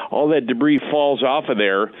gone, all that debris falls off of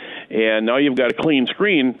there, and now you've got a clean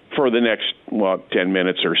screen for the next, 10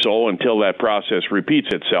 minutes or so until that process repeats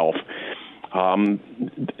itself.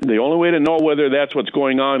 The only way to know whether that's what's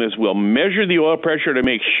going on is we'll measure the oil pressure to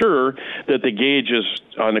make sure that the gauge is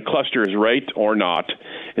on the cluster is right or not.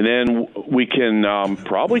 And then we can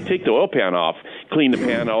probably take the oil pan off, clean the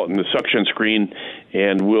pan out and the suction screen,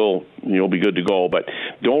 and you'll be good to go. But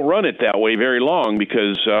don't run it that way very long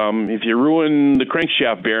because if you ruin the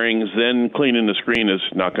crankshaft bearings, then cleaning the screen is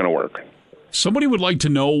not going to work. Somebody would like to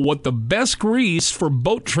know what the best grease for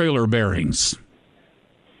boat trailer bearings.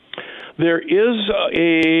 There is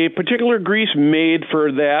a particular grease made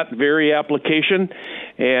for that very application,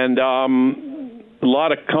 and a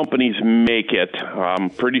lot of companies make it. I'm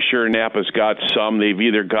pretty sure Napa's got some. They've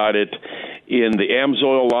either got it in the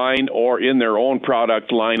AMSOIL line or in their own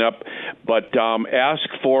product lineup. But ask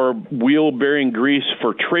for wheel bearing grease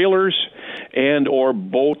for trailers and or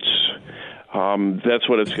boats. That's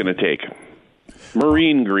what it's going to take.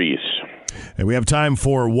 Marine grease. And we have time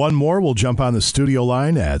for one more. We'll jump on the studio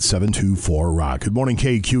line at 724-ROCK. Good morning,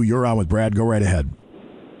 KQ. You're on with Brad. Go right ahead.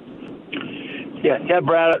 Yeah,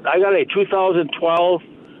 Brad. I got a 2012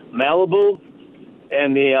 Malibu,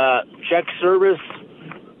 and the check service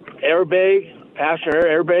airbag, passenger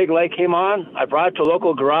airbag light came on. I brought it to a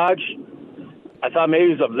local garage. I thought maybe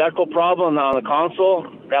it was an electrical problem on the console.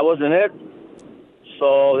 That wasn't it.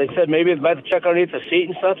 So they said maybe it's about to check underneath the seat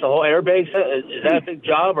and stuff, the whole airbag. Is that a big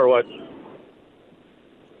job or what?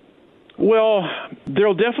 Well,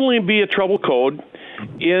 there'll definitely be a trouble code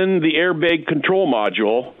in the airbag control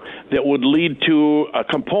module that would lead to a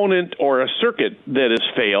component or a circuit that has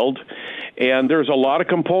failed. And there's a lot of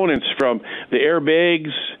components from the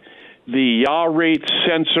airbags, the yaw rate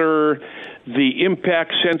sensor, the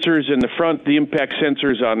impact sensors in the front, the impact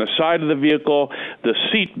sensors on the side of the vehicle, the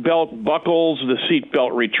seat belt buckles, the seat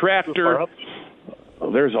belt retractor.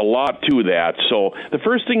 There's a lot to that. So the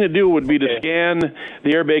first thing to do would be to scan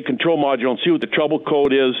the airbag control module and see what the trouble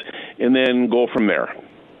code is, and then go from there.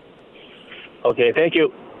 Okay, thank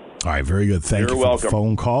you. All right, very good. Thank you for the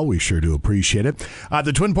phone call. We sure do appreciate it.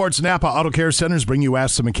 The Twin Ports Napa Auto Care Centers bring you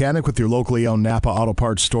Ask the Mechanic with your locally owned Napa Auto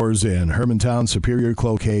Parts stores in Hermantown, Superior,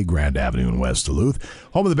 Cloquet, Grand Avenue, and West Duluth.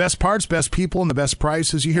 Home of the best parts, best people, and the best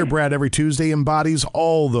prices. You hear Brad every Tuesday embodies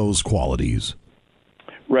all those qualities.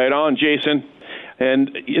 Right on, Jason.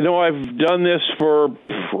 And, I've done this for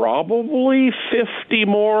probably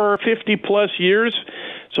 50-plus years,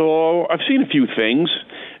 so I've seen a few things,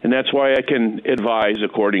 and that's why I can advise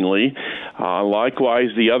accordingly. Likewise,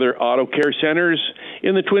 the other auto care centers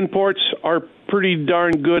in the Twin Ports are pretty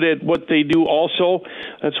darn good at what they do also.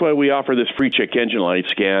 That's why we offer this free check engine light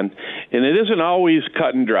scan. And it isn't always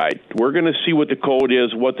cut and dried. We're going to see what the code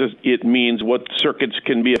is, what it means, what circuits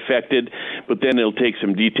can be affected, but then it'll take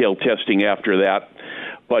some detailed testing after that.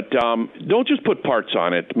 But don't just put parts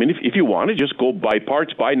on it. I mean, if you want to, just go buy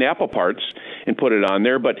parts, buy Napa parts, and put it on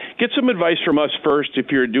there. But get some advice from us first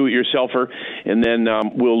if you're a do-it-yourselfer, and then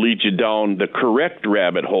we'll lead you down the correct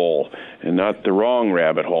rabbit hole and not the wrong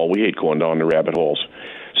rabbit hole. We hate going down the rabbit holes.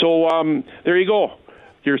 So there you go.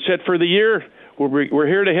 You're set for the year. We're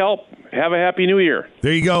here to help. Have a happy new year.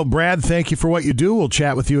 There you go, Brad. Thank you for what you do. We'll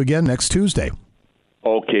chat with you again next Tuesday.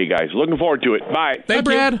 Okay, guys. Looking forward to it. Bye. Thank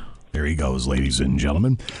you, Brad. There he goes, ladies and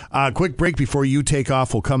gentlemen. Quick break before you take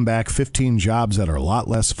off. We'll come back. 15 jobs that are a lot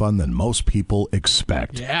less fun than most people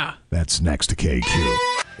expect. Yeah. That's next to KQ.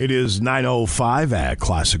 It is 9:05 at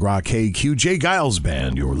Classic Rock KQ. Jay Giles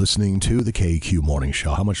Band. You're listening to the KQ Morning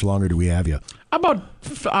Show. How much longer do we have you? About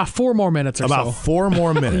 4 more minutes or so. About 4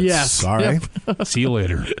 more minutes. Yes. All right. Yep. See you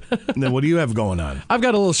later. Then what do you have going on? I've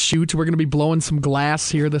got a little shoot. We're going to be blowing some glass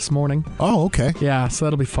here this morning. Oh, okay. Yeah, so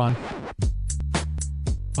that'll be fun.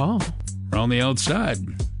 Oh. Around the outside.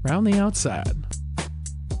 Round the outside.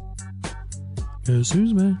 Guess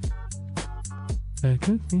who's back? Back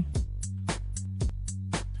with me.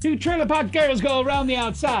 Two trailer park girls go around the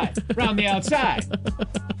outside. Around the outside.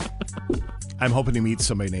 I'm hoping to meet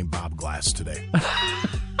somebody named Bob Glass today. Had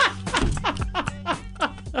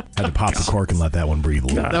to pop the cork and let that one breathe a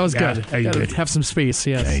little. That was good. Yeah, you did. Have some space,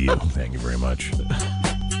 yes. Thank you. Thank you very much.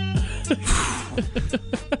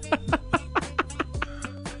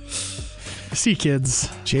 See, kids.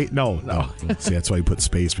 No. See, that's why you put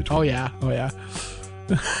space between. Oh, yeah.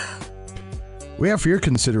 We have for your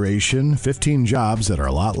consideration 15 jobs that are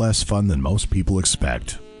a lot less fun than most people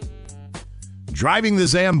expect. Driving the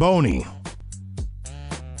Zamboni.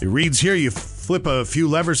 It reads here, you flip a few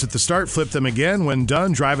levers at the start, flip them again. When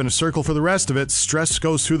done, drive in a circle for the rest of it. Stress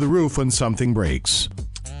goes through the roof when something breaks.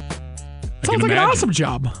 Sounds like an awesome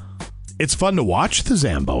job. It's fun to watch the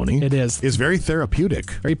Zamboni. It is. It's very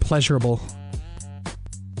therapeutic. Very pleasurable.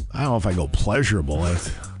 I don't know if I go pleasurable.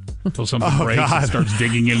 Until something breaks and starts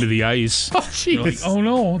digging into the ice. Oh, jeez. You're like, oh,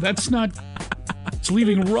 no, that's not... It's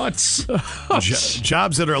leaving ruts.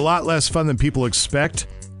 Jobs that are a lot less fun than people expect.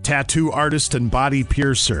 Tattoo artist and body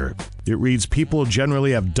piercer. It reads, people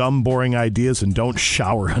generally have dumb, boring ideas and don't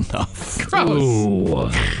shower enough.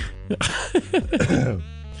 Gross.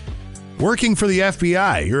 Working for the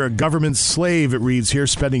FBI. You're a government slave, it reads here,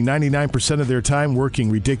 spending 99% of their time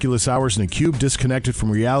working ridiculous hours in a cube, disconnected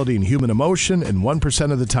from reality and human emotion, and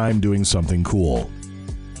 1% of the time doing something cool.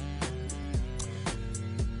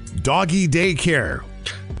 Doggy daycare.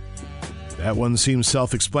 That one seems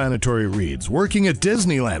self-explanatory, it reads. Working at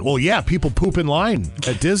Disneyland. Well, yeah, people poop in line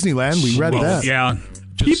at Disneyland. We read that. Yeah.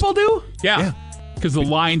 People do? Yeah. Because the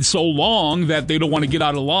line's so long that they don't want to get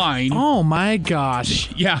out of line. Oh, my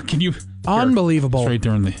gosh. Yeah, can you... Unbelievable. It's right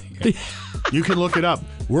there in the... You can look it up.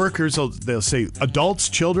 Workers, they'll say, adults,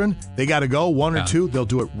 children, they got to go, one or two. They'll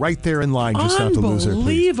do it right there in line just not to lose their place.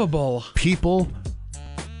 Unbelievable. People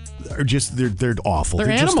are just, they're awful.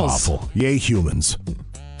 They're animals. Just awful. Yay, humans.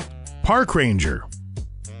 Park ranger.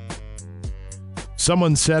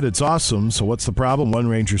 Someone said it's awesome, so what's the problem? One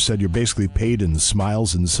ranger said you're basically paid in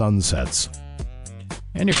smiles and sunsets.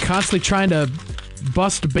 And you're constantly trying to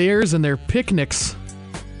bust bears and their picnics.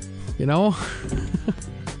 You know?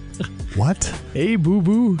 What? Hey,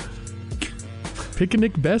 boo-boo.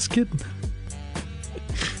 Picnic basket.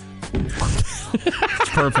 It's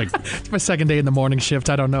perfect. It's my second day in the morning shift.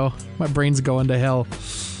 I don't know. My brain's going to hell.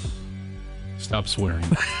 Stop swearing.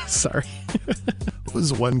 Sorry. What was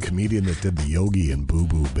the one comedian that did the Yogi and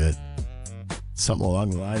Boo-Boo bit? Something along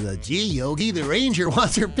the lines of, gee, Yogi, the ranger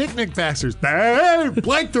wants her picnic baskets. Hey,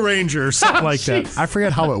 blank the ranger, or something like that. I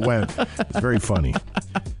forget how it went. It's very funny.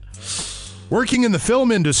 Working in the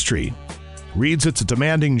film industry. Reads it's a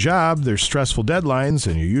demanding job, there's stressful deadlines,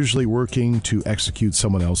 and you're usually working to execute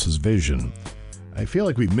someone else's vision. I feel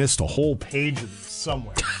like we've missed a whole page of this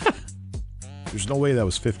somewhere. There's no way that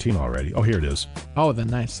was 15 already. Oh, here it is. Oh, then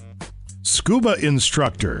nice. Scuba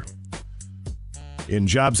instructor. In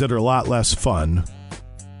jobs that are a lot less fun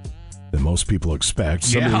than most people expect.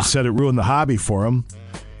 Somebody said it ruined the hobby for them.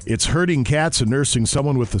 It's herding cats and nursing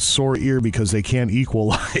someone with a sore ear because they can't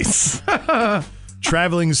equalize.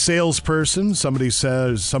 Traveling salesperson. Somebody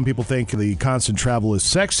says some people think the constant travel is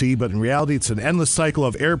sexy, but in reality it's an endless cycle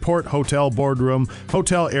of airport, hotel, boardroom,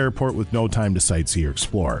 hotel, airport with no time to sightsee or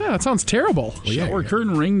explore. Yeah, that sounds terrible. Well, Shower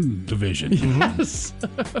curtain ring division. Yes.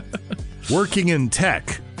 Working in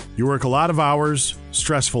tech. You work a lot of hours,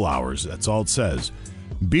 stressful hours. That's all it says.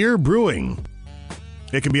 Beer brewing.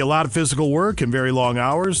 It can be a lot of physical work and very long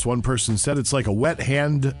hours. One person said it's like a wet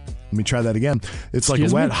hand. Let me try that again. It's like a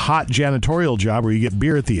wet, hot janitorial job where you get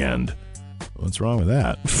beer at the end. What's wrong with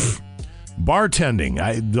that? Bartending.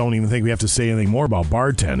 I don't even think we have to say anything more about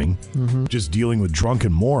bartending. Just dealing with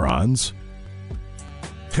drunken morons.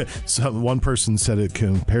 So one person said it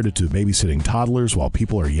compared it to babysitting toddlers while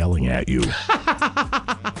people are yelling at you.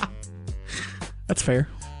 That's fair.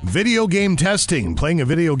 Video game testing. Playing a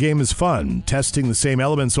video game is fun. Testing the same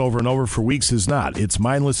elements over and over for weeks is not. It's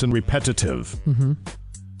mindless and repetitive.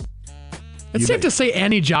 It's safe to say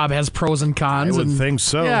any job has pros and cons. I would think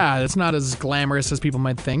so. Yeah, it's not as glamorous as people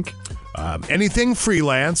might think. Anything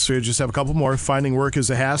freelance, we just have a couple more. Finding work is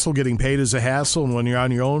a hassle, getting paid is a hassle, and when you're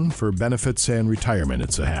on your own for benefits and retirement,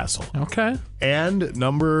 it's a hassle. Okay. And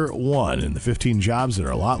number 1 in the 15 jobs that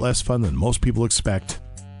are a lot less fun than most people expect,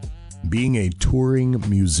 being a touring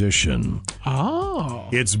musician. Oh.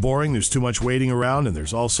 It's boring, there's too much waiting around, and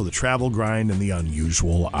there's also the travel grind and the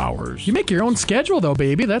unusual hours. You make your own schedule, though,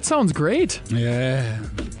 baby. That sounds great. Yeah.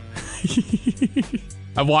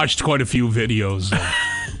 I've watched quite a few videos of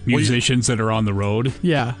musicians that are on the road.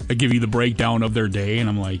 Yeah. I give you the breakdown of their day, and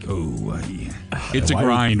I'm like, oh, it's a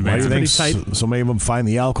grind, man. Why do you think so many of them find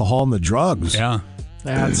the alcohol and the drugs? Yeah.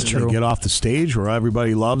 That's true. Get off the stage where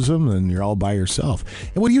everybody loves them, and you're all by yourself.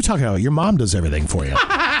 And what are you talking about? Your mom does everything for you.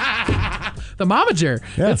 The momager.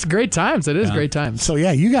 Yeah. It's great times. It is great times. So,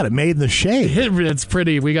 yeah, you got it made in the shade. It's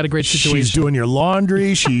pretty. We got a great situation. She's doing your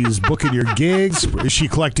laundry. She's booking your gigs. Is she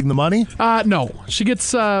collecting the money? No. She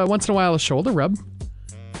gets, once in a while, a shoulder rub.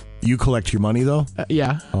 You collect your money, though?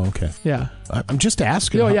 Yeah. Oh, okay. Yeah. I'm just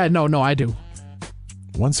asking. Oh, yeah. No, I do.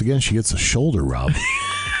 Once again, she gets a shoulder rub.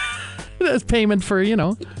 That's payment for,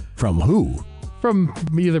 From who? From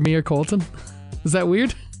either me or Colton. Is that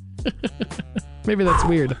weird? Maybe that's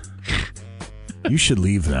weird. You should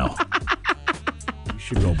leave now. You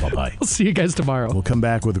should go bye-bye. We'll see you guys tomorrow. We'll come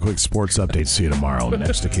back with a quick sports update. See you tomorrow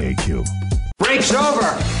next to KQ. Break's over.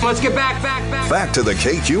 Let's get back. Back to the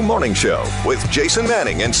KQ Morning Show with Jason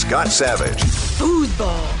Manning and Scott Savage.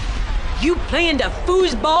 Foosball. You playing the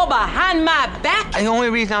foosball behind my back? The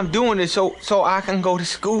only reason I'm doing this so I can go to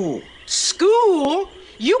school. School?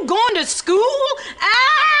 You going to school?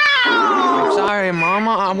 Ow! I'm sorry,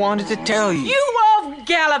 Mama. I wanted to tell you. You off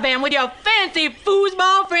gallivant with your fancy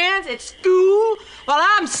foosball friends at school while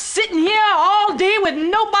I'm sitting here all day with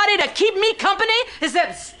nobody to keep me company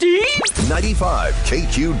except Steve? 95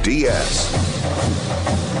 KQDS.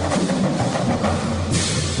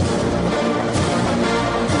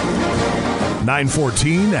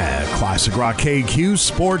 9:14 at Classic Rock KQ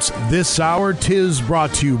Sports this hour. 'Tis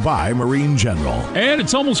brought to you by Marine General. And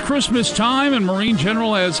it's almost Christmas time, and Marine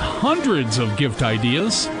General has hundreds of gift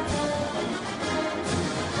ideas.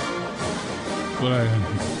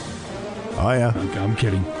 Oh, yeah. I'm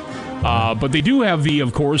kidding. But they do have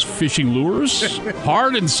of course, fishing lures,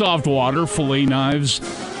 hard and soft water, fillet knives.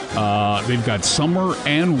 They've got summer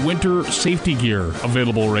and winter safety gear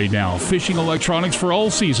available right now. Fishing electronics for all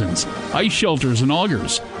seasons. Ice shelters and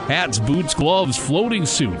augers. Hats, boots, gloves, floating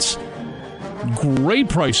suits. Great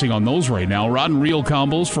pricing on those right now. Rod and reel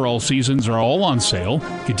combos for all seasons are all on sale.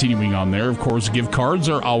 Continuing on there, of course, gift cards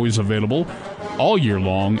are always available all year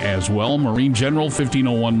long as well. Marine General,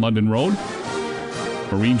 1501 London Road.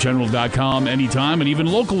 MarineGeneral.com anytime, and even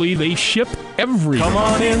locally, they ship everything. Come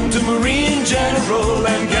on into Marine General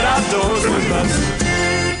and get outdoors with us.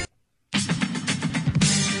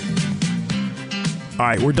 All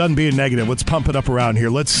right, we're done being negative. Let's pump it up around here.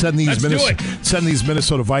 Let's send these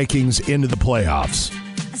Minnesota Vikings into the playoffs.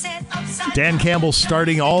 Dan Campbell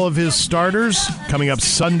starting all of his starters. Coming up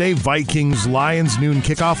Sunday, Vikings-Lions noon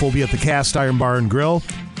kickoff. We'll be at the Cast Iron Bar and Grill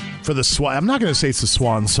for the Swan. I'm not going to say it's the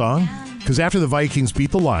Swan song, because after the Vikings beat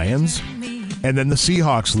the Lions, and then the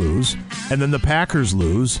Seahawks lose, and then the Packers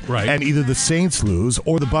lose, and either the Saints lose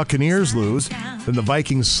or the Buccaneers lose, then the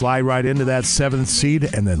Vikings slide right into that 7th seed,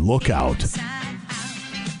 and then look out.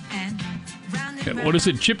 What is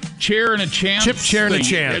it? Chip, chair, and a chance? Chip, chair, and a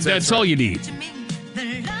chance. That's all you need.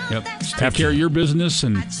 Yep. Take care of your business,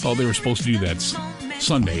 and they were supposed to do that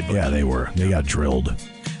Sunday. But yeah, they were. They got drilled.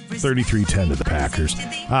 33-10 to the Packers.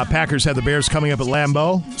 Packers had the Bears coming up at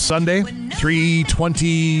Lambeau Sunday.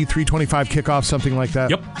 3:25 kickoff, something like that.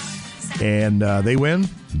 Yep. And they win.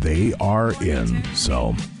 They are in.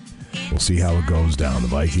 So we'll see how it goes down. The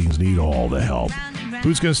Vikings need all the help.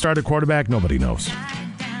 Who's going to start at quarterback? Nobody knows.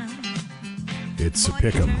 It's a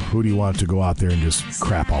pick 'em. Who do you want to go out there and just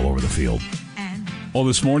crap all over the field? Well,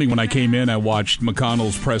 this morning when I came in, I watched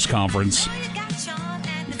McConnell's press conference.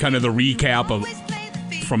 Kind of the recap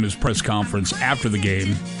from his press conference after the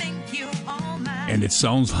game. And it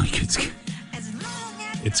sounds like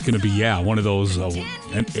it's going to be, one of those.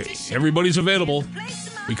 And everybody's available.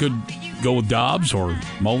 We could go with Dobbs or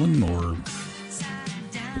Mullen or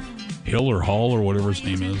Hill or Hall or whatever his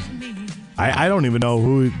name is. I don't even know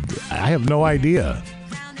who. I have no idea.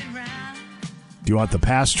 Do you want the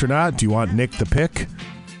Pasternaut? Do you want Nick the Pick?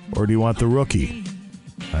 Or do you want the rookie?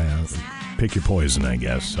 Pick your poison, I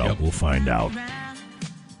guess. So we'll find out.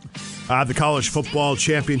 The college football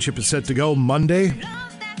championship is set to go Monday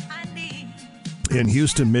in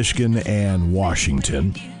Houston, Michigan, and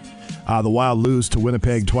Washington. The Wild lose to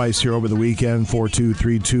Winnipeg twice here over the weekend, 4-2,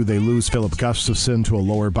 3-2. They lose Philip Gustafson to a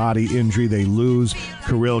lower body injury. They lose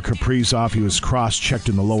Kirill Kaprizov. He was cross-checked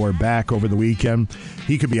in the lower back over the weekend.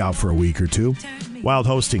 He could be out for a week or two. Wild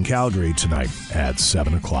hosting Calgary tonight at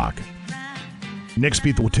 7 o'clock. Knicks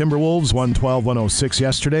beat the Timberwolves 112-106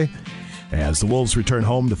 yesterday as the Wolves return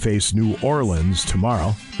home to face New Orleans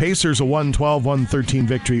tomorrow. Pacers a 112-113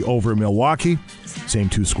 victory over Milwaukee. Same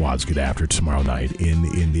two squads get after tomorrow night in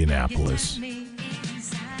Indianapolis.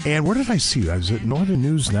 And where did I see you? I was at Northern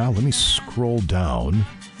News Now. Let me scroll down.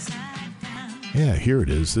 Yeah, here it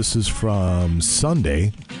is. This is from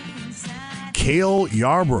Sunday. Cale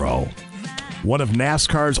Yarborough, one of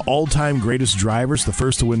NASCAR's all-time greatest drivers, the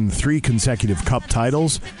first to win 3 consecutive Cup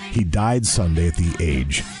titles. He died Sunday at the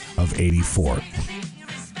age of 84.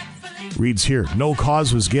 Reads here, no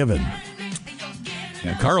cause was given.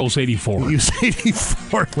 Yeah, Carl's 84. He's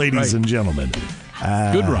 84, ladies and gentlemen.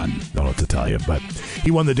 Good run. Don't know what to tell you, but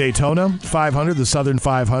he won the Daytona 500, the Southern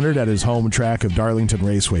 500 at his home track of Darlington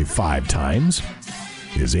Raceway 5 times.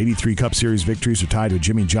 His 83 Cup Series victories are tied with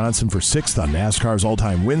Jimmy Johnson for 6th on NASCAR's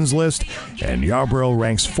all-time wins list, and Yarborough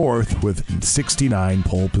ranks 4th with 69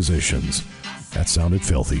 pole positions. That sounded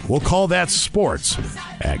filthy. We'll call that sports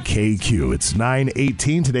at KQ. It's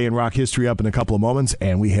 9:18 today in rock history, up in a couple of moments,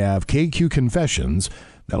 and we have KQ Confessions.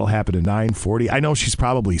 That'll happen at 9:40. I know she's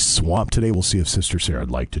probably swamped today. We'll see if Sister Sarah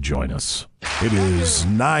would like to join us. It is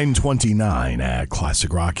 9:29 at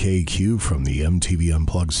Classic Rock KQ from the MTV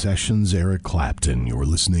Unplugged sessions. Eric Clapton. You're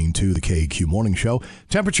listening to the KQ Morning Show.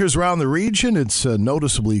 Temperatures around the region, it's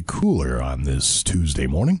noticeably cooler on this Tuesday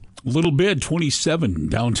morning. A little bit, 27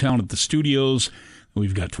 downtown at the studios.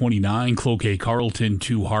 We've got 29, Cloquet, Carlton,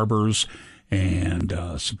 2 Harbors, and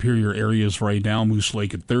Superior areas right now. Moose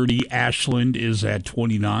Lake at 30. Ashland is at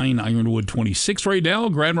 29. Ironwood 26 right now.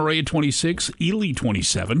 Grand Marais at 26. Ely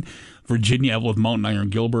 27. Virginia, Evelyn, Mountain Iron,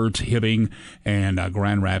 Gilbert, Hibbing, and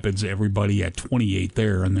Grand Rapids. Everybody at 28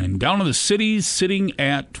 there. And then down in the cities, sitting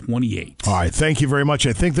at 28. All right, thank you very much.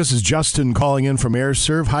 I think this is Justin calling in from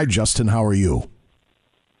AirServe. Hi, Justin. How are you?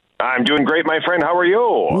 I'm doing great, my friend. How are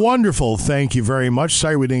you? Wonderful. Thank you very much.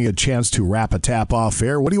 Sorry we didn't get a chance to wrap a tap off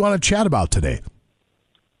air. What do you want to chat about today?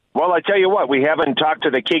 Well, I tell you what, we haven't talked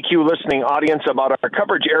to the KQ listening audience about our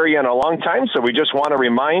coverage area in a long time, so we just want to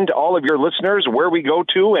remind all of your listeners where we go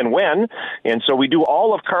to and when. And so we do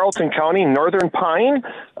all of Carlton County, Northern Pine.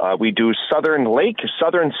 We do Southern Lake,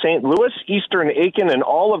 Southern St. Louis, Eastern Aiken, and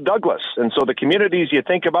all of Douglas. And so the communities you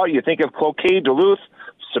think about, you think of Cloquet, Duluth,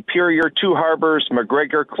 Superior, 2 Harbors,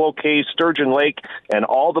 McGregor, Cloquet, Sturgeon Lake, and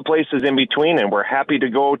all the places in between, and we're happy to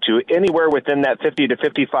go to anywhere within that 50 to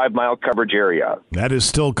 55-mile coverage area. That is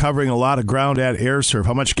still covering a lot of ground at AirServe.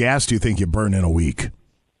 How much gas do you think you burn in a week?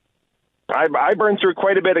 I burn through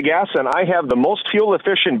quite a bit of gas, and I have the most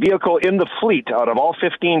fuel-efficient vehicle in the fleet out of all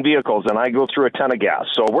 15 vehicles, and I go through a ton of gas.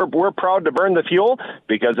 So we're proud to burn the fuel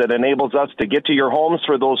because it enables us to get to your homes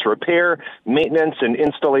for those repair, maintenance, and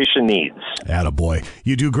installation needs. Attaboy.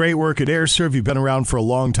 You do great work at AirServe. You've been around for a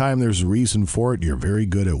long time. There's a reason for it. You're very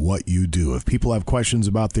good at what you do. If people have questions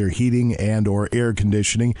about their heating and or air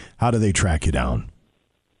conditioning, how do they track you down?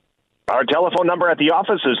 Our telephone number at the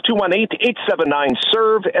office is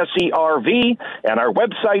 218-879-SERVE, S-E-R-V, and our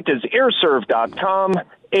website is airserve.com,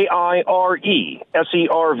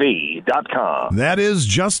 AIRESERV.com. That is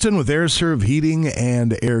Justin with AirServe Heating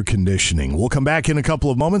and Air Conditioning. We'll come back in a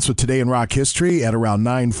couple of moments with Today in Rock History at around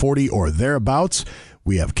 9:40 or thereabouts.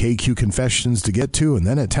 We have KQ Confessions to get to, and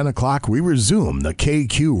then at 10 o'clock, we resume the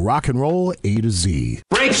KQ Rock and Roll A to Z.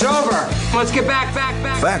 Break's over. Let's get back.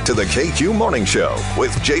 Back to the KQ Morning Show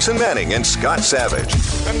with Jason Manning and Scott Savage.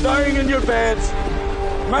 And dying in your beds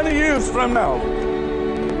many years from now,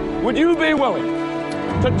 would you be willing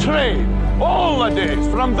to trade all the days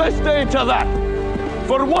from this day to that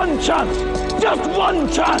for one chance, just one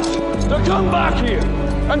chance, to come back here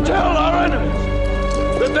and tell our enemies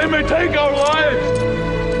that they may take our lives,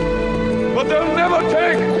 but they'll never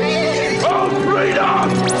take our freedom!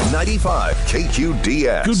 95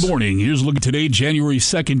 KQDS. Good morning. Here's a look at today, January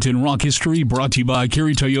 2nd in rock history, brought to you by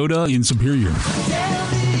Kerry Toyota in Superior.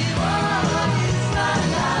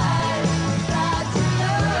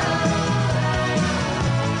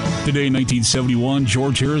 Today in 1971,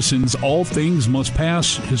 George Harrison's All Things Must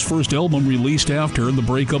Pass, his first album released after the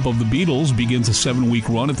breakup of the Beatles, begins a 7-week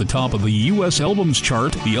run at the top of the U.S. Albums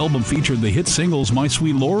chart. The album featured the hit singles My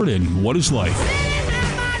Sweet Lord and What Is Life.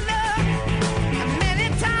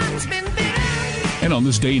 And on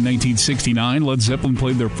this day in 1969, Led Zeppelin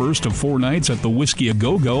played their first of 4 nights at the Whiskey A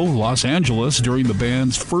Go-Go, Los Angeles, during the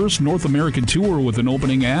band's first North American tour with an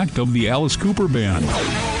opening act of the Alice Cooper Band.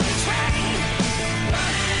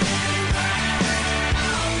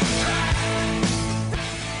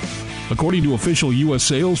 According to official U.S.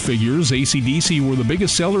 sales figures, AC/DC were the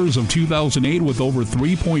biggest sellers of 2008 with over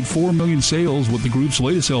 3.4 million sales with the group's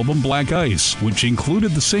latest album, Black Ice, which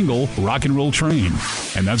included the single Rock and Roll Train.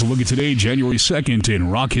 And that's a look at today, January 2nd,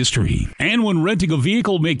 in rock history. And when renting a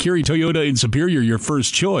vehicle, make Cary Toyota in Superior your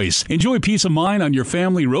first choice. Enjoy peace of mind on your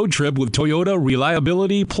family road trip with Toyota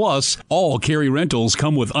Reliability Plus. All Cary rentals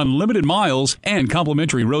come with unlimited miles and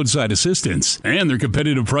complimentary roadside assistance. And their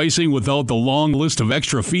competitive pricing without the long list of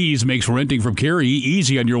extra fees makes renting from Cary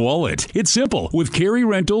easy on your wallet. It's simple. With Cary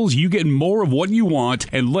Rentals, you get more of what you want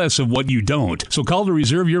and less of what you don't. So call to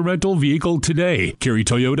reserve your rental vehicle today. Cary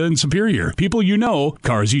Toyota in Superior. People you know,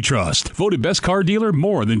 cars you trust. Voted best car dealer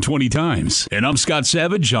more than 20 times. And I'm Scott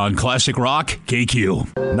Savage on Classic Rock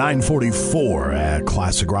KQ. 9:44 at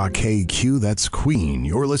Classic Rock KQ. That's Queen.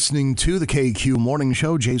 You're listening to the KQ Morning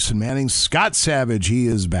Show. Jason Manning, Scott Savage. He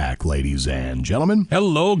is back, ladies and gentlemen.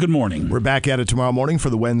 Hello, good morning. We're back at it tomorrow morning for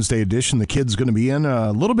the Wednesday edition. The kid's going to be in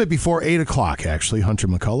a little bit before 8 o'clock, actually. Hunter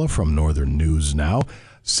McCullough from Northern News Now.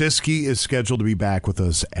 Siski is scheduled to be back with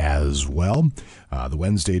us as well. The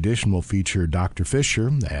Wednesday edition will feature Dr. Fisher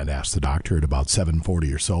and Ask the Doctor at about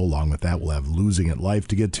 7:40 or so. Along with that, we'll have Losing at Life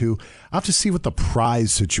to get to. I'll have to see what the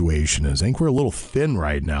prize situation is. I think we're a little thin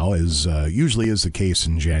right now, as usually is the case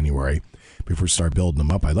in January. Before we start building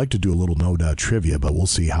them up, I'd like to do a little no-doubt trivia, but we'll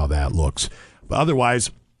see how that looks. But otherwise,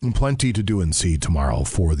 plenty to do and see tomorrow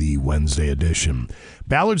for the Wednesday edition.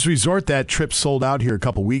 Ballard's Resort, that trip sold out here a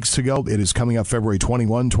couple weeks ago. It is coming up February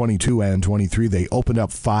 21, 22, and 23. They opened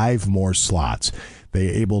up 5 more slots. They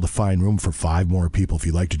are able to find room for 5 more people. If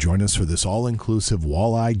you'd like to join us for this all-inclusive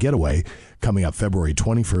walleye getaway coming up February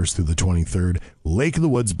 21st through the 23rd, Lake of the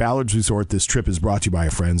Woods, Ballard's Resort. This trip is brought to you by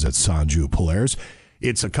our friends at Sanju Polaris.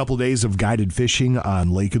 It's a couple days of guided fishing on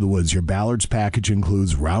Lake of the Woods. Your Ballard's package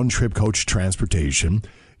includes round-trip coach transportation,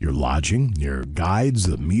 your lodging, your guides,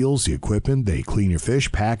 the meals, the equipment. They clean your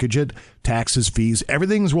fish, package it, taxes, fees.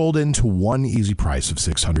 Everything's rolled into one easy price of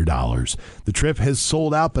 $600. The trip has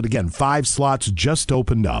sold out, but again, 5 slots just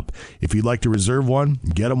opened up. If you'd like to reserve one,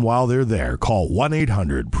 get them while they're there. Call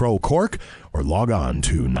 1-800-PRO-CORK or log on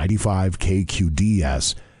to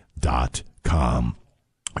 95KQDS.com.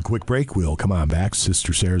 A quick break. We'll come on back.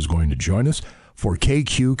 Sister Sarah is going to join us for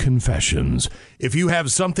KQ Confessions. If you have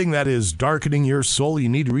something that is darkening your soul, you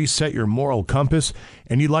need to reset your moral compass,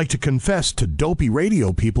 and you'd like to confess to dopey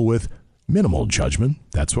radio people with minimal judgment,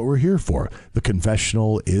 that's what we're here for. The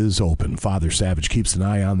confessional is open. Father Savage keeps an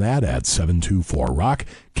eye on that at 724-ROCK.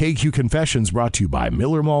 KQ Confessions, brought to you by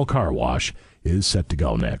Miller Mall Car Wash, is set to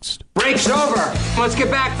go next. Break's over. Let's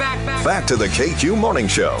get back. Back to the KQ Morning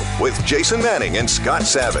Show with Jason Manning and Scott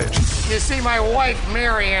Savage. You see, my wife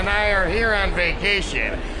Mary and I are here on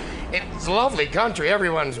vacation. It's a lovely country.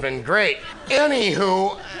 Everyone's been great.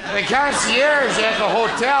 Anywho, the concierge at the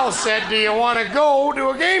hotel said, "Do you want to go to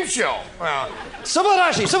a game show?" Well,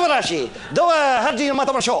 Subarashi.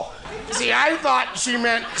 see, I thought she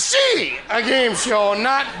meant see a game show,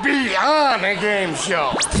 not be on a game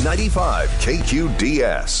show. 95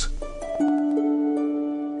 KQDS.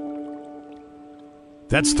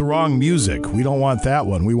 That's the wrong music. We don't want that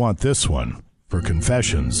one. We want this one for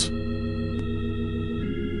Confessions.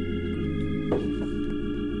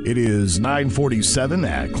 It is 9:47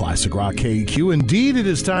 at Classic Rock KQ. Indeed, it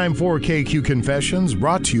is time for KQ Confessions,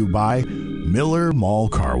 brought to you by Miller Mall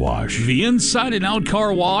Car Wash. The inside and out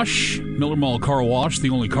car wash. Miller Mall Car Wash, the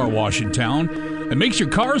only car wash in town that makes your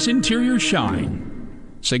car's interior shine.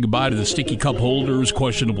 Say goodbye to the sticky cup holders,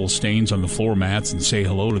 questionable stains on the floor mats, and say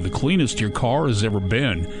hello to the cleanest your car has ever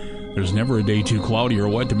been. There's never a day too cloudy or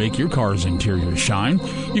wet to make your car's interior shine.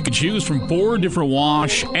 You can choose from 4 different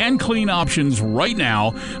wash and clean options right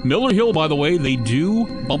now. Miller Hill, by the way, they do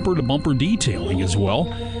bumper-to-bumper detailing as well.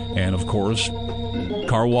 And, of course,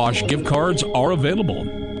 car wash gift cards are available.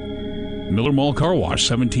 Miller Mall Car Wash,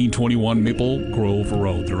 1721 Maple Grove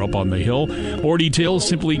Road. They're up on the hill. More details,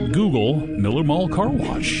 simply Google Miller Mall Car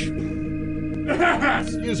Wash.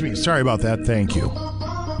 Excuse me. Sorry about that. Thank you,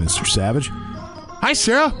 Mr. Savage. Hi,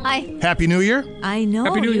 Sarah. Hi. Happy New Year. I know.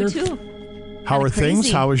 Happy New Year. You too. How are things?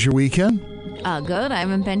 Crazy. How was your weekend? Good. I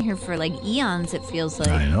haven't been here for like eons, it feels like.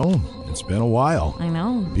 I know. It's been a while. I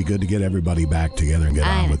know. Be good to get everybody back together and get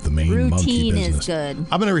on with the main monkey Routine business. is good.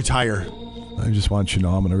 I'm going to retire. I just want you to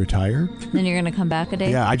know I'm going to retire. Then you're going to come back a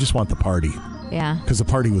day? Yeah, I just want the party. Yeah. Because the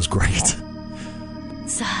party was great.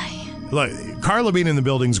 Sigh. Look, Carla being in the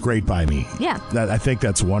building's great by me. Yeah. I think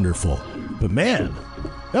that's wonderful. But man,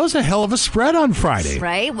 that was a hell of a spread on Friday.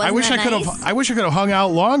 Right? Wasn't I wish that I could nice? have. I wish I could have hung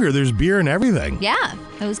out longer. There's beer and everything. Yeah,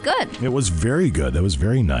 it was good. It was very good. That was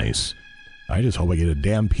very nice. I just hope I get a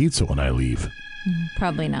damn pizza when I leave.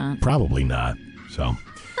 Probably not. Probably not. So,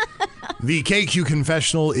 the KQ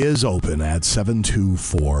Confessional is open at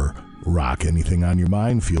 724-ROCK. Anything on your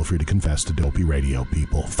mind, feel free to confess to Dopey Radio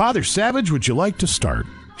people. Father Savage, would you like to start?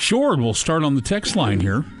 Sure, and we'll start on the text line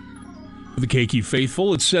here. For the KQ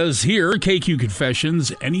faithful, it says here, KQ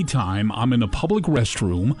Confessions, anytime I'm in a public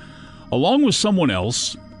restroom along with someone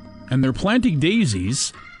else and they're planting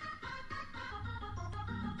daisies,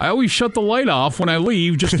 I always shut the light off when I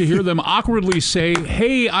leave just to hear them awkwardly say,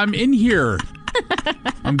 "Hey, I'm in here."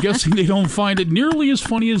 I'm guessing they don't find it nearly as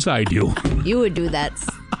funny as I do. You would do that,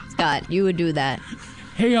 Scott. You would do that.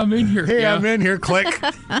 Hey, I'm in here. Hey, I'm in here. Click.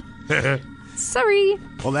 Sorry.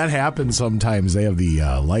 Well, that happens sometimes. They have the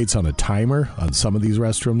lights on a timer on some of these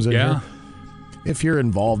restrooms in here. If you're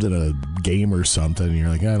involved in a game or something, and you're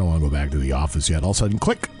like, I don't want to go back to the office yet. All of a sudden,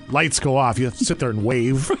 click, lights go off. You have to sit there and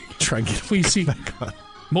wave. Try and get please see.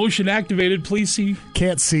 Motion activated, please see.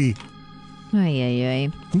 Can't see. Ay.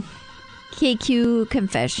 KQ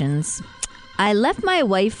Confessions. I left my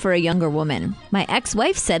wife for a younger woman. My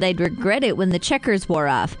ex-wife said I'd regret it when the checkers wore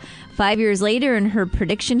off. 5 years later, and her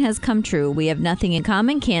prediction has come true. We have nothing in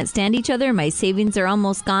common, can't stand each other. My savings are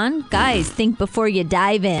almost gone. Guys, think before you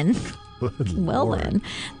dive in. Well then,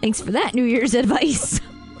 thanks for that New Year's advice.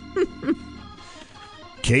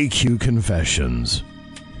 KQ Confessions.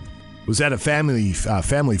 Was at a family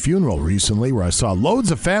funeral recently where I saw loads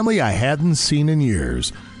of family I hadn't seen in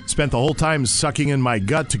years. Spent the whole time sucking in my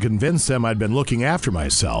gut to convince them I'd been looking after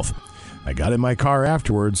myself. I got in my car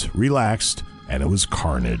afterwards, relaxed, and it was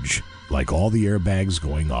carnage. Like all the airbags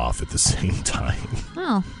going off at the same time.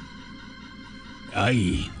 Oh.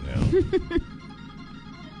 Aye.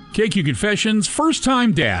 KQ Confessions, first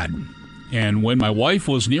time dad. And when my wife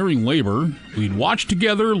was nearing labor, we'd watch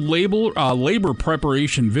together labor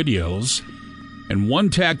preparation videos. And one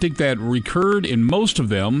tactic that recurred in most of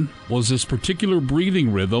them was this particular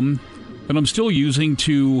breathing rhythm that I'm still using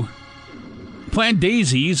to plant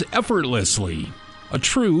daisies effortlessly. A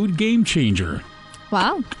true game changer.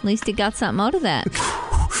 Wow, at least he got something out of that.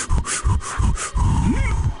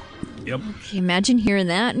 Yep. Can you imagine hearing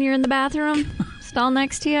that and you're in the bathroom? Stall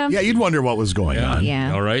next to you? Yeah, you'd wonder what was going on.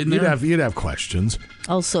 Yeah. All right. You'd have questions.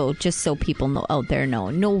 Also, just so people out there know,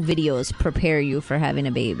 no videos prepare you for having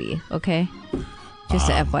a baby, okay? Just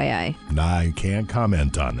a FYI. I can't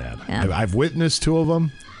comment on that. Yeah. I've witnessed 2 of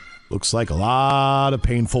them. Looks like a lot of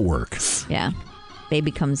painful work. Yeah.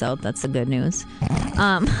 Baby comes out. That's the good news.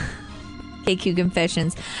 KQ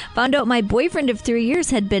Confessions. Found out my boyfriend of 3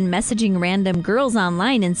 years had been messaging random girls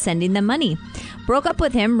online and sending them money. Broke up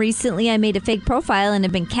with him. Recently, I made a fake profile and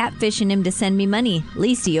have been catfishing him to send me money.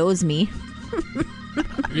 Least he owes me.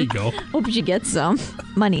 There you go. Hope she gets some.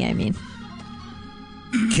 Money, I mean.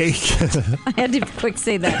 Cake. I had to quick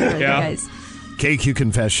say that for you guys. KQ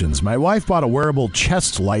Confessions. My wife bought a wearable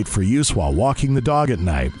chest light for use while walking the dog at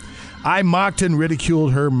night. I mocked and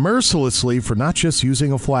ridiculed her mercilessly for not just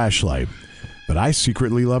using a flashlight. But I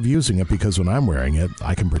secretly love using it because when I'm wearing it,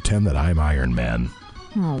 I can pretend that I'm Iron Man.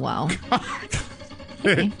 Oh, wow.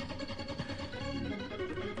 Okay.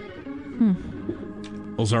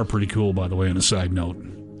 Those are pretty cool, by the way, on a side note.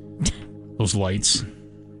 Those lights.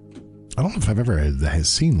 I don't know if I've ever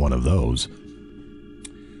seen one of those.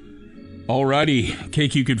 Alrighty,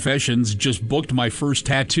 KQ Confessions, just booked my first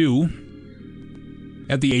tattoo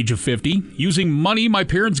at the age of 50 using money my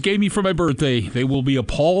parents gave me for my birthday. They will be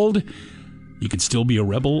appalled. You can still be a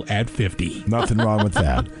rebel at 50. Nothing wrong with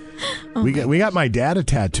that. We got my dad a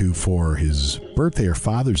tattoo for his birthday or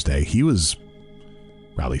Father's Day. He was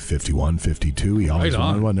probably 51, 52. He always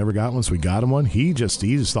wanted one, never got one, so we got him one. He just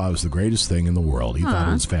thought it was the greatest thing in the world. He thought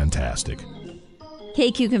it was fantastic.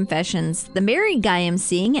 KQ Confessions. The married guy I'm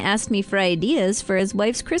seeing asked me for ideas for his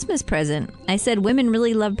wife's Christmas present. I said women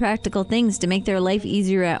really love practical things to make their life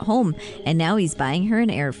easier at home, and now he's buying her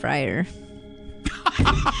an air fryer.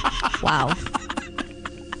 Wow.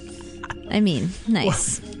 I mean,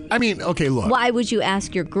 nice. Well, I mean, okay, look. Why would you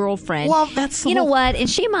ask your girlfriend? Well, that's you know what? And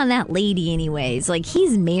shame on that lady, anyways. Like,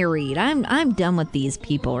 he's married. I'm done with these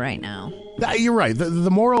people right now. You're right. The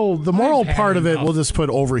moral part of it, we'll just put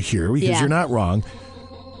over here because you're not wrong.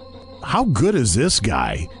 how good is this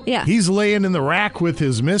guy? Yeah. He's laying in the rack with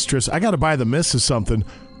his mistress. I got to buy the missus something.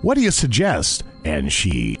 What do you suggest? And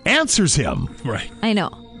she answers him. Right. I know.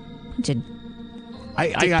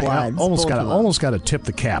 I almost got to tip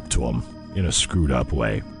the cap to him in a screwed up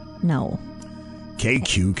way. No.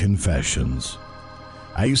 KQ Confessions.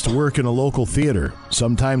 I used to work in a local theater.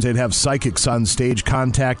 Sometimes they'd have psychics on stage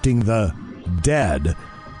contacting the dead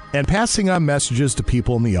and passing on messages to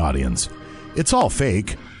people in the audience. It's all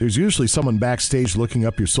fake. There's usually someone backstage looking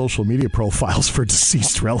up your social media profiles for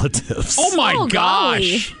deceased relatives. Oh my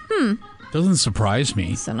gosh. Golly. Doesn't surprise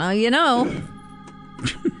me. So now you know.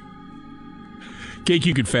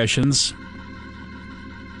 KQ Confessions.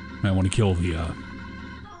 I want to kill the,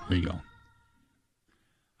 there you go.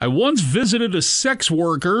 I once visited a sex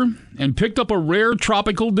worker and picked up a rare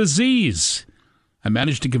tropical disease. I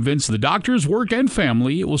managed to convince the doctors, work, and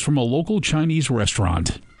family it was from a local Chinese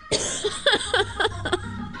restaurant.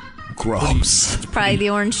 Gross. It's probably the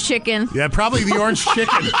orange chicken. Yeah, probably the orange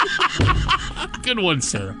chicken. Good one,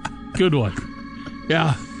 Sarah. Good one.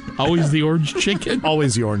 Yeah. Always the orange chicken.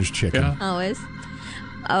 Always the orange chicken. Yeah. Always.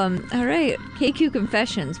 All right. KQ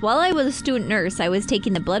Confessions. While I was a student nurse, I was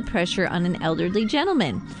taking the blood pressure on an elderly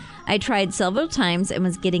gentleman. I tried several times and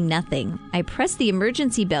was getting nothing. I pressed the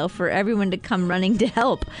emergency bell for everyone to come running to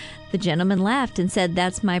help. The gentleman laughed and said,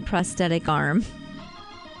 "That's my prosthetic arm."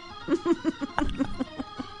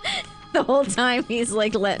 The whole time he's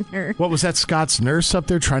like letting her. What was that Scott's nurse up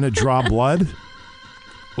there trying to draw blood?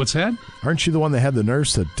 What's that? Aren't you the one that had the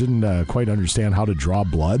nurse that didn't quite understand how to draw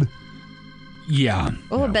blood? Yeah.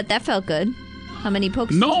 Oh, I bet that felt good. How many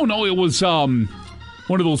pokes? No, it was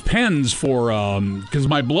one of those pens for because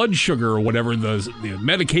my blood sugar or whatever the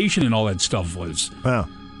medication and all that stuff was. Oh.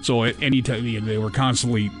 So at any time they were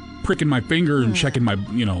constantly pricking my finger and checking my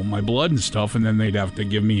my blood and stuff, and then they'd have to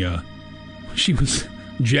give me a. She was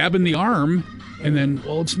jabbing the arm, and then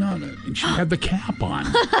it's not. And she had the cap on.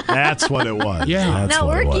 That's what it was. Yeah, that's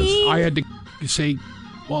what working. it was. I had to say,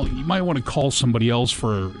 well, you might want to call somebody else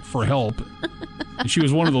for help. And she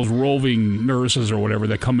was one of those roving nurses or whatever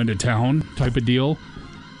that come into town type of deal.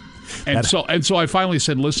 And so I finally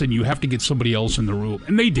said, listen, you have to get somebody else in the room.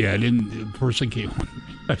 And they did. And the person came.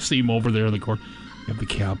 I see him over there in the corner. You have the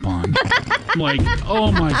cap on. I'm like,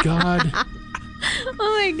 oh my God. Oh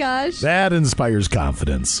my gosh. That inspires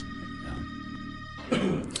confidence.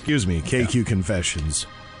 Excuse me, KQ Confessions.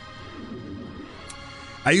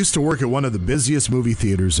 I used to work at one of the busiest movie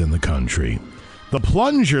theaters in the country. The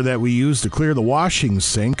plunger that we used to clear the washing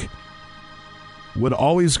sink would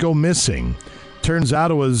always go missing. Turns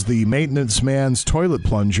out it was the maintenance man's toilet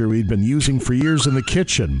plunger we'd been using for years in the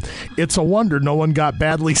kitchen. It's a wonder no one got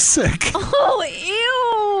badly sick.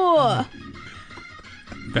 Oh,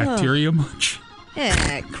 ew. Bacteria much?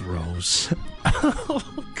 Heck. Gross.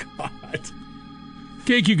 Oh, God.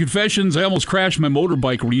 KQ Confessions. I almost crashed my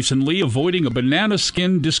motorbike recently, avoiding a banana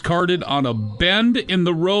skin discarded on a bend in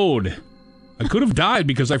the road. I could have died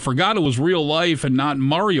because I forgot it was real life and not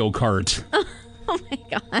Mario Kart. Oh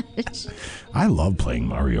my gosh. I love playing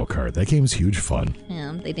Mario Kart. That game's huge fun.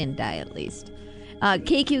 Yeah, they didn't die at least.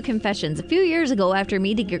 KQ Confessions. A few years ago, after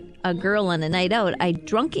meeting a girl on a night out, I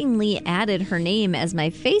drunkenly added her name as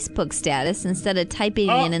my Facebook status instead of typing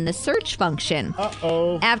it in the search function.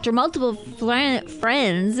 Uh-oh. After multiple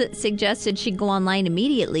friends suggested she go online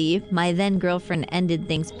immediately, my then girlfriend ended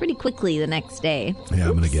things pretty quickly the next day. Yeah,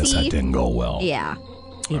 I'm going to guess that Oopsie. didn't go well. Yeah.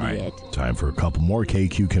 All Idiot. right, time for a couple more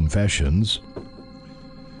KQ Confessions.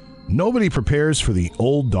 Nobody prepares for the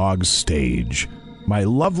old dog stage. My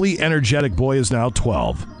lovely, energetic boy is now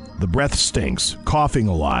 12. The breath stinks, coughing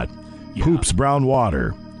a lot, poops brown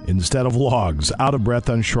water instead of logs, out of breath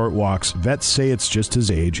on short walks. Vets say it's just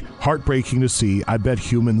his age. Heartbreaking to see. I bet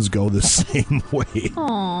humans go the same way.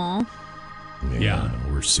 Aww. Yeah,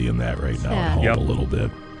 we're seeing that right now at home a little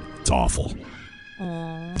bit. It's awful.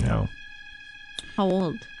 Aww. Yeah. How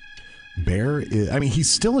old? Bear is,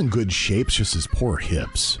 he's still in good shape, it's just his poor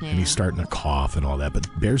hips. Yeah. And he's starting to cough and all that.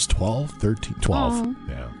 But Bear's 12, 13, 12. Oh.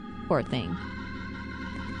 Yeah. Poor thing.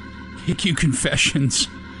 KQ Confessions.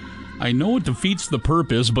 I know it defeats the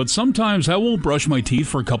purpose, but sometimes I won't brush my teeth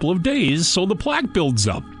for a couple of days, so the plaque builds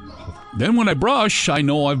up. Then when I brush, I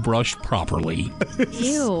know I've brushed properly.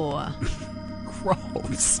 Ew.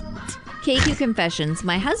 Gross. KQ Confessions.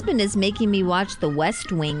 My husband is making me watch The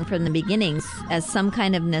West Wing from the beginnings as some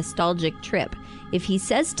kind of nostalgic trip. If he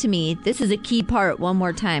says to me, "This is a key part," one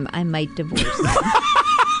more time, I might divorce him.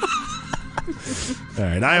 All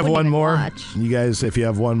right, I have one more. watch. You guys, if you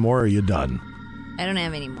have one more, are you done? I don't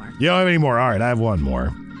have any more. You don't have any more? All right, I have one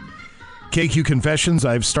more. KQ Confessions.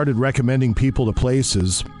 I've started recommending people to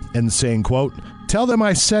places and saying, quote, Tell them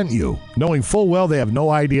I sent you, knowing full well they have no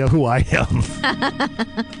idea who I am.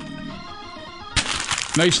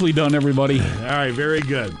 Nicely done, everybody. All right, very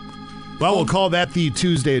good. Well, we'll call that the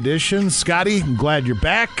Tuesday edition. Scotty, I'm glad you're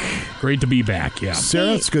back. Great to be back, yeah.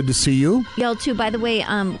 Sarah, it's good to see you. Y'all, too, by the way,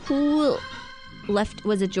 who left,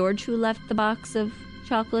 was it George who left the box of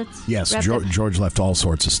chocolates? Yes, wrapped up? George left all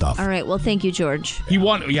sorts of stuff. All right, well, thank you, George. He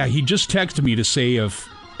just texted me to say if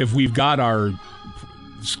we've got our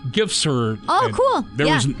gifts or... Oh, cool.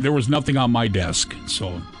 There was nothing on my desk,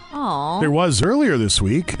 so... Oh. There was earlier this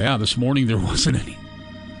week. Yeah, this morning there wasn't any.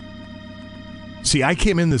 See, I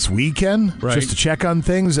came in this weekend just to check on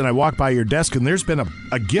things, and I walked by your desk, and there's been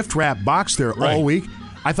a gift wrap box there all week.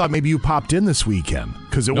 I thought maybe you popped in this weekend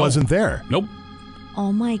because it wasn't there. Nope.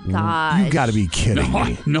 Oh, my gosh. You got to be kidding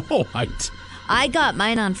me. No, I got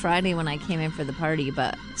mine on Friday when I came in for the party,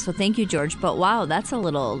 so thank you, George. But wow, that's a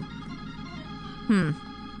little...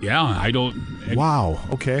 Yeah, I don't... Wow,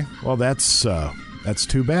 okay. Well, that's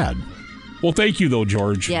too bad. Well, thank you, though,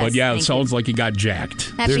 George. Yes, but yeah, it thank sounds like you got jacked.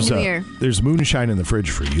 Happy New Year. There's moonshine in the fridge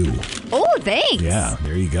for you. Oh, thanks. Yeah,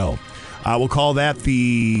 there you go. We'll call that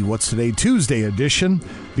the, what's today, Tuesday edition.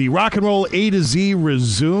 The Rock and Roll A to Z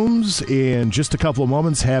resumes in just a couple of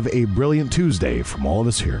moments. Have a brilliant Tuesday from all of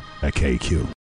us here at KQ.